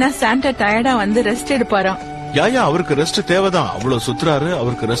வைப்பாரு. ஏன்னா சாண்டா டயர்டா வந்து ரெஸ்ட் எடுப்பாராம். யாயா, அவருக்கு ரெஸ்ட் தேவைதான். அவ்வளவு சுத்துறாரு,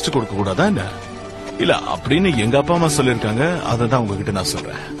 அவருக்கு ரெஸ்ட் கொடுக்க கூடாதா என்ன? இல்ல, அப்படின்னு எங்க அப்பா அம்மா சொல்லிருக்காங்க. அததான் உங்ககிட்ட நான்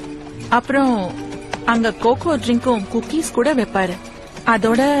சொல்றேன். அப்புறம் அங்க கோகோ ட்ரிங்க்கும் குக்கீஸ் கூட வைப்பாரு.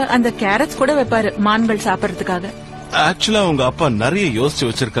 அதோட அந்த கேரட்ஸ் கூட வைப்பாரு மான்கள் சாப்பிடறதுக்காக. ஆக்சுவலா உங்க அப்பா நிறைய யோசிச்சு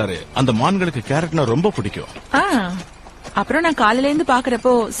வச்சிருக்காரு. அந்த மான்களுக்கு கேரட்னா ரொம்ப பிடிக்கும். அப்புறம் நான் காலையில இருந்து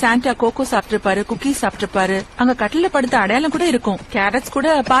பாக்குறப்போ சாண்டா கோகோ சாப்பிட்டிருப்பாரு, குக்கீஸ் சாப்பிட்டிருப்பாரு. அங்க கட்டில படுத்த அடையாளம் கூட இருக்கும். கேரட்ஸ்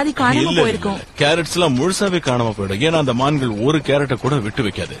கூட பாதி காணாம போயிருக்கும். கேரட்ஸ் எல்லாம் முழுசாவே காணாம போயிடும். ஏன்னா அந்த மான்கள் ஒரு கேரட்டை கூட விட்டு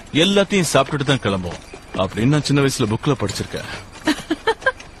வைக்காது. எல்லாத்தையும் சாப்பிட்டுட்டு தான் கிளம்பும் அப்படின்னு நான் சின்ன வயசுல புக்ல படிச்சிருக்கேன்.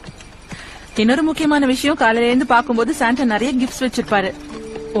 இன்னொரு முக்கியமான விஷயம், காலையில இருந்து பாக்கும்போது சாண்டா நிறைய கிஃப்ட்ஸ் வச்சிருப்பாரு.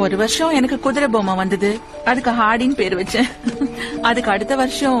 ஒரு வருஷம் எனக்கு குதிரை பொம்மை வந்தது, அதுக்கு ஹார்டின்னு பேர் வச்சேன். அதுக்கு அடுத்த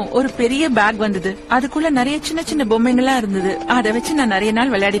வருஷம் ஒரு பெரிய பேக் வந்தது, அதுக்குள்ள நிறைய சின்ன சின்ன பொம்மைங்களா இருந்தது. அதை வச்சு நான் நிறைய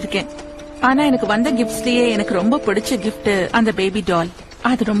நாள் விளையாடி இருக்கேன். ஆனா எனக்கு வந்த கிஃப்ட்ஸ்லயே எனக்கு ரொம்ப பிடிச்ச கிஃப்ட் அந்த பேபி டால்.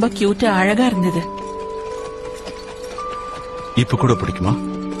 அது ரொம்ப கியூட்டா அழகா இருந்தது. இப்ப கூட பிடிக்குமா?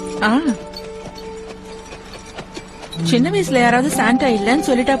 சின்ன வயசுல யாராவது சாண்டா இல்லன்னு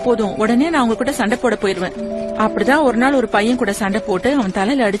சொல்லிட்டா போதும், உடனே நான் அவங்க கூட சண்டை போட போயிருவேன். அப்படிதான் ஒரு நாள் ஒரு பையன் கூட சண்டை போட்டு அவன்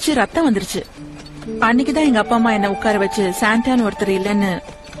தலையில அடிச்சு ரத்தம் வந்துருச்சு. அன்னைக்குதான் எங்க அப்பா அம்மா என்ன உட்கார வச்சு சாண்டான்னு ஒருத்தர் இல்லன்னு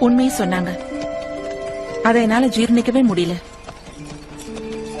உண்மையை சொன்னாங்க. அதை என்னால ஜீர்ணிக்கவே முடியல.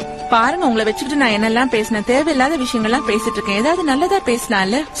 பாருங்க, உங்களை வச்சுக்கிட்டு நான் என்னெல்லாம் பேசினேன். தேவையில்லாத விஷயங்கள்லாம் பேசிட்டு இருக்கேன். ஏதாவது நல்லதா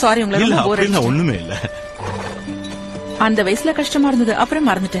பேசலாம்ல. சாரி, உங்களை ஒண்ணுமே இல்ல. அந்த வயசுல கஷ்டமா இருந்தது, அப்புறம்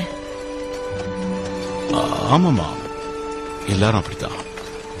மறந்துட்டேன். ஆமாமா, எல்லாரும் அப்படித்தான்.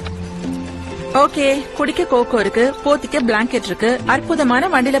 ஓகே, குடிக்க கோகோ இருக்கு, போத்திக்க பிளாங்கெட் இருக்கு, அற்புதமான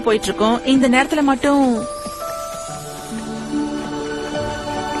வண்டியில போயிட்டு இருக்கோம். இந்த நேரத்துல மட்டும்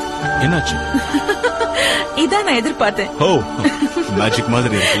என்னாச்சு? இதான் நான் எதிர்பார்த்தேன். ஓ, மேஜிக்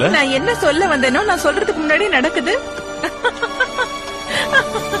மாதிரி இருக்குல்ல. நான் என்ன சொல்ல வந்தேனோ நான் சொல்றதுக்கு முன்னாடி நடக்குது.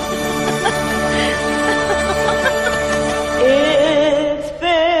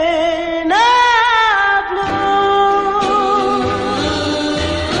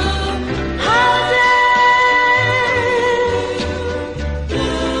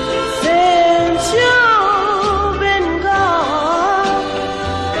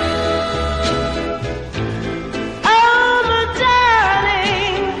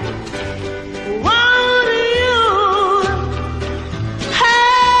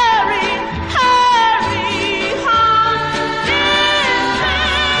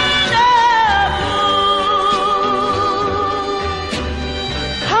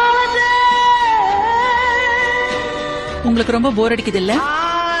 உங்களுக்கு ரொம்ப போர் அடிக்குது இல்ல?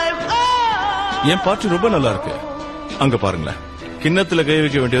 என் பாட்டு ரொம்ப நல்லா இருக்கு. அங்க பாருங்களேன், கிண்ணத்துல கை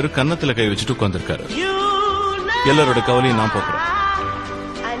வைக்க வேண்டியவர் கன்னத்துல கை வச்சுட்டு உட்கார்ந்திருக்காரு. எல்லாரோட கவலையும் நான் போக்குறேன்.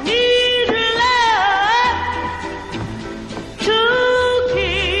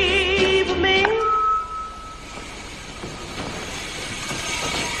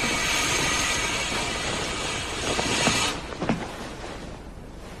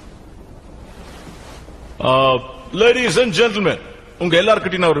 Ladies and gentlemen, உங்க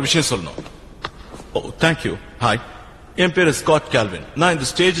எல்லார்கிட்டயும் நான் ஒரு விஷயம் சொல்லணும். ஓ, தேங்க்யூ. ஹாய், என் பேரு ஸ்காட் கால்வின். நான் இந்த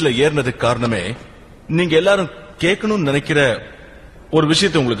ஸ்டேஜ்ல ஏறினதுக்கு காரணமே நீங்க எல்லாரும் கேட்கணும்னு நினைக்கிற ஒரு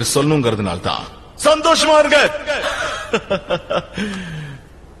விஷயத்தை உங்களுக்கு சொல்லணுங்கிறதுனால தான். சந்தோஷமா இருங்க.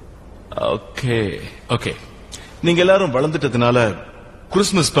 ஓகே ஓகே, நீங்க எல்லாரும் வளர்ந்துட்டதுனால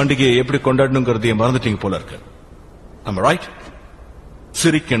கிறிஸ்துமஸ் பண்டிகையை எப்படி கொண்டாடணுங்கிறதையும் மறந்துட்டீங்க போல இருக்கு. ஆமா, ரைட்?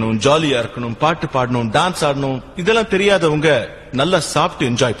 சிரிக்கணும், ஜாலியா இருக்கணும், பாட்டு பாடணும், டான்ஸ் ஆடணும், இதெல்லாம் தெரியாதவங்க நல்லா சாப்பிட்டு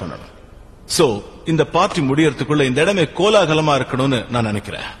என்ஜாய் பண்ணணும். சோ இந்த பார்ட்டி முடியறதுக்குள்ள இந்த இடமே கோலாகலமா இருக்கணும்னு நான்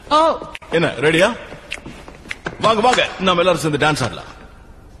நினைக்கிறேன். என்ன, ரெடியா? வாங்க வாங்க, நாம எல்லாரும் சேர்ந்து டான்ஸ் ஆடலாம்.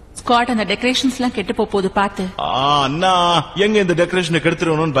 ஸ்காட், அந்த டெக்கரேஷன்ஸ் எல்லாம் கெட்டு போகுது பாத்து. அண்ணா, எங்க இந்த டெக்கரேஷனை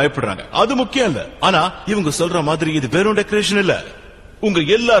கெடுத்துருவோம்னு பயப்படுறாங்க. அது முக்கியம் இல்ல. ஆனா இவங்க சொல்ற மாதிரி இது வெறும் டெக்கரேஷன் இல்ல. உங்க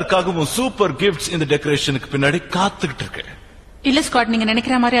எல்லாருக்காகவும் சூப்பர் கிஃப்ட்ஸ் இந்த டெக்கரேஷனுக்கு பின்னாடி காத்துக்கிட்டு இருக்கு. இல்ல ஸ்காட், நீங்க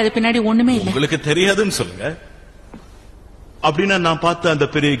நினைக்கிற மாதிரி அது பின்னாடி ஒண்ணுமே இல்ல. உங்களுக்கு தெரியாதுன்னு சொல்லுங்க. அப்படின்னா நான் பார்த்த அந்த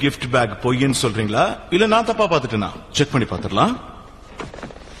பெரிய கிஃப்ட் பேக் பொய்ன்னு சொல்றீங்களா? இல்ல நான் தப்பா பார்த்துட்டேனா? செக் பண்ணி பார்த்துடலாம்.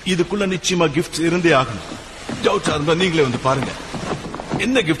 இதுக்குள்ள நிச்சயமா கிஃப்ட்ஸ் இருந்தே ஆகணும். டவுட்டா இருந்தா நீங்களே வந்து பாருங்க.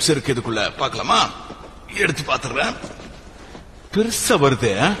 என்ன கிஃப்ட்ஸ் இருக்கு இதுக்குள்ள பார்க்கலாமா? எடுத்து பார்த்துறேன். பெருசா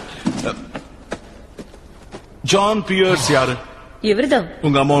வருது. ஜான் பியர்ஸ் யாரு? இவர்தான்.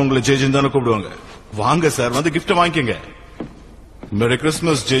 உங்க அம்மா உங்களை ஜெஜன் தானே கூப்பிடுவாங்க. வாங்க சார், வந்து கிஃப்ட் வாங்கிக்கங்க. Merry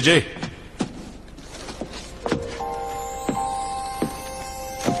Christmas, JJ.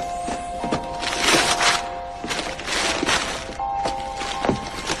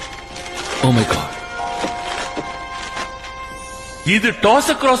 Oh my God. இது டாஸ்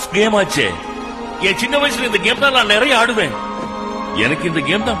அக்ராஸ் கேம் ஆச்சே. என் சின்ன வயசுல இந்த கேம் தான் நான் நிறைய ஆடுவேன். எனக்கு இந்த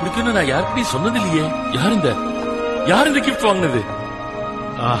கேம் தான் பிடிக்கும்னு நான் யாருக்கிட்டையும் சொன்னது இல்லையே. யார் இந்த கிஃப்ட் வாங்கினது?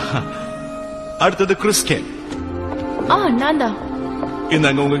 அடுத்தது கிறிஸ் கேம். நான் தான்.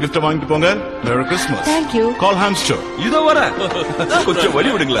 இந்தாங்க, உங்க கிஃப்ட் வாங்கிட்டு போங்க. Merry Christmas. Thank you. Call Hamster. இதோ வர. கொஞ்சம் வழி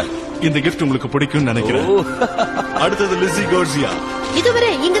விடுங்களேன். இந்த கிஃப்ட் உங்களுக்கு பிடிக்கும்னு நினைக்கிறேன். அடுத்தது லிஸி கோர்சியா.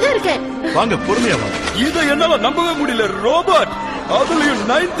 இதுவரை இங்கதான் இருக்கேன். வாங்க, பொறுமையா வாங்க. இதை என்னால நம்பவே முடியல. ரோபோட், அதுலயும்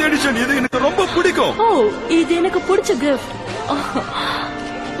 9th எடிஷன். இது எனக்கு ரொம்ப பிடிக்கும். ஓ, இது எனக்கு பிடிச்ச கிஃப்ட்.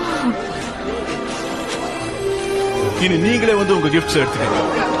 இனி நீங்களே வந்து உங்க கிஃப்ட்ஸ் எடுத்துக்கங்க.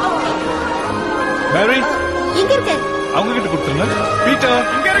 மேரி, இங்க இருக்கேன். அவங்க கிட்ட கொடுத்துருங்க. பீட்டர்,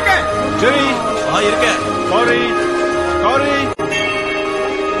 இங்க இருக்கேன். ஜெரி, இருக்கேன். காரி,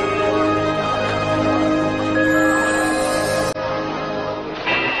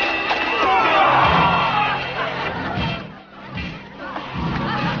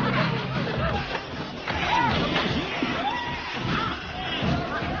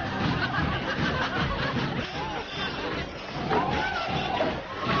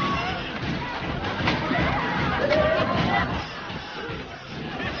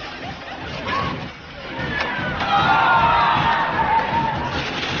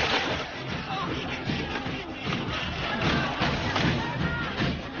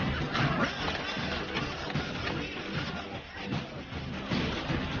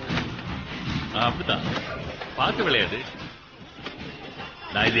 பார்த்து விளையாடு.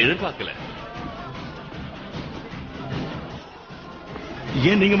 நான் இதை எதிர்பார்க்கல.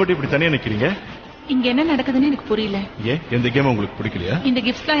 ஏன் நீங்க மட்டும் இப்படி தனியா நிக்கிறீங்க? இங்க என்ன நடக்குதுன்னு எனக்கு புரியல. ஏன் எந்த கேம் உங்களுக்கு பிடிக்கலையா? இந்த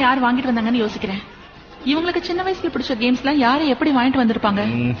கிஃப்ட்ஸ்லாம் யார் வாங்கிட்டு வந்தாங்கன்னு யோசிக்கிறேன். இவங்களுக்கு சின்ன வயசுல பிடிச்ச கேம்ஸ்லாம் யாரை எப்படி வாங்கிட்டு வந்திருப்பாங்க?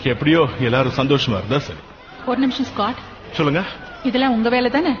 எப்படியோ எல்லாரும் சந்தோஷமா இருந்தா சரி. ஒரு நிமிஷம் ஸ்காட், சொல்லுங்க. இதெல்லாம் உங்க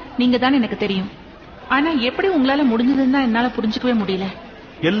வேலை தானே, நீங்க தானே எனக்கு தெரியும். ஆனா எப்படி உங்களால முடிஞ்சதுன்னு தான் என்னால புரிஞ்சுக்கவே முடியல.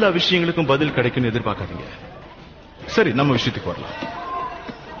 எல்லா விஷயங்களுக்கும் பதில் கிடைக்கும்னு எதிர்பார்க்காதீங்க. சரி, நம்ம விஷயத்துக்கு வரலாம்.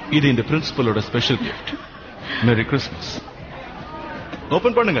 இது இந்த பிரின்சிபலோட special gift. Merry Christmas.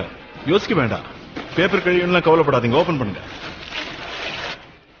 Open பண்ணுங்க, யோசிக்க வேண்டாம். பேப்பர் கழிவுலாம் கவலைப்படாதீங்க, ஓபன் பண்ணுங்க.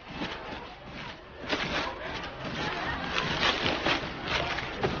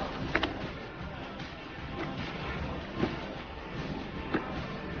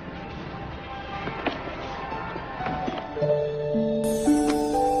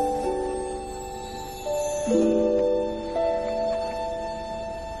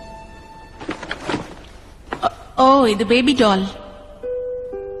 ஓ, இது பேபி டால்.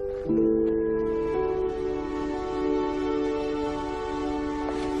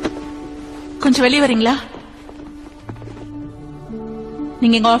 கொஞ்சம் வெளியே வரீங்களா?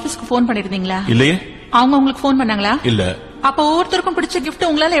 நீங்க எங்க ஆபீஸ்க்கு போன் பண்ணிருந்தீங்களா? இல்லையே. அவங்க உங்களுக்கு போன் பண்ணாங்களா? இல்ல. அப்ப ஒவ்வொருத்தருக்கும் பிடிச்ச கிஃப்ட்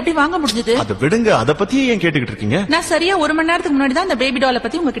உங்களால எப்படி வாங்க முடிஞ்சது? அத விடுங்க, அத பத்தி ஏன் கேட்டுக்கிட்டு இருக்கீங்க? நான் சரியா 1 மணி நேரத்துக்கு முன்னாடி தான் அந்த பேபி டாலை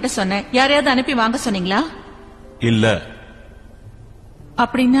பத்தி உங்ககிட்ட சொன்னேன். யாரையாவது அனுப்பி வாங்க சொன்னீங்களா? இல்ல.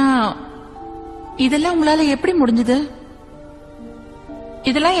 அப்படின்னா இதெல்லாம் உங்களால எப்படி முடிஞ்சது?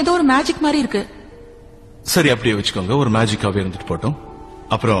 இதெல்லாம் ஏதோ ஒரு மேஜிக் மாதிரி இருக்கு. சரி, அப்படியே வச்சுக்கோங்க, ஒரு மேஜிக்காவே இருந்துட்டு போட்டோம்.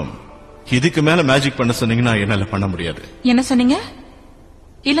 அப்புறம் இதுக்கு மேல மேஜிக் பண்ண சொன்னீங்கன்னா என்னால பண்ண முடியாது. என்ன சொன்னீங்க?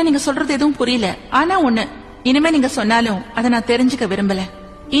 இல்ல, நீங்க சொல்றது எதுவும் புரியல. ஆனா ஒண்ணு, இனிமே நீங்க சொன்னாலும் அதை நான் தெரிஞ்சுக்க விரும்பல.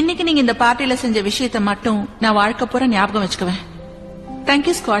 இன்னைக்கு நீங்க இந்த பார்ட்டியில செஞ்ச விஷயத்தை மட்டும் நான் வாழ்க்கை பூரா ஞாபகம் வச்சுக்குவேன்.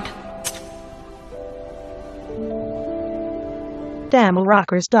 Thank you Scott.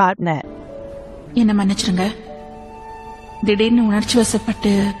 TamilRockers.net. என்ன மன்னிச்சிருங்க. திடீர்னு உணர்ச்சி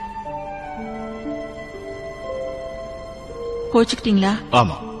வசப்பட்டு கோச்சுக்கிட்டீங்களா?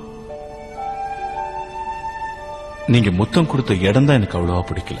 ஆமா, நீங்க முத்தம் கொடுத்த இடம் தான் எனக்கு அவ்வளவா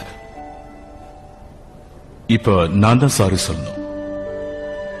பிடிக்கல. இப்ப நான் தான் சாரி சொல்லணும்.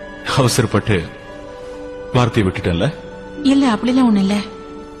 அவசரப்பட்டு வார்த்தையை விட்டுட்டேன்ல? இல்ல, அப்படிலாம் ஒண்ணு இல்ல.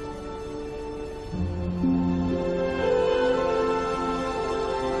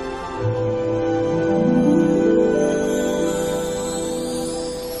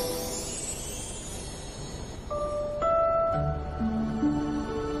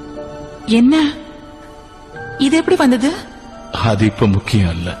 என்ன இது எப்படி வந்தது? அது இப்ப முக்கியம்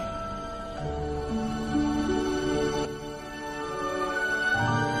அல்ல.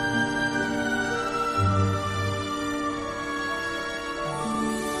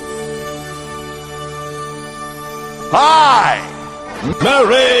 Hi,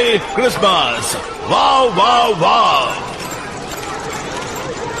 merry Christmas. Wow wow wow.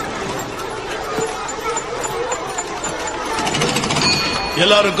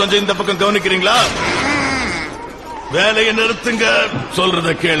 எல்லாரும் கொஞ்சம் இந்த பக்கம் கவனிக்கிறீங்களா? வேலையை நிறுத்துங்க, சொல்றத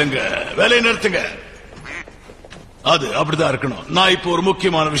கேளுங்க. வேலையை நிறுத்துங்க. அது அப்படிதான் இருக்கணும். நான் இப்போ ஒரு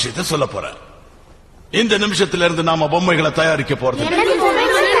முக்கியமான விஷயத்தை சொல்ல போறேன். இந்த நிமிஷத்துல இருந்து நாம பொம்மைகளை தயாரிக்க போறது.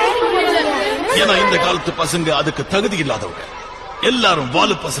 ஏன்னா இந்த காலத்து பசங்க அதுக்கு தகுதி இல்லாதவங்க. எல்லாரும்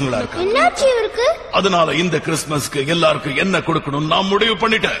வாலு பசங்களா இருக்காங்க. அதனால இந்த கிறிஸ்துமஸ்க்கு எல்லாருக்கும் என்ன கொடுக்கணும் நான் முடிவு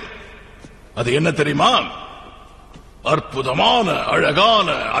பண்ணிட்டேன். அது என்ன தெரியுமா? அற்புதமான,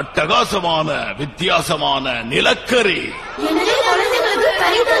 அழகான, அட்டகாசமான, வித்தியாசமான நிலக்கரி.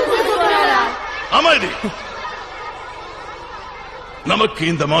 அமைதி. நமக்கு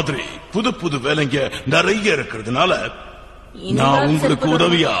இந்த மாதிரி புது புது வேலைங்க நிறைய இருக்கிறதுனால நான் உங்களுக்கு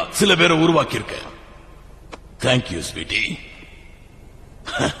உதவியா சில பேரை உருவாக்கி இருக்கேன். Thank you sweetie.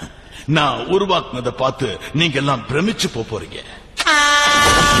 நான் உருவாக்குனதை பார்த்து நீங்க எல்லாம் பிரமிச்சு போறீங்க.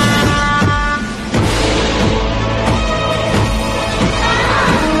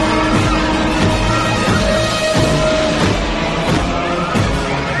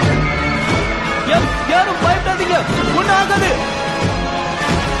 யாரும் பயப்படாதீங்க, ஒண்ணு ஆகாது.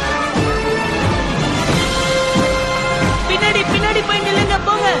 பின்னாடி பின்னாடி போய் நில்லுங்க,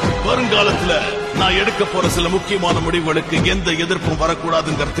 போங்க. வருங்காலத்துல நான் எடுக்க போற சில முக்கியமான முடிவுகளுக்கு எந்த எதிர்ப்பும்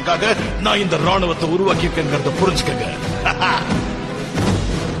வரக்கூடாதுங்கிறதுக்காக நான் இந்த ராணுவத்தை உருவாக்கியிருக்கேங்கிறத புரிஞ்சுக்கங்க.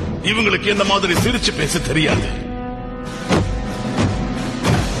 இவங்களுக்கு என்ன மாதிரி சிரிச்சு பேச தெரியாது.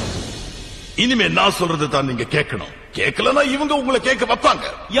 இனிமே நான் சொல்றது தான் நீங்க கேட்கணும். கேட்கலன்னா இவங்க உங்களை கேட்க வைப்பாங்க.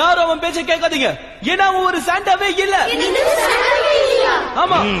 யாரும் அவன் பேச்ச கேட்காதீங்க. ஏன்னா அவன் ஒரு சாண்டாவே இல்ல.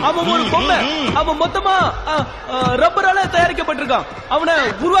 ஆமா, அவன் ஒரு பொம்மை. அவன் மொத்தமா ரப்பரால தயாரிக்கப்பட்டிருக்கான். அவனை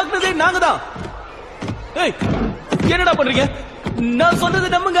உருவாக்குனதே நாங்க தான். ஏய், என்னடா பண்றீங்க? நான் சொன்னது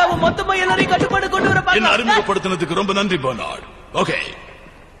நம்புங்க. அவன் மொத்தமா எல்லாரையும் கட்டுப்பாடு கொண்டு வர என்ன பாக்கலாம். அறிமுகப்படுத்தினதுக்கு ரொம்ப நன்றி பெர்னார்ட். ஓகே,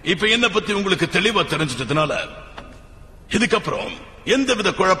 இப்ப என்ன பத்தி உங்களுக்கு தெளிவா தெரிஞ்சிட்டதுனால இதுக்கப்புறம் எந்தவித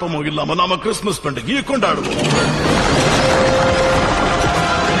குழப்பமும் இல்லாம நாம கிறிஸ்துமஸ் பண்டிகையை கொண்டாடுவோம்.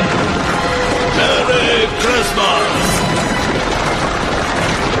 Merry Christmas!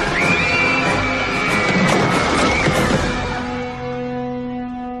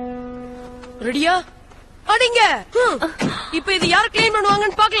 ரெடியா? அடிங்க. இப்ப இது யார் கிளைம்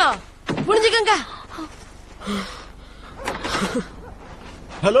பண்ணுவாங்கன்னு பார்க்கலாம். புரிஞ்சுக்கங்க.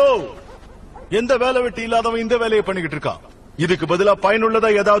 ஹலோ, எந்த வேலை வெட்டி இல்லாதவன் இந்த வேலையை பண்ணிக்கிட்டு இருக்கான். இதுக்கு பதிலா பயனுள்ளதா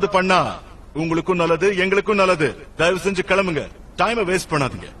ஏதாவது பண்ணா உங்களுக்கும் நல்லது, எங்களுக்கும் நல்லது. தயவு செஞ்சு கிளம்புங்க. டைமை வேஸ்ட்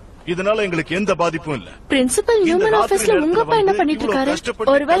பண்ணாதீங்க. இதனால எங்களுக்கு எந்த பாதிப்பும் இல்ல. பிரின்சிபல் ஹியூமன் ஆபீஸ்ல உங்க அப்பா என்ன பண்ணிட்டு இருக்காரு?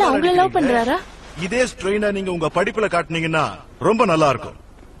 ஒருவேளை அவங்கள லவ் பண்றாரா? இதே ஸ்ட்ரெயினா நீங்க உங்க படிப்புல காட்டுனீங்கன்னா ரொம்ப நல்லா இருக்கும்.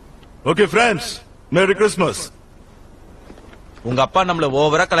 Okay friends, merry Christmas. உங்க அப்பா நம்மள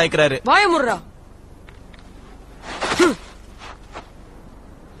ஓவரா கலாய்க்கிறாரு. வாய முர்றா.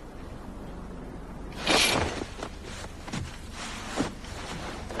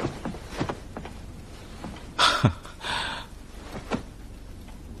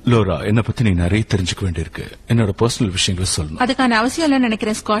 லோரா, என்ன பத்தி நீ நிறைய தெரிஞ்சுக்க வேண்டியிருக்கு. என்னோட பர்சனல் விஷயங்களை சொல்லணும். அதுக்கான அவசியம் இல்லைன்னு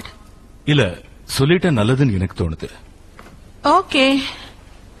நினைக்கிறேன் ஸ்காட். இல்ல, சொல்லிட்டா நல்லதுன்னு எனக்கு தோணுது. ஓகே.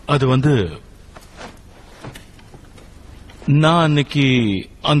 அது நான் அன்னைக்கு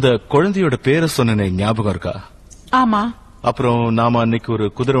அந்த குழந்தையோட பேரை சொன்னேனே, ஞாபகம் இருக்கா? ஆமா. அப்புறம் நாம அன்னைக்கு ஒரு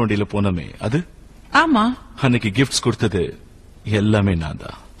குதிரை வண்டியில போனோமே, அது? ஆமா. அன்னைக்கு கிஃப்ட்ஸ் கொடுத்தது எல்லாமே நான்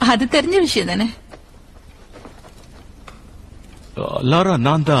தான். அது தெரிஞ்ச விஷயம் தானே. லாரா,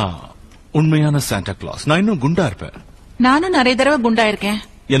 நான் தான் உண்மையான சாண்டா கிளாஸ். நான் இன்னும் குண்டா இருப்பேன். நானும் நிறைய தடவை குண்டா இருக்கேன்.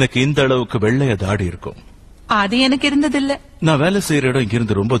 எனக்கு இந்த அளவுக்கு வெள்ளைய தாடி இருக்கும். அது எனக்கு இருந்ததில்ல. நான் வேலை செய்யற இடம்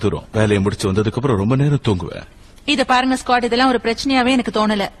இங்கிருந்து ரொம்ப தூரம். வேலையை முடிச்சு வந்ததுக்கு அப்புறம் ரொம்ப நேரம் தூங்குவேன். இத பாருங்க ஸ்காட், இதெல்லாம் ஒரு பிரச்சனையாவே எனக்கு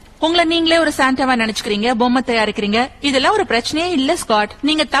தோணல. உங்களை நீங்களே ஒரு சாண்டாவா நினைச்சுக்கிறீங்க, பொம்மை தயாரிக்கிறீங்க. இதெல்லாம் ஒரு பிரச்சனையே இல்ல ஸ்காட்.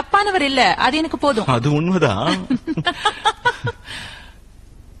 நீங்க தப்பானவர் இல்ல, அது எனக்கு போதும். அது உண்மைதான்.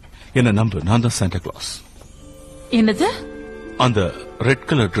 என்ன நம்பு, நான் தான் சாண்டா கிளாஸ். என்னது? அந்த ரெட்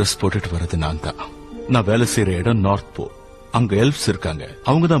கலர் ட்ரெஸ் போட்டுட்டு வர்றது நான் தான். நான் வேலை செய்யற இடம் நார்த் போ. அங்க எல்ப்ஸ் இருக்காங்க.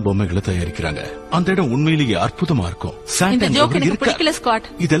 அவங்க தான் பொம்மைகளை தயாரிக்கிறாங்க. அந்த இடம் உண்மையிலேயே அற்புதமா இருக்கும். இந்த ஜோக் எனக்கு பிடிக்கல ஸ்காட்.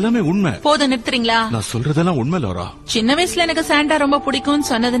 இதெல்லாமே உண்மை. போதும், நிறுத்துறீங்களா? நான் சொல்றதெல்லாம் உண்மை லோரா. சின்ன வயசுல எனக்கு சாண்டா ரொம்ப பிடிக்கும்னு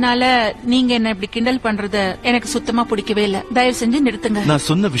சொன்னதுனால நீங்க என்ன இப்படி கிண்டல் பண்றத எனக்கு சுத்தமா பிடிக்கவே இல்ல. தயவு செஞ்சு நிறுத்துங்க. நான்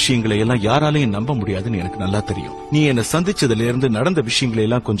சொன்ன விஷயங்களை எல்லாம் யாராலையும் நம்ப முடியாதுன்னு எனக்கு நல்லா தெரியும். நீ என்ன சந்திச்சதுல இருந்து நடந்த விஷயங்களை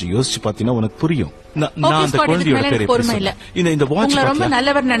எல்லாம் கொஞ்சம் யோசிச்சு பாத்தீங்கன்னா உனக்கு புரியும். நான் அந்த குழந்தையோட பேரை பொறுமை இல்ல. இந்த வாட்ச் உங்களை ரொம்ப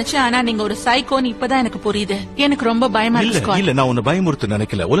நல்லவர் நினைச்சேன். ஆனா நீங்க ஒரு சைக்கோன்னு இப்பதான் எனக்கு புரியுது. எனக்கு ரொம்ப பயமா இருக்கு. இல்ல, நான் உன்னை பயமுறுத்த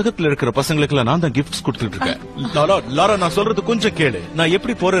நினைக்கல. உலகத்துல இருக்கிற பசங்களுக்கு எல்லாம் நான் தான் கிஃப்ட்ஸ் கொடுத்துட்டு இருக்கேன். லாரா, நான் சொல்றது கொஞ்சம் கேளு. நான்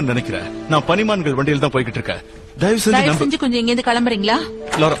எப்படி போறேன்னு நினைக்கிறேன்? நான் பனிமான்கள் வண்டியில தான் போய்கிட்டு இருக்கேன். தயவு செஞ்சு கொஞ்சம் இங்க இருந்து கிளம்புறீங்களா?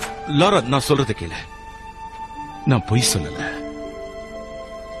 லாரா, நான் சொல்றது கேளு. நான் பொய் சொல்லல.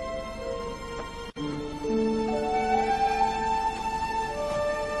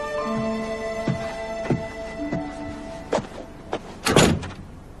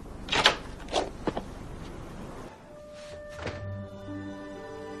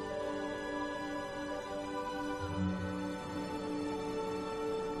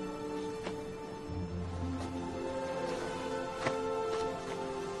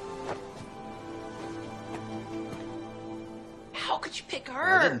 How could you pick her?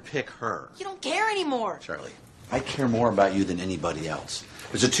 I didn't pick her. You don't care anymore. Charlie, I care more about you than anybody else.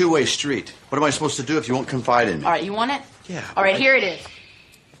 It's a two-way street. What am I supposed to do if you won't confide in me? All right, you want it? Yeah. All right, here it is.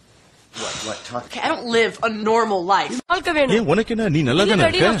 What? Talk. Okay, I don't live a normal life. வாழ்க்கை வேணும். உனக்கு என்ன, நீ நல்லா தானே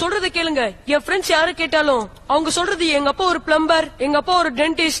இருக்க? நான் சொல்றத கேளுங்க. என் ஃப்ரெண்ட்ஸ் யாரு கேட்டாலும் அவங்க சொல்றது எங்க அப்பா ஒரு பிளம்பர், எங்க அப்பா ஒரு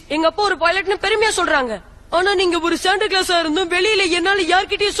டென்டிஸ்ட், எங்க அப்பா ஒரு பைலட்னு பெருமையா சொல்றாங்க. ஆனா நீங்க ஒரு சாண்டா கிளாஸா இருந்தும் வெளியில என்னால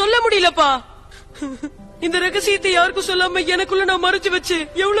யார்கிட்டயும் சொல்ல முடியலப்பா. இந்த ரகசியத்தை யாருக்கும் சொல்லாம எனக்குள்ள நான் மறைச்சு வச்சு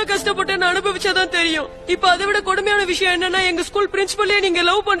எவ்வளவு கஷ்டப்பட்டு அனுபவிச்சாதான் தெரியும். இப்ப அதை விட கொடுமையான விஷயம் என்னன்னா, எங்க ஸ்கூல் பிரின்சிபலே நீங்க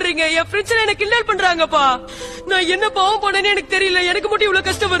லவ் பண்றீங்க. என் ஃப்ரெண்ட்ஸ் எனக்கு கிண்டல் பண்றாங்கப்பா. நான் என்ன பாவம் பண்ணேன்னு எனக்கு தெரியல. எனக்கு மட்டும் இவ்வளவு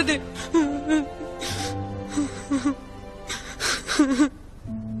கஷ்டம் வருது.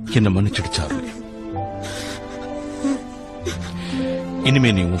 என்ன மன்னிச்சிடுச்சா?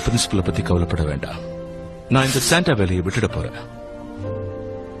 இனிமே நீ உன் பிரின்சிபலை பத்தி கவலைப்பட வேண்டாம். நான் இந்த சாண்டா வேலையை விட்டுட போறேன்.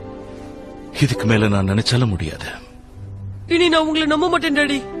 இதுக்கு மேல நான் நினைச்சாலும் முடியாது. இனி நான் உங்களை நம்ப மாட்டேன்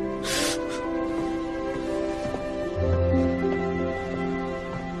daddy.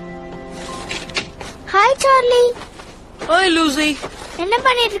 Hi Charlie. Hi Lucy. என்ன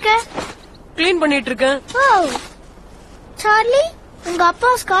பண்ணிட்டு இருக்க? க்ளீன் பண்ணிட்டு இருக்கேன். ஓ சார்லி, உங்க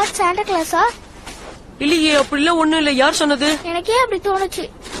அப்பா ஸ்காட் சாண்டா கிளாஸா? இல்லையே, அப்படிலாம் ஒண்ணும் இல்ல. யார் சொன்னது? எனக்கே அப்படி தோணுச்சு.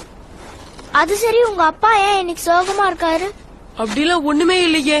 அது சரி, உங்க அப்பா ஏன் இன்னைக்கு சோகமா இருக்காரு? அப்படிலாம் ஒண்ணுமே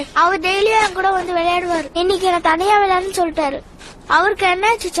இல்லையே. அவர் டெய்லியும் என் கூட வந்து விளையாடுவாரு. இன்னைக்கு என்ன தனியா விளையாடுன்னு சொல்லிட்டாரு. அவருக்கு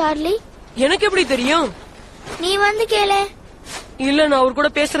என்னாச்சு சார்லி? எனக்கு எப்படி தெரியும்? நீ வந்து கேளு. இல்ல, நான் அவர் கூட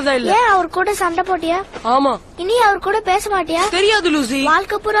பேசுறதா இல்ல. ஏன் அவர் கூட சண்டை போட்டியா? ஆமா. இனி அவர் கூட பேச மாட்டியா? தெரியாது லூசி.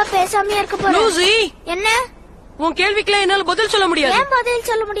 வாழ்க்கை பூரா பேசாம இருக்க போற. லூசி, என்ன? உன் கேள்விக்கெல்லாம் என்னால பதில் சொல்ல முடியாது. ஏன் பதில்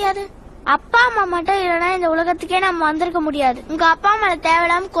சொல்ல முடியாது? அப்பா அம்மா மட்டும் இல்லனா இந்த உலகத்துக்கே நம்ம வந்திருக்க முடியாது. உங்க அப்பா மேல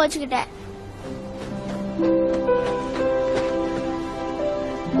தேவையில்லாம கோச்சுக்கிட்ட.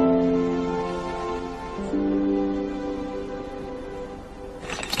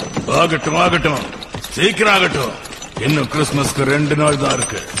 ஆகட்டும் ஆகட்டும், சீக்கிரம் ஆகட்டும். இன்னும் கிறிஸ்துமஸ்க்கு 2 நாள் தான்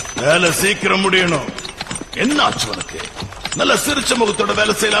இருக்கு. வேலை சீக்கிரம் முடியணும். என்ன ஆச்சு உனக்கு? நல்ல சிரிச்ச முகத்தோட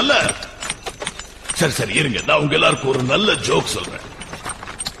வேலை செய்யலாம்ல? சரி சரி இருங்க, நான் உங்க எல்லாருக்கும் ஒரு நல்ல ஜோக் சொல்றேன்.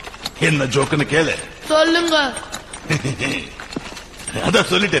 என்ன ஜோக்குன்னு கேளு. சொல்லுங்க. அதான்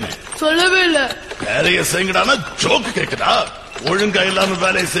சொல்லிட்டேனே. சொல்லவே இல்ல. வேலையை செய்யுங்கடானா ஜோக்கு கேக்குதா? ஒழுங்கா இல்லாம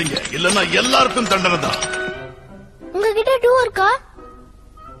வேலையை செய்யுங்க, இல்லன்னா எல்லாருக்கும் தண்டனை தான். உங்ககிட்ட டூ இருக்கா?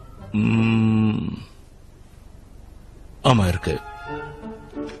 ஆமா இருக்கு.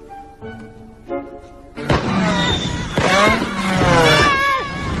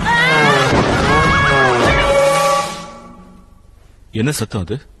 என்ன சத்தம்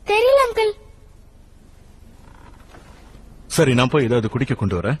அது? தெரியல அங்கிள். சரி, நான் போய் ஏதாவது குடிக்க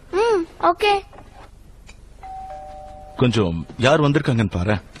கொண்டு வரேன். ஓகே. கொஞ்சம் யார் வந்திருக்காங்கன்னு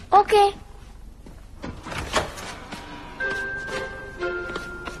பாரு. ஓகே.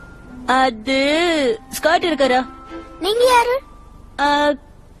 அது ஸ்காட் இருக்காரா? நீங்க யாரு?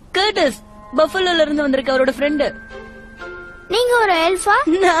 கர்டிஸ், பஃபலோல இருந்து வந்திருக்க அவரோட ஃப்ரெண்ட். நீங்க ஒரு எல்ஃபா?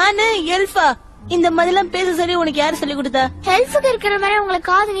 நானு எல்ஃபா. இந்த மாதிரிலாம் பேச சரி உனக்கு யாரு சொல்லி கொடுத்தா? எல்ஃபுக்கு இருக்கிற மாதிரி உங்களுக்கு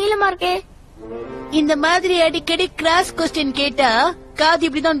காது நீளமா இருக்கே. இந்த மாதிரி அடிக்கடி கிராஸ் கொஸ்டின் கேட்டா காது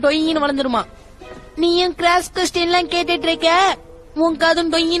இப்படிதான் டொயின்னு வளர்ந்துருமா. நீயும் கிராஸ் கொஸ்டின் எல்லாம் கேட்டுட்டு இருக்க, உன்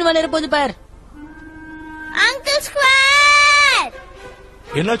காதும் டொயின்னு வளர போது பார். Uncle squad.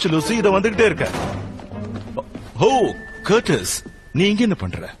 என்னாச்சு லூசி? இத வந்துகிட்டே இருக்க. ஓ கர்டிஸ், நீ இங்க என்ன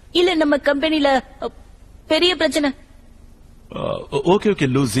பண்ற? இல்ல, நம்ம கம்பெனில பெரிய பிரச்சனை. ஓகே ஓகே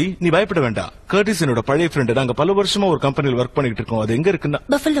லூசி, நீ பயப்பட வேண்டாம். கர்டிஸ் என்னோட பழைய ஃப்ரெண்ட். நாங்க பல வருஷமா ஒரு கம்பெனில ஒர்க் பண்ணிட்டு இருக்கோம். அது எங்க இருக்குன்னா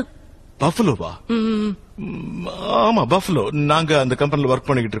பஃபலோ. பஃபலோவா? ஆமா பஃபலோ. நாங்க அந்த கம்பெனில ஒர்க்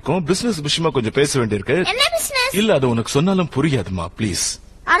பண்ணிட்டு இருக்கோம். பிசினஸ் விஷயமா கொஞ்சம் பேச வேண்டியிருக்கு. என்ன பிசினஸ்? இல்ல, அது உனக்கு சொன்னாலும் புரியாதுமா, ப்ளீஸ்.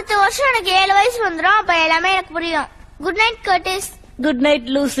 அடுத்த வருஷம் எனக்கு 7 வயசு வந்துரும். அப்ப எல்லாமே எனக்கு புரியும். Good night Curtis. Good night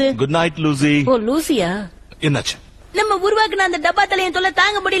Lucy. Good night Lucy. ஓ லூசியா? என்னாச்சு? நம்ம உருவாக்குன அந்த டப்பா தலையன் தொல்லை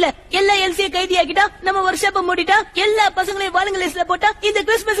தாங்க முடியல. எல்லா எல்சிய கைதியாக்கிட்டா, நம்ம ஒர்க் ஷாப்ப மூடிட்டா, எல்லா பசங்களையும் வாலுங்க லிஸ்ட்ல போட்டா, இந்த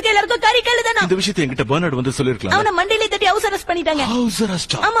கிறிஸ்மஸ்க்கு எல்லாருக்கும் கறி கேளு தானா? இந்த விஷயத்தை என்கிட்ட பர்னார்ட் வந்து சொல்லிருக்கலாம். அவன மண்டையில தட்டி ஹவுஸ் அரெஸ்ட் பண்ணிட்டாங்க. House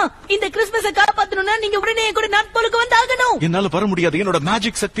arrest? ஆமா. இந்த கிறிஸ்மஸை காப்பாத்தணும்னா நீங்க உடனே கூட நார்த் போலுக்கு வந்து ஆகணும். என்னால வர முடியாது. என்னோட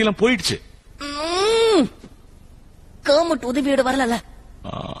மேஜிக் சக்தி எல்லாம் போயிடுச்சு. கவர்மெண்ட் உதவியோட வரல.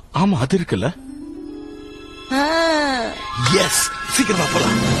 ஆமா, அது இருக்குல்ல. எஸ், சீக்கிரமா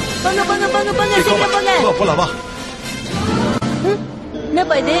போலாம். போங்க போங்க போங்க போங்க, சீக்கிரம் போங்க. போலாம் வா.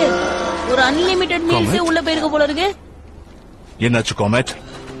 என்னப்பா இது? ஒரு அன்லிமிட்டெட் மீல்ஸ் உள்ள போயிருக்க போல இருக்கு. என்னாச்சு காமெட்?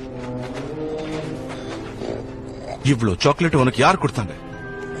 இவ்ளோ சாக்லேட் உனக்கு யார் கொடுத்தாங்க?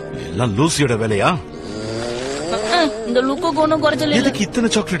 எல்லாம் லூசியோட வேலையா? இந்த லுக்கு ஒன்னும் குறைச்சல. எதுக்கு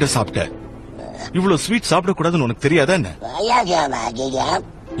இத்தனை சாக்லேட்ட சாப்பிட்ட? இவ்ளோ ஸ்வீட் சாப்பிட கூடாதுன்னு உனக்கு தெரியாதா என்ன?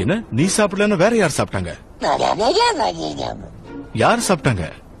 என்ன நீ சாப்பிடலன்னா வேற யார் சாப்பிட்டாங்க? யார் சாப்பிட்டாங்க?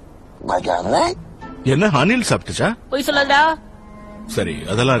 என்ன அனில் சாப்பிட்டுச்சா? போய் சொல்லாதடா. சரி,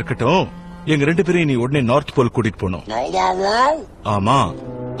 அதெல்லாம் இருக்கட்டும். எங்க 2 பேரையும் நீ உடனே நார்த் போல் கூட்டிட்டு போனோம். ஆமா,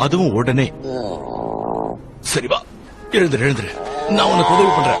 அதுவும் உடனே. சரி வா, எழுந்துரு எழுந்துரு, நான் உனக்கு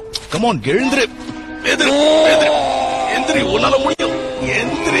உதவி பண்றேன். கமான் எழுந்துரு. எந்திரி எந்திரி எந்திரி, உன்னால முடியும்.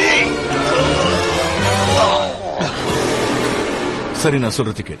 எந்திரி. சரி, நான்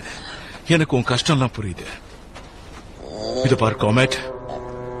சொல்றது கேளு. எனக்கு உன் கஷ்டம்லாம் புரியுது. இது பாரு காமெட்,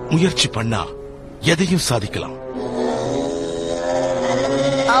 முயற்சி பண்ணா எதையும் சாதிக்கலாம்.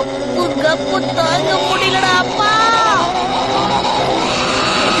 அப்பு கப்பு தாங்க முடியலடா அப்பா.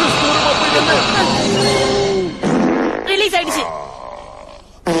 ரிலீஸ் ஆயிடுச்சு.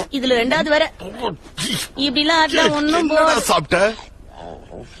 இதுல 2வது வேற. இப்படி எல்லாம் ஆட்டா ஒண்ணும் சாப்பிட்ட.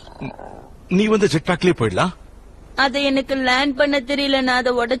 நீ வந்து ஜெட் பேக்லயே போயிடலாம். அதை எனக்கு லேண்ட் பண்ண தெரியல, நான்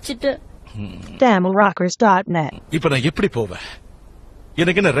அதை உடைச்சிட்டு. TamilRockers.net. இப்ப நான் எப்படி போவேன்?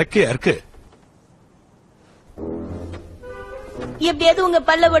 எனக்கு என்ன ரெக்கையா இருக்கு? எப்படியாவது உங்க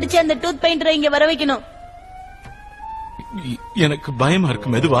பல்ல உடைச்சு அந்த டூத் பெயிண்டரை இங்க வர வைக்கணும். எனக்கு பயமா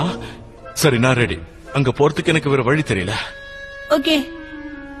இருக்கு. மெதுவா. சரி, நான் ரெடி. அங்க போறதுக்கு எனக்கு வேற வழி தெரியல. ஓகே,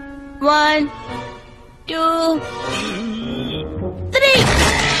 1 2 3.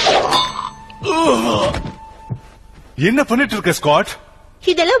 என்ன பண்ணிட்டு இருக்க ஸ்காட்?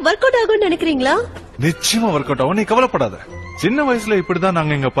 இதெல்லாம் ஒர்க் அவுட் ஆகும்னு நினைக்கிறீங்களா? நிச்சயமா ஒர்க் அவுட் ஆகும், நீ கவலைப்படாத. சின்ன வயசுல இப்படிதான்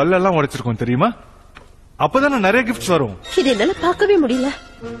நாங்க எங்க பல்லெல்லாம் உடைச்சிருக்கோம் தெரியுமா? அப்பதானே நிறைய கிஃப்ட்ஸ் வரும். இது என்னால பார்க்கவே முடியல.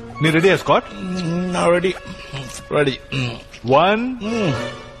 நீ ரெடியா ஸ்காட்? நான் ரெடி. 1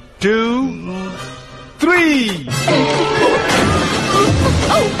 2 3.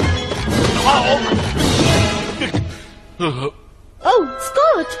 ஓ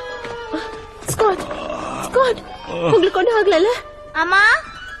ஸ்காட், ஸ்காட், ஸ்காட், உங்களுக்கு ஒண்ணும் ஆகல? அம்மா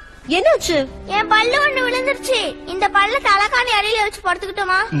என்னாச்சு? என் பல்லு ஒண்ணு விழுந்துருச்சு. இந்த பல்ல தலைகாணி அடியில வச்சு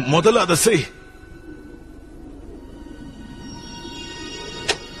படுத்துக்கிட்டோமா? முதல்ல அதை செய்.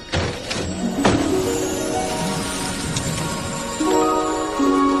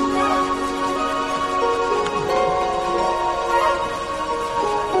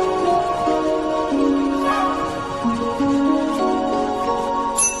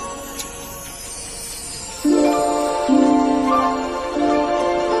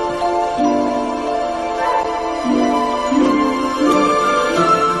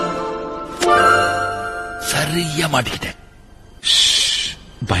 சரியா மாட்டிக்கிட்டேன்.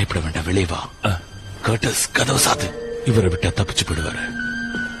 பயப்பட வேண்டாம், வெளியே வா. கர்டஸ், கதவை சாத்து. இவரை விட்டா தப்பிச்சு போயிடுவாரு.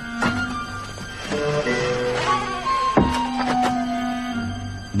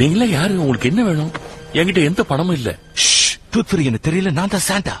 நீங்களே யாரு? உங்களுக்கு என்ன வேணும்? என்கிட்ட எந்த பணமும் இல்ல. டூத்ஃப்ரீ எனக்கு தெரியல, நான் தான்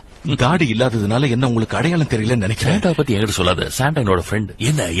சாண்டா. தாடி இல்லாததுனால என்ன உங்களுக்கு அடையாளம் தெரியலன்னு நினைக்கிறேன். சாண்டா பத்தி என்கிட்ட சொல்லாத. சாண்டா என்னோட ஃப்ரெண்ட்.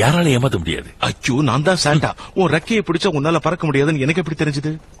 என்ன யாரால ஏமாத்த முடியாது. ஐயோ, நான் தான் சாண்டா. உன் ரெக்கையை பிடிச்சா உன்னால பறக்க முடியாதுன்னு எனக்கு எப்படி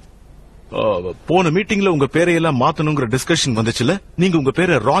தெரிஞ்சது? போன மீட்டிங்ல உங்க பேரையெல்லாம் மாத்தணுங்கிற டிஸ்கஷன் வந்துச்சுல, நீங்க உங்க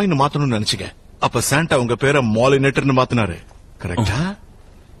பேரை ராய்னு மாத்தணும்னு நினைச்சீங்க. அப்ப சாண்டா உங்க பேரை மாலினேட்டர்னு மாத்தினாரு, கரெக்டா?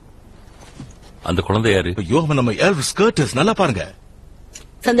 அந்த குழந்தை யாரு? ஐயோ, நம்ம எல்விஸ் கர்டஸ். நல்லா பாருங்க.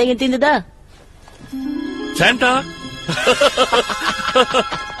 சந்தேகம் தீர்ந்ததா? சாண்டா,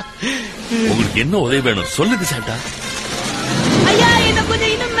 உங்களுக்கு என்ன உதவி வேணும் சொல்லுங்க சாண்டா. ஐயா, என்ன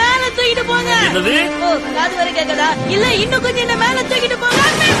கொஞ்சம் இன்னும் மேல தூக்கிட்டு போங்க. என்னது? ஓ, காது வரை கேட்கதா? இல்ல, இன்னும் கொஞ்சம் என்ன மேல தூக்கிட்டு போங்க.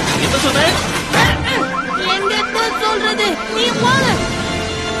 என்ன சொன்ன? எங்க சொல்றது? நீ போங்க.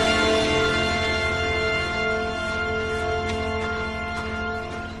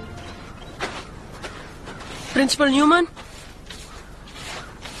 Principal Neumann.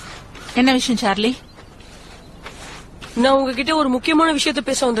 என்ன விஷயம் சார்லி? நான் உங்ககிட்ட ஒரு முக்கியமான விஷயத்தை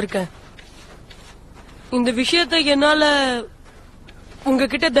பேச வந்திருக்கேன். இந்த விஷயத்தை என்னால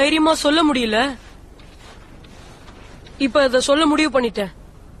உங்ககிட்ட தைரியமா சொல்ல முடியல. இப்ப இத சொல்ல முடிவு பண்ணிட்டேன்.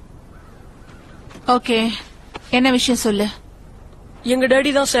 ஓகே, என்ன விஷயம் சொல்லு. எங்க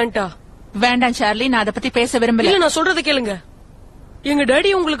டாடி தான் சாண்டா. வேண்டாம் சார்லி, நான் அதை பத்தி பேச விரும்பல. இல்ல, நான் சொல்றத கேளுங்க. எங்க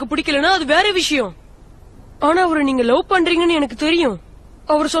டாடி உங்களுக்கு பிடிக்கலன்னா அது வேற விஷயம். ஆனா அவரை நீங்க லவ் பண்றீங்கன்னு எனக்கு தெரியும்.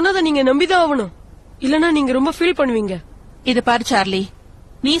 அவர் சொன்னதை நீங்க நம்பிதான் ஆகணும். இல்லனா நீங்க ரொம்ப ஃபீல் பண்ணுவீங்க. இது பாரு சார்லி,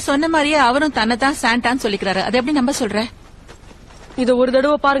 நீ சொன்ன மாதிரியே அவரும் தன்னைத்தான் சாண்டான்னு சொல்லிக்கிறாரு. அது எப்படி நம்ப சொல்ற? இத ஒரு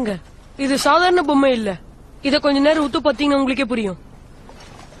தடவை பாருங்க. இது சாதாரண பொம்மை இல்ல. இத கொஞ்ச நேரம் உத்து பாத்தீங்கன்னா உங்களுக்கே புரியும்.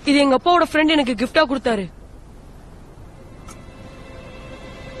 இது எங்க அப்பாவோட ஃப்ரெண்ட் எனக்கு கிஃப்டா கொடுத்தாரு.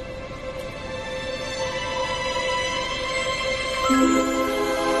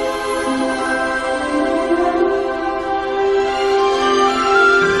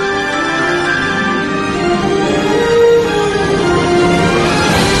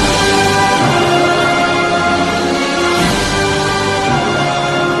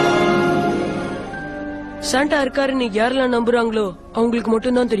 சாண்டா இருக்காருன்னு யாரெல்லாம் நம்புறாங்களோ அவங்களுக்கு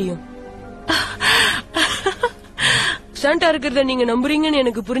மட்டும்தான் தெரியும். சாண்டா இருக்கிறத நீங்க நம்புறீங்கன்னு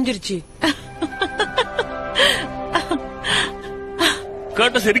எனக்கு புரிஞ்சிருச்சு.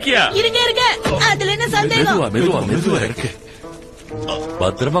 கர்டஸ் இருக்கியா? இருக்க. அதுல என்ன சந்தேகம்? மெதுவா இருக்கு.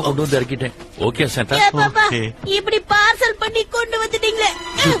 பத்திரமா கொண்டு வந்து இறக்கிட்டேன். Okay Santa. இப்படி பார்சல் பண்ணி கொண்டு வந்துட்டீங்களே.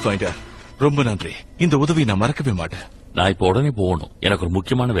 ரொம்ப நன்றி. இந்த உதவி நான் மறக்கவே மாட்டேன். நான் இப்ப உடனே போகணும். எனக்கு ஒரு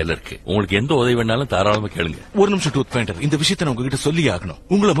முக்கியமான வேலை இருக்கு. உங்களுக்கு எந்த உதவி வேணாலும் தாராளமா கேளுங்க. ஒரு நிமிஷம் டூத் பாயிண்டர், இந்த விஷயத்தை நான் உங்ககிட்ட சொல்லி ஆகணும்.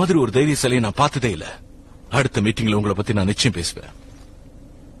 உங்களை மாதிரி ஒரு தைரியசாலியை நான் பார்த்ததே இல்ல. அடுத்த மீட்டிங்ல உங்களை பத்தி நான் நிச்சயம் பேசுவேன்.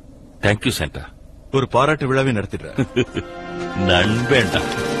 Thank you Santa. ஒரு பாராட்டு விழாவே நடத்திடுறேன். நண்பேண்டா.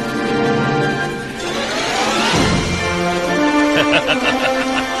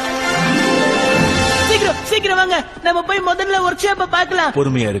 சீக்கிரம் வாங்க, நம்ம போய் முதல்ல ஒர்க் ஷாப்பை பார்க்கலாம்.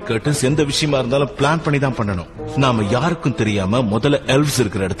 பொறுமையா இருக்கு. எந்த விஷயமா இருந்தாலும் பிளான் பண்ணி தான் பண்ணணும். நாம யாருக்கும் தெரியாம முதல்ல எல்வ்ஸ்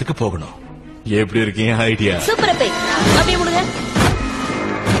இருக்கிற இடத்துக்கு போகணும். எப்படி இருக்கீங்க? Idea super. அப்படியே முடுங்க.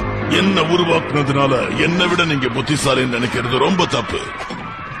 என்ன உருவாக்குனதுனால என்னை விட நீங்க புத்திசாலின்னு நினைக்கிறது ரொம்ப தப்பு.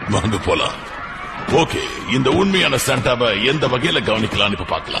 வாங்க போலாம். ஓகே, இந்த உண்மையான சாண்டாவை எந்த வகையில கவனிக்கலாம்னு இப்ப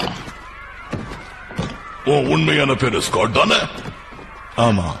பார்க்கலாம். உன் உண்மையான பேரு ஸ்காட் தானே?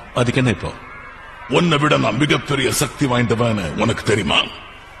 ஆமா. அதுக்கு என்ன இப்போ? உன்னை விட நான் மிகப்பெரிய சக்தி வாய்ந்தவன் உனக்கு தெரியுமா?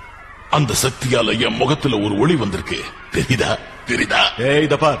 அந்த சக்தியால என் முகத்துல ஒரு ஒளி வந்திருக்கு. தெரியுதா தெரியுதா? ஏய்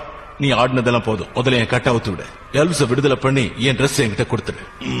இத பார், நீ ஆடினதெல்லாம் போதும். முதல்ல என் கட்ட அவுத்து விடு. எல்ப்ஸ விடுதலை பண்ணி என் ட்ரெஸ் என்கிட்ட கொடுத்துரு.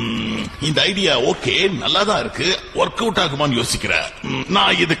 இந்த ஐடியா ஓகே, நல்லாதான் இருக்கு. ஒர்க் அவுட் ஆகுமான்னு யோசிக்கிறேன்.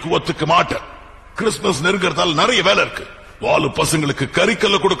 நான் இதுக்கு ஒத்துக்க மாட்டேன். கிறிஸ்துமஸ் நெருங்கறதால நிறைய வேலை இருக்கு. வாலு பசங்களுக்கு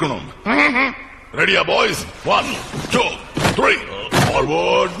கறிக்கல்ல கொடுக்கணும். ரெடியா பாய்ஸ்? 1 2 3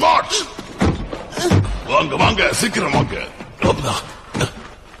 forward March. வாங்க வாங்க சீக்கிரம் வாங்க.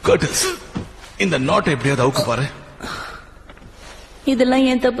 கர்டிஸ், இந்த நாட்டை எப்படியாவது அவுக்கு பாரு. இதெல்லாம்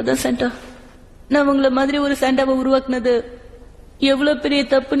ஏன் தப்பு தான் சாண்டா. நான் உங்கள மாதிரி ஒரு சாண்டாவை உருவாக்குனது எவ்வளவு பெரிய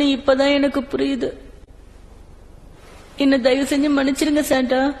தப்புன்னு இப்பதான் எனக்கு புரியுது. என்ன தயவு செஞ்சு மன்னிச்சிருங்க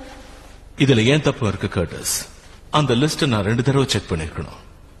சாண்டா. இதுல ஏன் தப்பு இருக்கு கர்டிஸ்? அந்த லிஸ்ட் நான் 2 தடவை செக் பண்ணிருக்கணும்.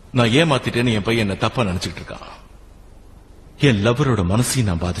 நான் ஏமாத்திட்டேன்னு என் பையன் என்ன தப்பா நினைச்சுட்டு இருக்கான். என் லவரோட மனசையும்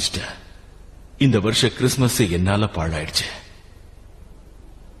நான் பாதிச்சிட்டேன். இந்த வருஷ கிறிஸ்துமஸ் என்னால பாழாயிடுச்சு.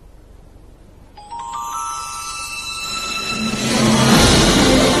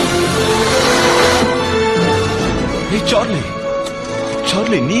 சார்லி,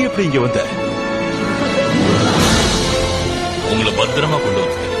 சார்லி, நீ எப்படி இங்க வந்த? உங்களை பத்திரமா கொண்டு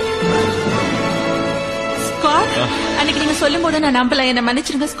வந்து. ஸ்காட், அன்னைக்கு நீங்க சொல்லும் போது நான் நம்பல. என்ன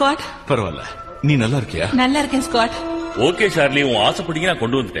மன்னிச்சிருங்க ஸ்காட். பரவாயில்ல, நீ நல்லா இருக்கியா? நல்லா இருக்கேன் ஸ்காட். ஓகே சார்லி, உன் ஆசைப்படிங்க நான்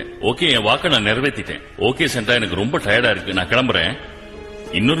கொண்டு வந்துட்டேன். ஓகே, என் வாக்க நான் நிறைவேற்றிட்டேன். ஓகே சாண்டா, எனக்கு ரொம்ப டயர்டா இருக்கு, நான் கிளம்புறேன்.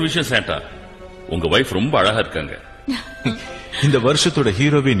 இன்னொரு விஷயம் சாண்டா, உங்க வைஃப் ரொம்ப அழகா இருக்காங்க. இந்த வருஷத்தோட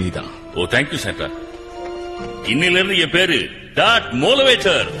ஹீரோவே நீதான். ஓ தேங்க்யூ சாண்டா. இன்னில இருந்து என் பேரு டாட்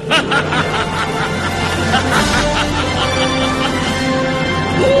மோலவேட்டர்.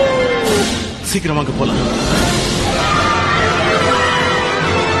 சீக்கிரமாக போலாம்.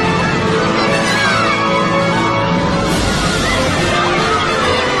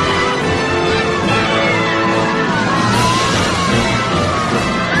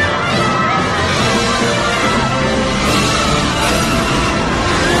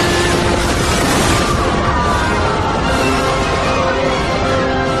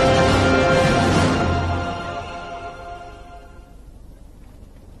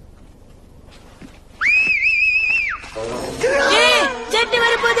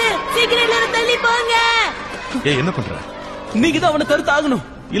 ஏய், என்ன பண்ற? நீங்க தான் அவனை தடுத்து ஆகணும்.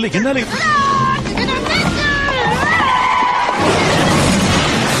 இல்ல என்னால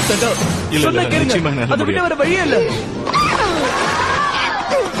சொன்னா கேளுங்க. அது விட வேற வழியே இல்ல.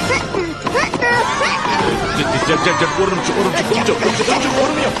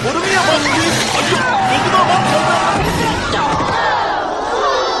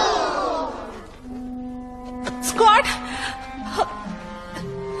 Scott,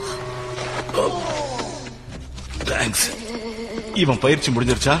 thanks. இவன் பயிற்சி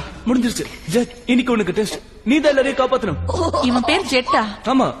முடிஞ்சிருச்சா? முடிஞ்சிருச்சு. ஜெட், இன்னைக்கு உனக்கு டெஸ்ட். நீ தான் எல்லாரையும் காப்பாத்தணும். இவன் பேர் ஜெட்டா?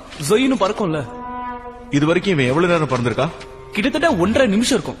 ஆமா, ஜொயினும் பறக்கும்ல. இது வரைக்கும் இவன் எவ்வளவு நேரம் பறந்திருக்கா? கிட்டத்தட்ட 1.5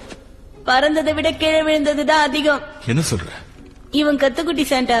 நிமிஷம் இருக்கும். பறந்ததை விட கீழே விழுந்ததுதான் அதிகம். என்ன சொல்ற? இவன் கத்துக்குட்டி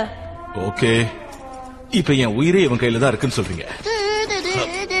சாண்டா. ஓகே, இப்ப என் உயிரே இவன் கையில தான் இருக்குன்னு சொல்றீங்க.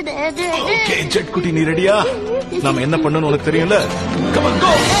 ஓகே ஜெட் குட்டி, நீ ரெடியா? நாம என்ன பண்ணணும் உனக்கு தெரியும்ல. கம் ஆன்,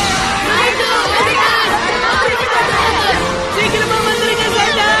 கோ. சீக்கிரமா வந்துருங்க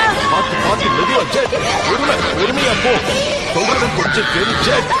சாண்டா. பாத்து மெதுவா ஜெட். பொறுமையா போ. சொல்றது கொஞ்சம் கேளு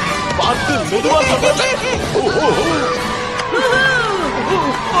ஜெட். பாத்து மெதுவா சொல்றேன்.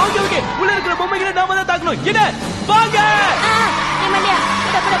 ஓகே ஓகே, உள்ள இருக்கிற பொம்மைகளை நாம தான் தாக்கணும். என்ன வாங்க.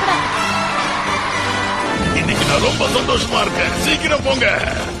 இன்னைக்கு நான் ரொம்ப சந்தோஷமா இருக்கேன். சீக்கிரம் போங்க.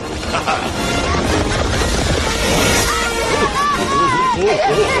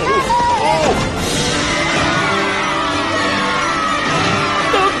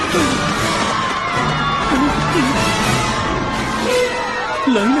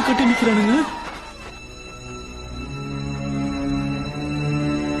 லைன கட்டி நிக்கிறானுங்க.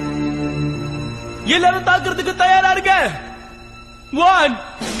 எல்லாரும் தாக்குறதுக்கு தயாரா இருக்க. 1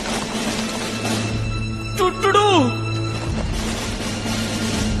 2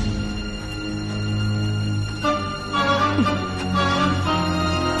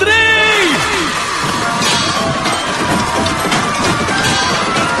 3.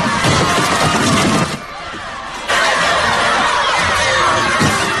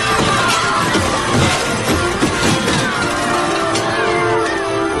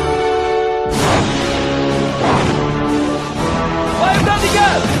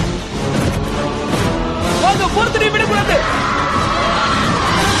 வாங்க, பொறுத்து விடக்கூடாது.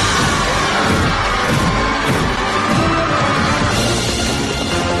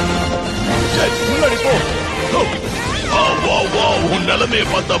 முன்னாடி போ. உன் நிலைமையை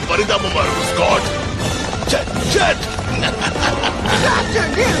பார்த்தா பரிதாபமா இருக்கு ஸ்காட். ஜெட்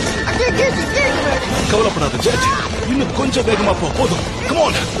கவலைப்படாத ஜெட், இன்னும் கொஞ்சம் வேகமா போ. போதும், கம்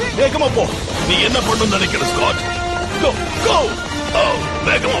ஆன், வேகமா போ. நீ என்ன பண்ணணும்னு நினைக்கிற ஸ்காட்? கோ கோ,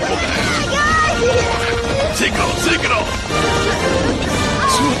 வேகமா போ. சீக்கிரம் சீக்கிரம்.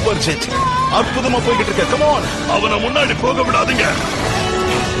 சூப்பர் ஜெட், அற்புதமா போய்கிட்டு இருக்க. கம் ஆன், அவனை முன்னாடி போக விடாதீங்க.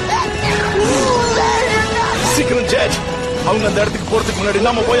 சீக்கிரம் ஜெட், அவங்க அந்த இடத்துக்கு போறதுக்கு முன்னாடி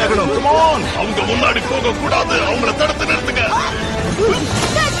நாம போயாகணும். கம் ஆன், அவங்க முன்னாடி போக கூடாது. அவங்கள தடுத்து நிறுத்துங்க.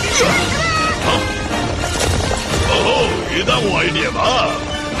 ஓ, இதான் உன் ஐடியாவா?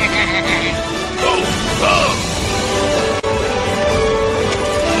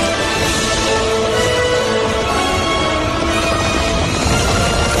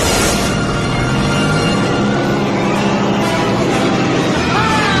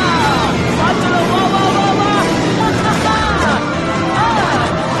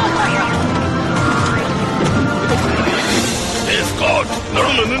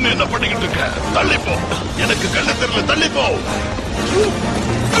 நடுவில் நின்று என்ன பண்ணிக்கிட்டு இருக்க? தள்ளிப்போ, எனக்கு கண்ணு தெரியல. தள்ளிப்போ.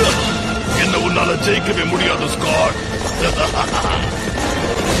 என்ன உன்னால ஜெயிக்கவே முடியாது ஸ்காட்.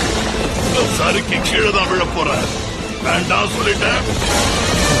 சறுக்கி கீழே தான் விழ போற. வேண்டாம் சொல்லிட்டேன்.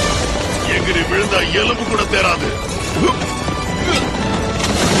 எகிரி விழுந்தா எலும்பு கூட தேராது.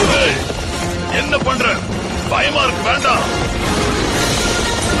 என்ன பண்ற? பயமா இருக்கு. வேண்டாம்.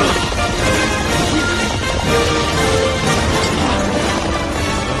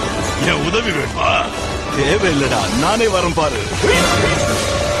 என் உதவி வேணுமா? தேவையில்லடா, நானே வரேன் பாரு.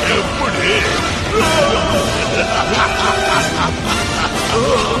 எப்படி?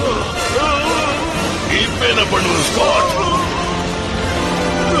 இப்ப என்ன பண்ணுவது ஸ்காட்?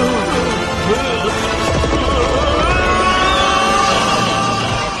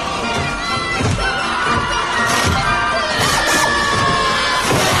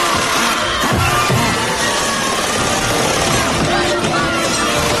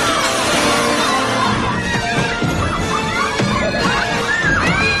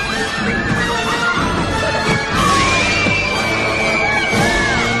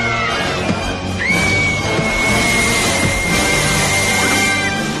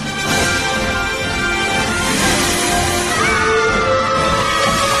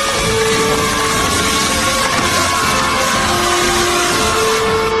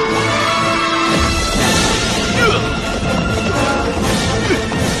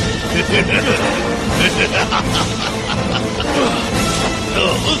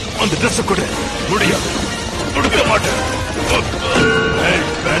 அந்த ட்ரெஸ் கூட முடியாது. கொடுக்க மாட்டேன்.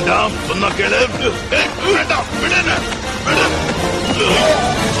 வேண்டாம் சொன்னா கேளு. வேண்டாம், விடு.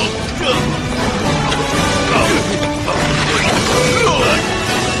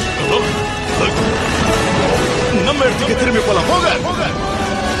 நம்ம இடத்துக்கு திரும்பி போலாம். போக.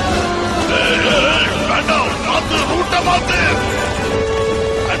 வேண்டாம், மாத்து ரூட்ட மாத்து.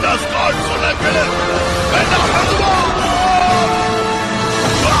 வேண்டாம் ஸ்காட், சொன்ன கேளு. வேண்டாம்.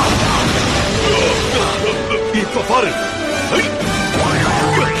 இப்ப பாரு.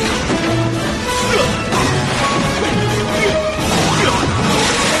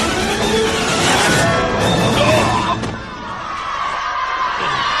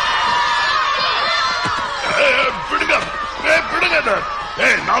 விடுங்க.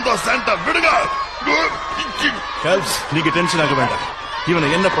 நான் தான் சாண்டா. விடுங்க. நீங்க டென்ஷன் ஆக வேண்டாம். இவனை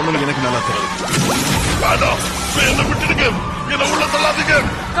என்ன பண்ணணும் எனக்கு நல்லா தெரியும். என்ன விட்டுடுங்க. என்ன உள்ள தள்ளாதீங்க.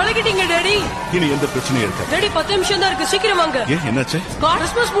 கலக்கிட்டீங்க டாடி. இனி எந்த பிரச்சனையும் இருக்காது. டாடி 10 நிமிஷம் தான் இருக்கு. சீக்கிரம் வாங்க. ஏன், என்னாச்சு?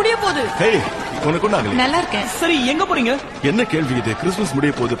 கிறிஸ்மஸ் முடிய போகுது. உனக்கு ஒண்ணு நல்லா இருக்கேன். சரி, எங்க போறீங்க? என்ன கேள்வி இது? கிறிஸ்மஸ்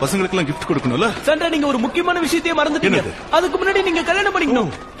முடிய போகுது. பசங்களுக்கு எல்லாம் கிஃப்ட் கொடுக்கணும்ல. சண்டா, நீங்க ஒரு முக்கியமான விஷயத்தையே மறந்துட்டீங்க. அதுக்கு முன்னாடி நீங்க கல்யாணம்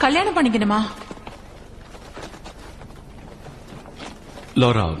பண்ணிக்கணும். கல்யாணம் பண்ணிக்கணுமா?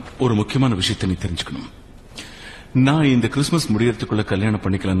 லோரா, ஒரு முக்கியமான விஷயத்தை நீ தெரிஞ்சுக்கணும். நான் இந்த கிறிஸ்மஸ் முடியறதுக்குள்ள கல்யாணம்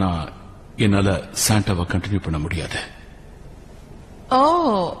பண்ணிக்கலன்னா என்னால சாண்டாவை கண்டினியூ பண்ண முடியாது. ஓ,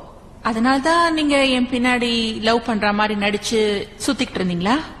 அதனால்தான் நீங்க என் பின்னாடி லவ் பண்ற மாதிரி நடிச்சு சுத்திக்கிட்டு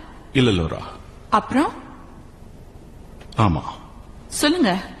இருந்தீங்களா? இல்ல லோரா. அப்புறம்? ஆமா.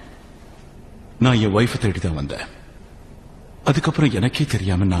 சொல்லுங்க. நான் என் வைஃப் தேடி தான் வந்தேன். அதுக்கப்புறம் எனக்கே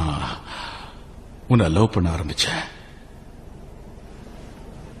தெரியாம நான் உன்னை லவ் பண்ண ஆரம்பிச்சேன்.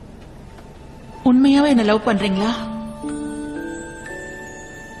 உண்மையாவே என்ன லவ் பண்றீங்களா?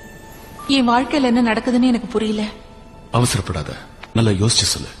 என் வாழ்க்கையில என்ன நடக்குதுன்னு எனக்கு புரியல. அவசரப்படாத, நல்லா யோசிச்சு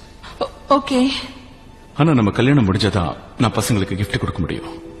சொல்லு. ஓகே. ஆனா நம்ம கல்யாணம் முடிஞ்சாதான் நான் பசங்களுக்கு கிஃப்ட் கொடுக்க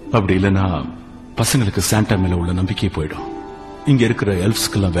முடியும். அப்படி இல்லைன்னா பசங்களுக்கு சாண்டா மேல உள்ள நம்பிக்கையே போயிடும். இங்க இருக்கிற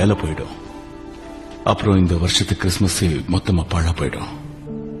எல்ஃப்ஸ்க்கெல்லாம் வேலை போயிடும். அப்புறம் இந்த வருஷத்துக்கு கிறிஸ்துமஸ் மொத்தமா பாழா போயிடும்.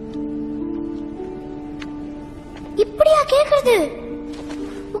 இப்படியா கேக்குறது?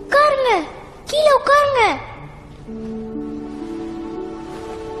 உட்காருங்க. கீழே உட்காருங்க.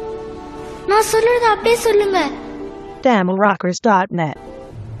 நான் சொல்றது அப்படியே சொல்லுங்க. TamilRockers.net.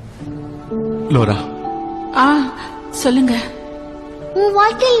 லோரா, சொல்லுங்க. உன்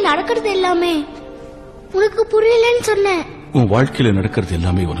வாழ்க்கையில் நடக்கிறது எல்லாமே உனக்கு புரியலன்னு சொன்னேன். உன் வாழ்க்கையில நடக்கிறது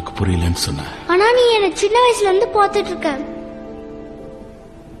எல்லாமே உனக்கு புரியலன்னு சொன்ன. ஆனா நீ என்ன சின்ன வயசுல இருந்து பாத்துட்டு இருக்க.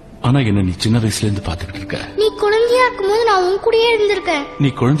 ஆனா என்ன நீ சின்ன வயசுல இருந்து பாத்துக்கிட்டு இருக்க. நீ குழந்தையா இருக்கும்போது நான் உன் கூடயே இருந்திருக்கேன். நீ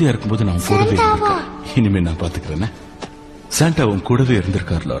குழந்தையா இருக்கும்போது நான் கூடவே இருந்திருக்கேன். இனிமே நான் பாத்துக்கிறேன். சாண்டா உன் கூடவே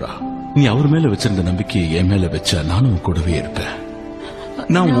இருந்திருக்கார் லோரா. நீ அவர் மேல வச்சிருந்த நம்பிக்கையை என் மேல வச்சா நானும் உன் கூடவே இருப்பேன்.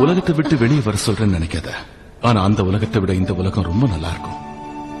 நான் உலகத்தை விட்டு வெளியே வர சொல்றேன்னு நினைக்காத. ஆனா அந்த உலகத்தை விட இந்த உலகம் ரொம்ப நல்லா இருக்கும்.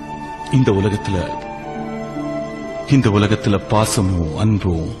 இந்த உலகத்துல பாசமும்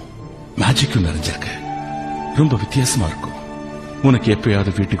அன்பும் மேஜிக்கும் நிறைஞ்சிருக்கு. ரொம்ப வித்தியாசமா இருக்கும். உனக்கு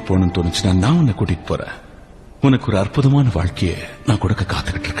எப்பயாவது வீட்டுக்கு போகணும்னு தோணுச்சுன்னா நான் உன்னை கூட்டிட்டு போறேன். உனக்கு ஒரு அற்புதமான வாழ்க்கையை நான் கொடுக்க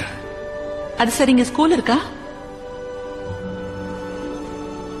காத்துக்கிட்டு இருக்கேன். அது சரிங்க. ஸ்கூல் இருக்கா?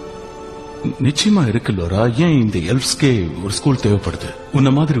 நிச்சயமா இருக்கு லோரா. ஏன் இந்த எல்ப்ஸ்கே ஒரு ஸ்கூல் தேவைப்படுது. உன்ன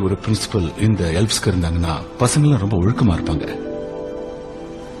மாதிரி ஒரு பிரின்சிபல் இந்த எல்ப்ஸ்க்கு இருந்தாங்கன்னா பசங்க ரொம்ப ஒழுக்கமா இருப்பாங்க.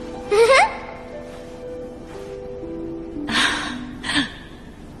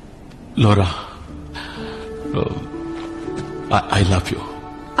 Lola, I love you.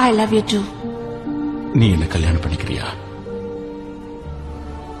 I love you too. நீ என்ன கல்யாணம் பண்ணிக்கிறியா?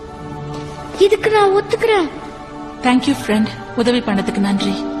 இதுக்கு நான் ஒத்துக்கிறேன். Thank you friend. உதவி பண்ணதுக்கு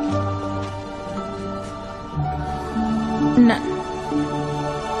நன்றி.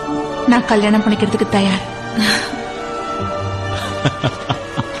 நான் கல்யாணம் பண்ணிக்கிறதுக்கு தயார்.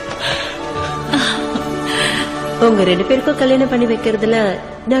 உங்க 2 பேருக்கும் கல்யாணம் பண்ணி வைக்கிறதுல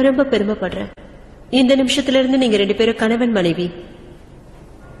நான் ரொம்ப பெருமைப்படுறேன். இந்த நிமிஷத்துல இருந்து நீங்க 2 பேரும் கணவன் மனைவி.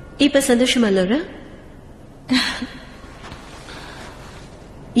 இப்ப சந்தோஷமா லோரா?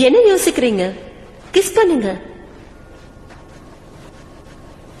 என்ன யோசிக்கிறீங்க? கிஸ் பண்ணுங்க.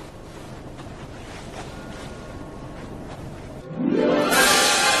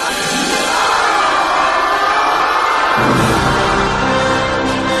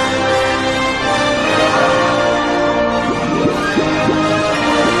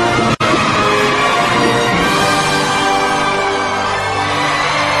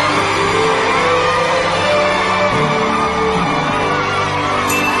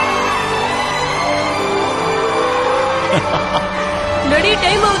 ரெடி,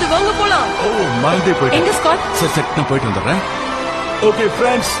 டைம் ஆகுது, வாங்க போலாம். மறந்தே போயிட்டேன். எங்க ஸ்காட்? சரி நான் போயிட்டு வந்துடுறேன். ஓகே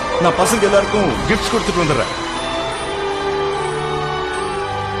ஃப்ரெண்ட்ஸ், நான் பசங்க எல்லாருக்கும் கிஃப்ட்ஸ் கொடுத்துட்டு வந்துடுறேன்.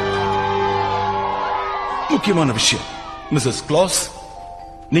 முக்கியமான விஷயம் மிஸ்ஸஸ் கிளாஸ்,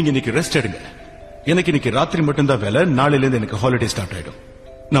 நீங்க இன்னைக்கு ரெஸ்ட் எடுங்க. எனக்கு இன்னைக்கு ராத்திரி மட்டும்தான் வேலை. நாளையில இருந்து எனக்கு ஹாலிடே ஸ்டார்ட் ஆயிடும்.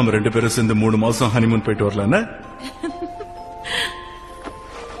 நம்ம 2 பேரும் சேர்ந்து 3 மாசம் ஹனிமூன் போயிட்டு வரலான்னு.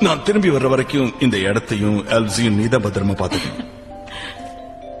 நான் திரும்பி வர்ற வரைக்கும் இந்த இடத்தையும் எல்ஸையும் நீதான் பத்திரமா பாத்துக்கணும்.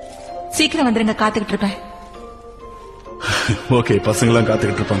 சீக்கிரம் வந்துருங்க, காத்துக்கிட்டு இருப்பேன். ஓகே, பசங்களாம்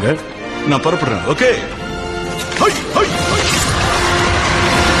காத்துக்கிட்டு இருப்பாங்க. நான் புறப்படுறேன். ஓகே.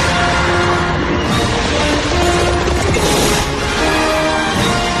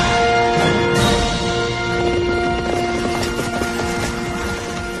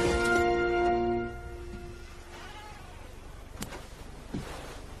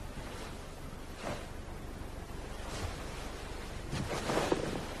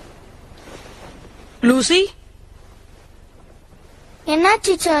 லூசி,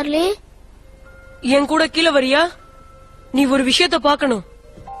 என்னாச்சு சார்லி? என் கூட கீழே வரியா? நீ ஒரு விஷயத்த பார்க்கணும்.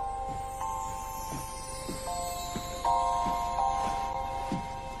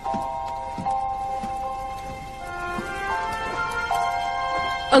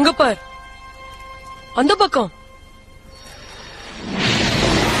 அங்க பார், அந்த பக்கம்.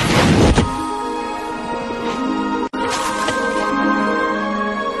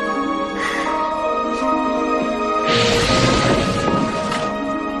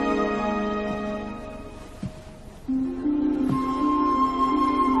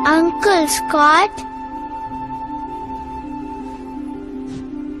 அங்கிள் ஸ்காட்,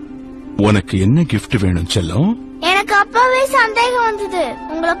 உனக்கு என்ன கிஃப்ட் வேணும் செல்லம்? எனக்கு அப்பவே சந்தேகம் வந்தது.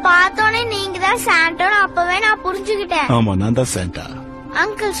 உங்களை பார்த்தோன்னே நீங்க தான் சாண்டான்னு அப்பவே நான் புரிஞ்சுக்கிட்டேன். ஆமா, நான் தான் சாண்டா.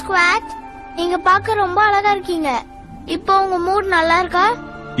 அங்கிள் ஸ்குவாட், நீங்க பார்க்க ரொம்ப அழகா இருக்கீங்க. இப்போ உங்க மூட் நல்லா இருக்கா?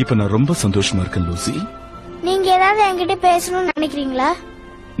 இப்ப நான் ரொம்ப சந்தோஷமா இருக்கேன் லூசி. நீங்க ஏதாவது என்கிட்ட பேசணும்னு நினைக்கிறீங்களா?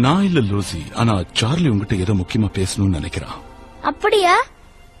 நான் இல்ல லூசி, ஆனா சார்லி உங்ககிட்ட ஏதோ முக்கியமா பேசணும்னு நினைக்கிறான். அப்படியா?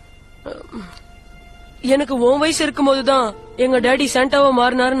 எனக்கு உன் வயசு இருக்கும்போதுதான் எங்க டாடி சாண்டாவா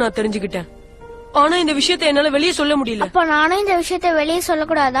மாறினாரு நான் தெரிஞ்சுக்கிட்டேன். ஆனா இந்த விஷயத்தை என்னால வெளியே சொல்ல முடியல. அப்ப நானும் இந்த விஷயத்தை வெளியே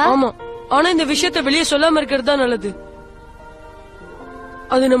சொல்லக்கூடாதா? ஆமா, ஆனா இந்த விஷயத்தை வெளியே சொல்லாம இருக்கிறது தான் நல்லது.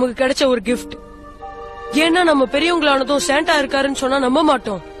 அது நமக்கு கிடைச்ச ஒரு கிஃப்ட். ஏன்னா நம்ம பெரியவங்களானதும் சாண்டா இருக்காருன்னு சொன்னா நம்ப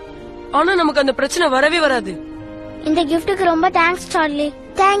மாட்டோம். ஆனா நமக்கு அந்த பிரச்சனை வரவே வராது. இந்த கிஃப்ட்டுக்கு ரொம்ப தேங்க்ஸ் சார்லி.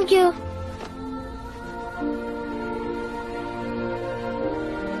 தேங்க்யூ.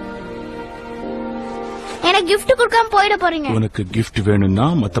 எனக்கு கிஃப்ட் கொடுக்காம போயிட போறீங்க. உனக்கு கிஃப்ட் வேணும்னா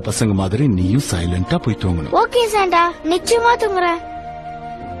மத்த பசங்க மாதிரி நீயும் சைலண்டா போய் தூங்கணும். ஓகே சாண்டா, நிச்சயமா தூங்குறேன்.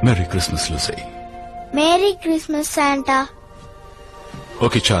 Merry Christmas Lucy. Merry Christmas Santa.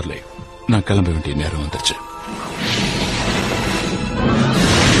 Okay Charlie, நான் கிளம்ப வேண்டிய நேரம் வந்துருச்சு.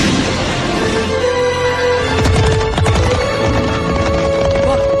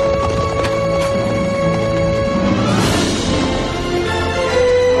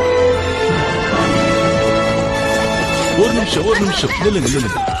 ஒரு நிமிஷம் நில்லுங்க.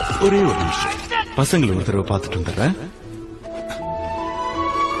 ஒரே ஒரு நிமிஷம். பசங்களை ஒரு தடவை பார்த்துட்டு வந்துடுறேன்.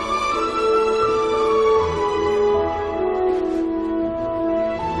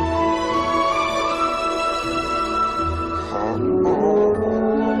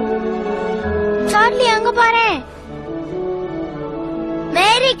 சார்லி அங்க பாரு.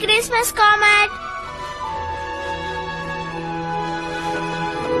 Merry Christmas Comet.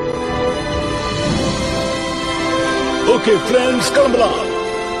 Okay, friends, கிளம்பலாம்.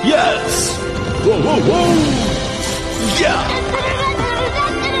 Yes. Yeah.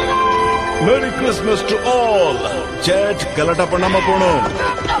 Merry Christmas to all. Jet கலட்டா பண்ணாம போனோம்.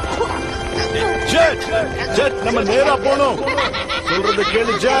 ஜெட் நம்ம நேரா போனோம். சொல்றது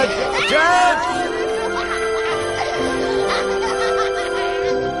கேளு ஜெட்.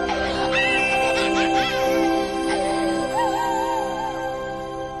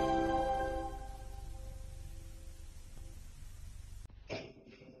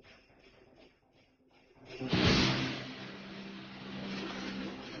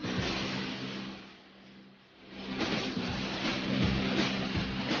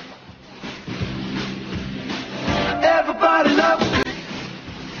 Everybody love.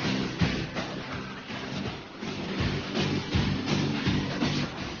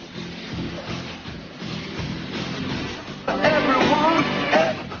 Everyone.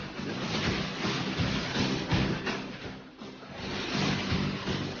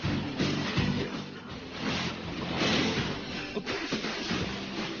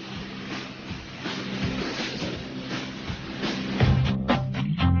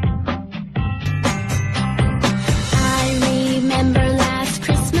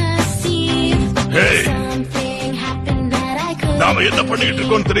 நாம என்ன பண்ணிட்டு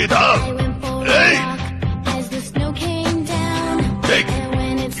இருக்கோம் தெரியுதா?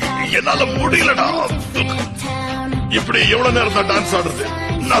 என்னால முடியலடா. இப்படி எவ்வளவு நேரம் தான் டான்ஸ் ஆடுறது?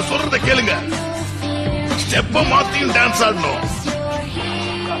 நான் சொல்றத கேளுங்க. ஸ்டெப்ப மாத்தியும் டான்ஸ் ஆடணும்.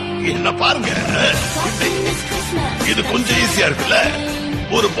 என்ன பாருங்க, இது கொஞ்சம் ஈஸியா இருக்குல்ல?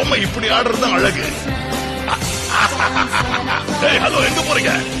 ஒரு பொம்மை இப்படி ஆடுறது அழகு. ஹலோ, எங்க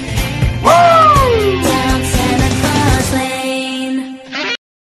போறீங்க?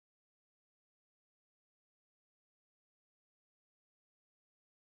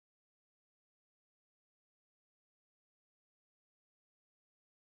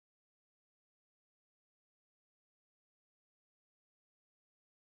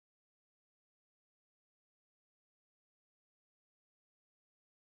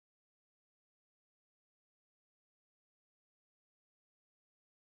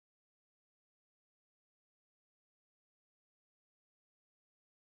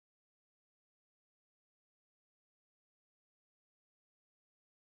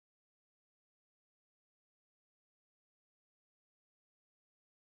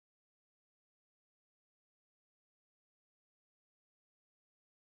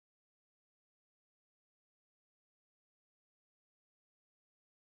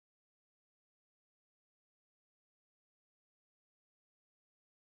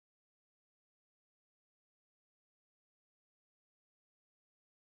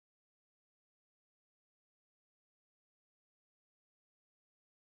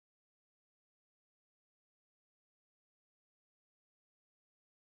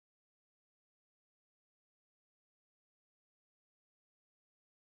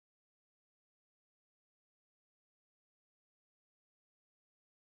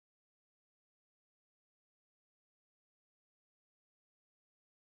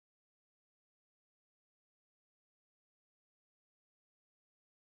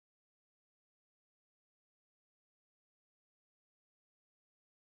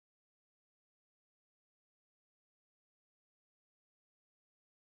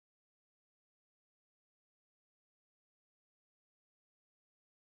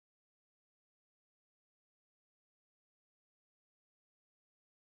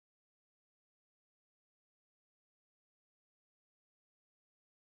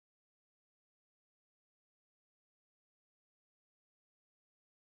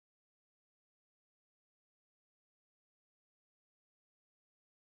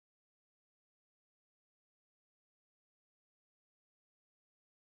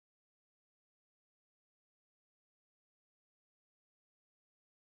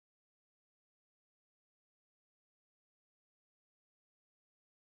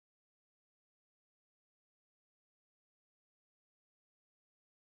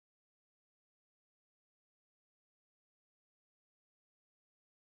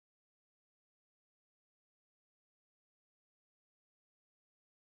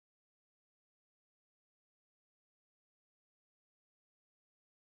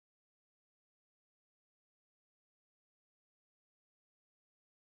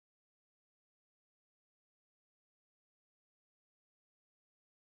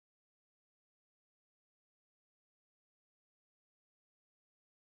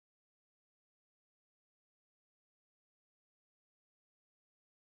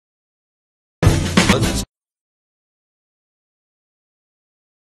 buzzes.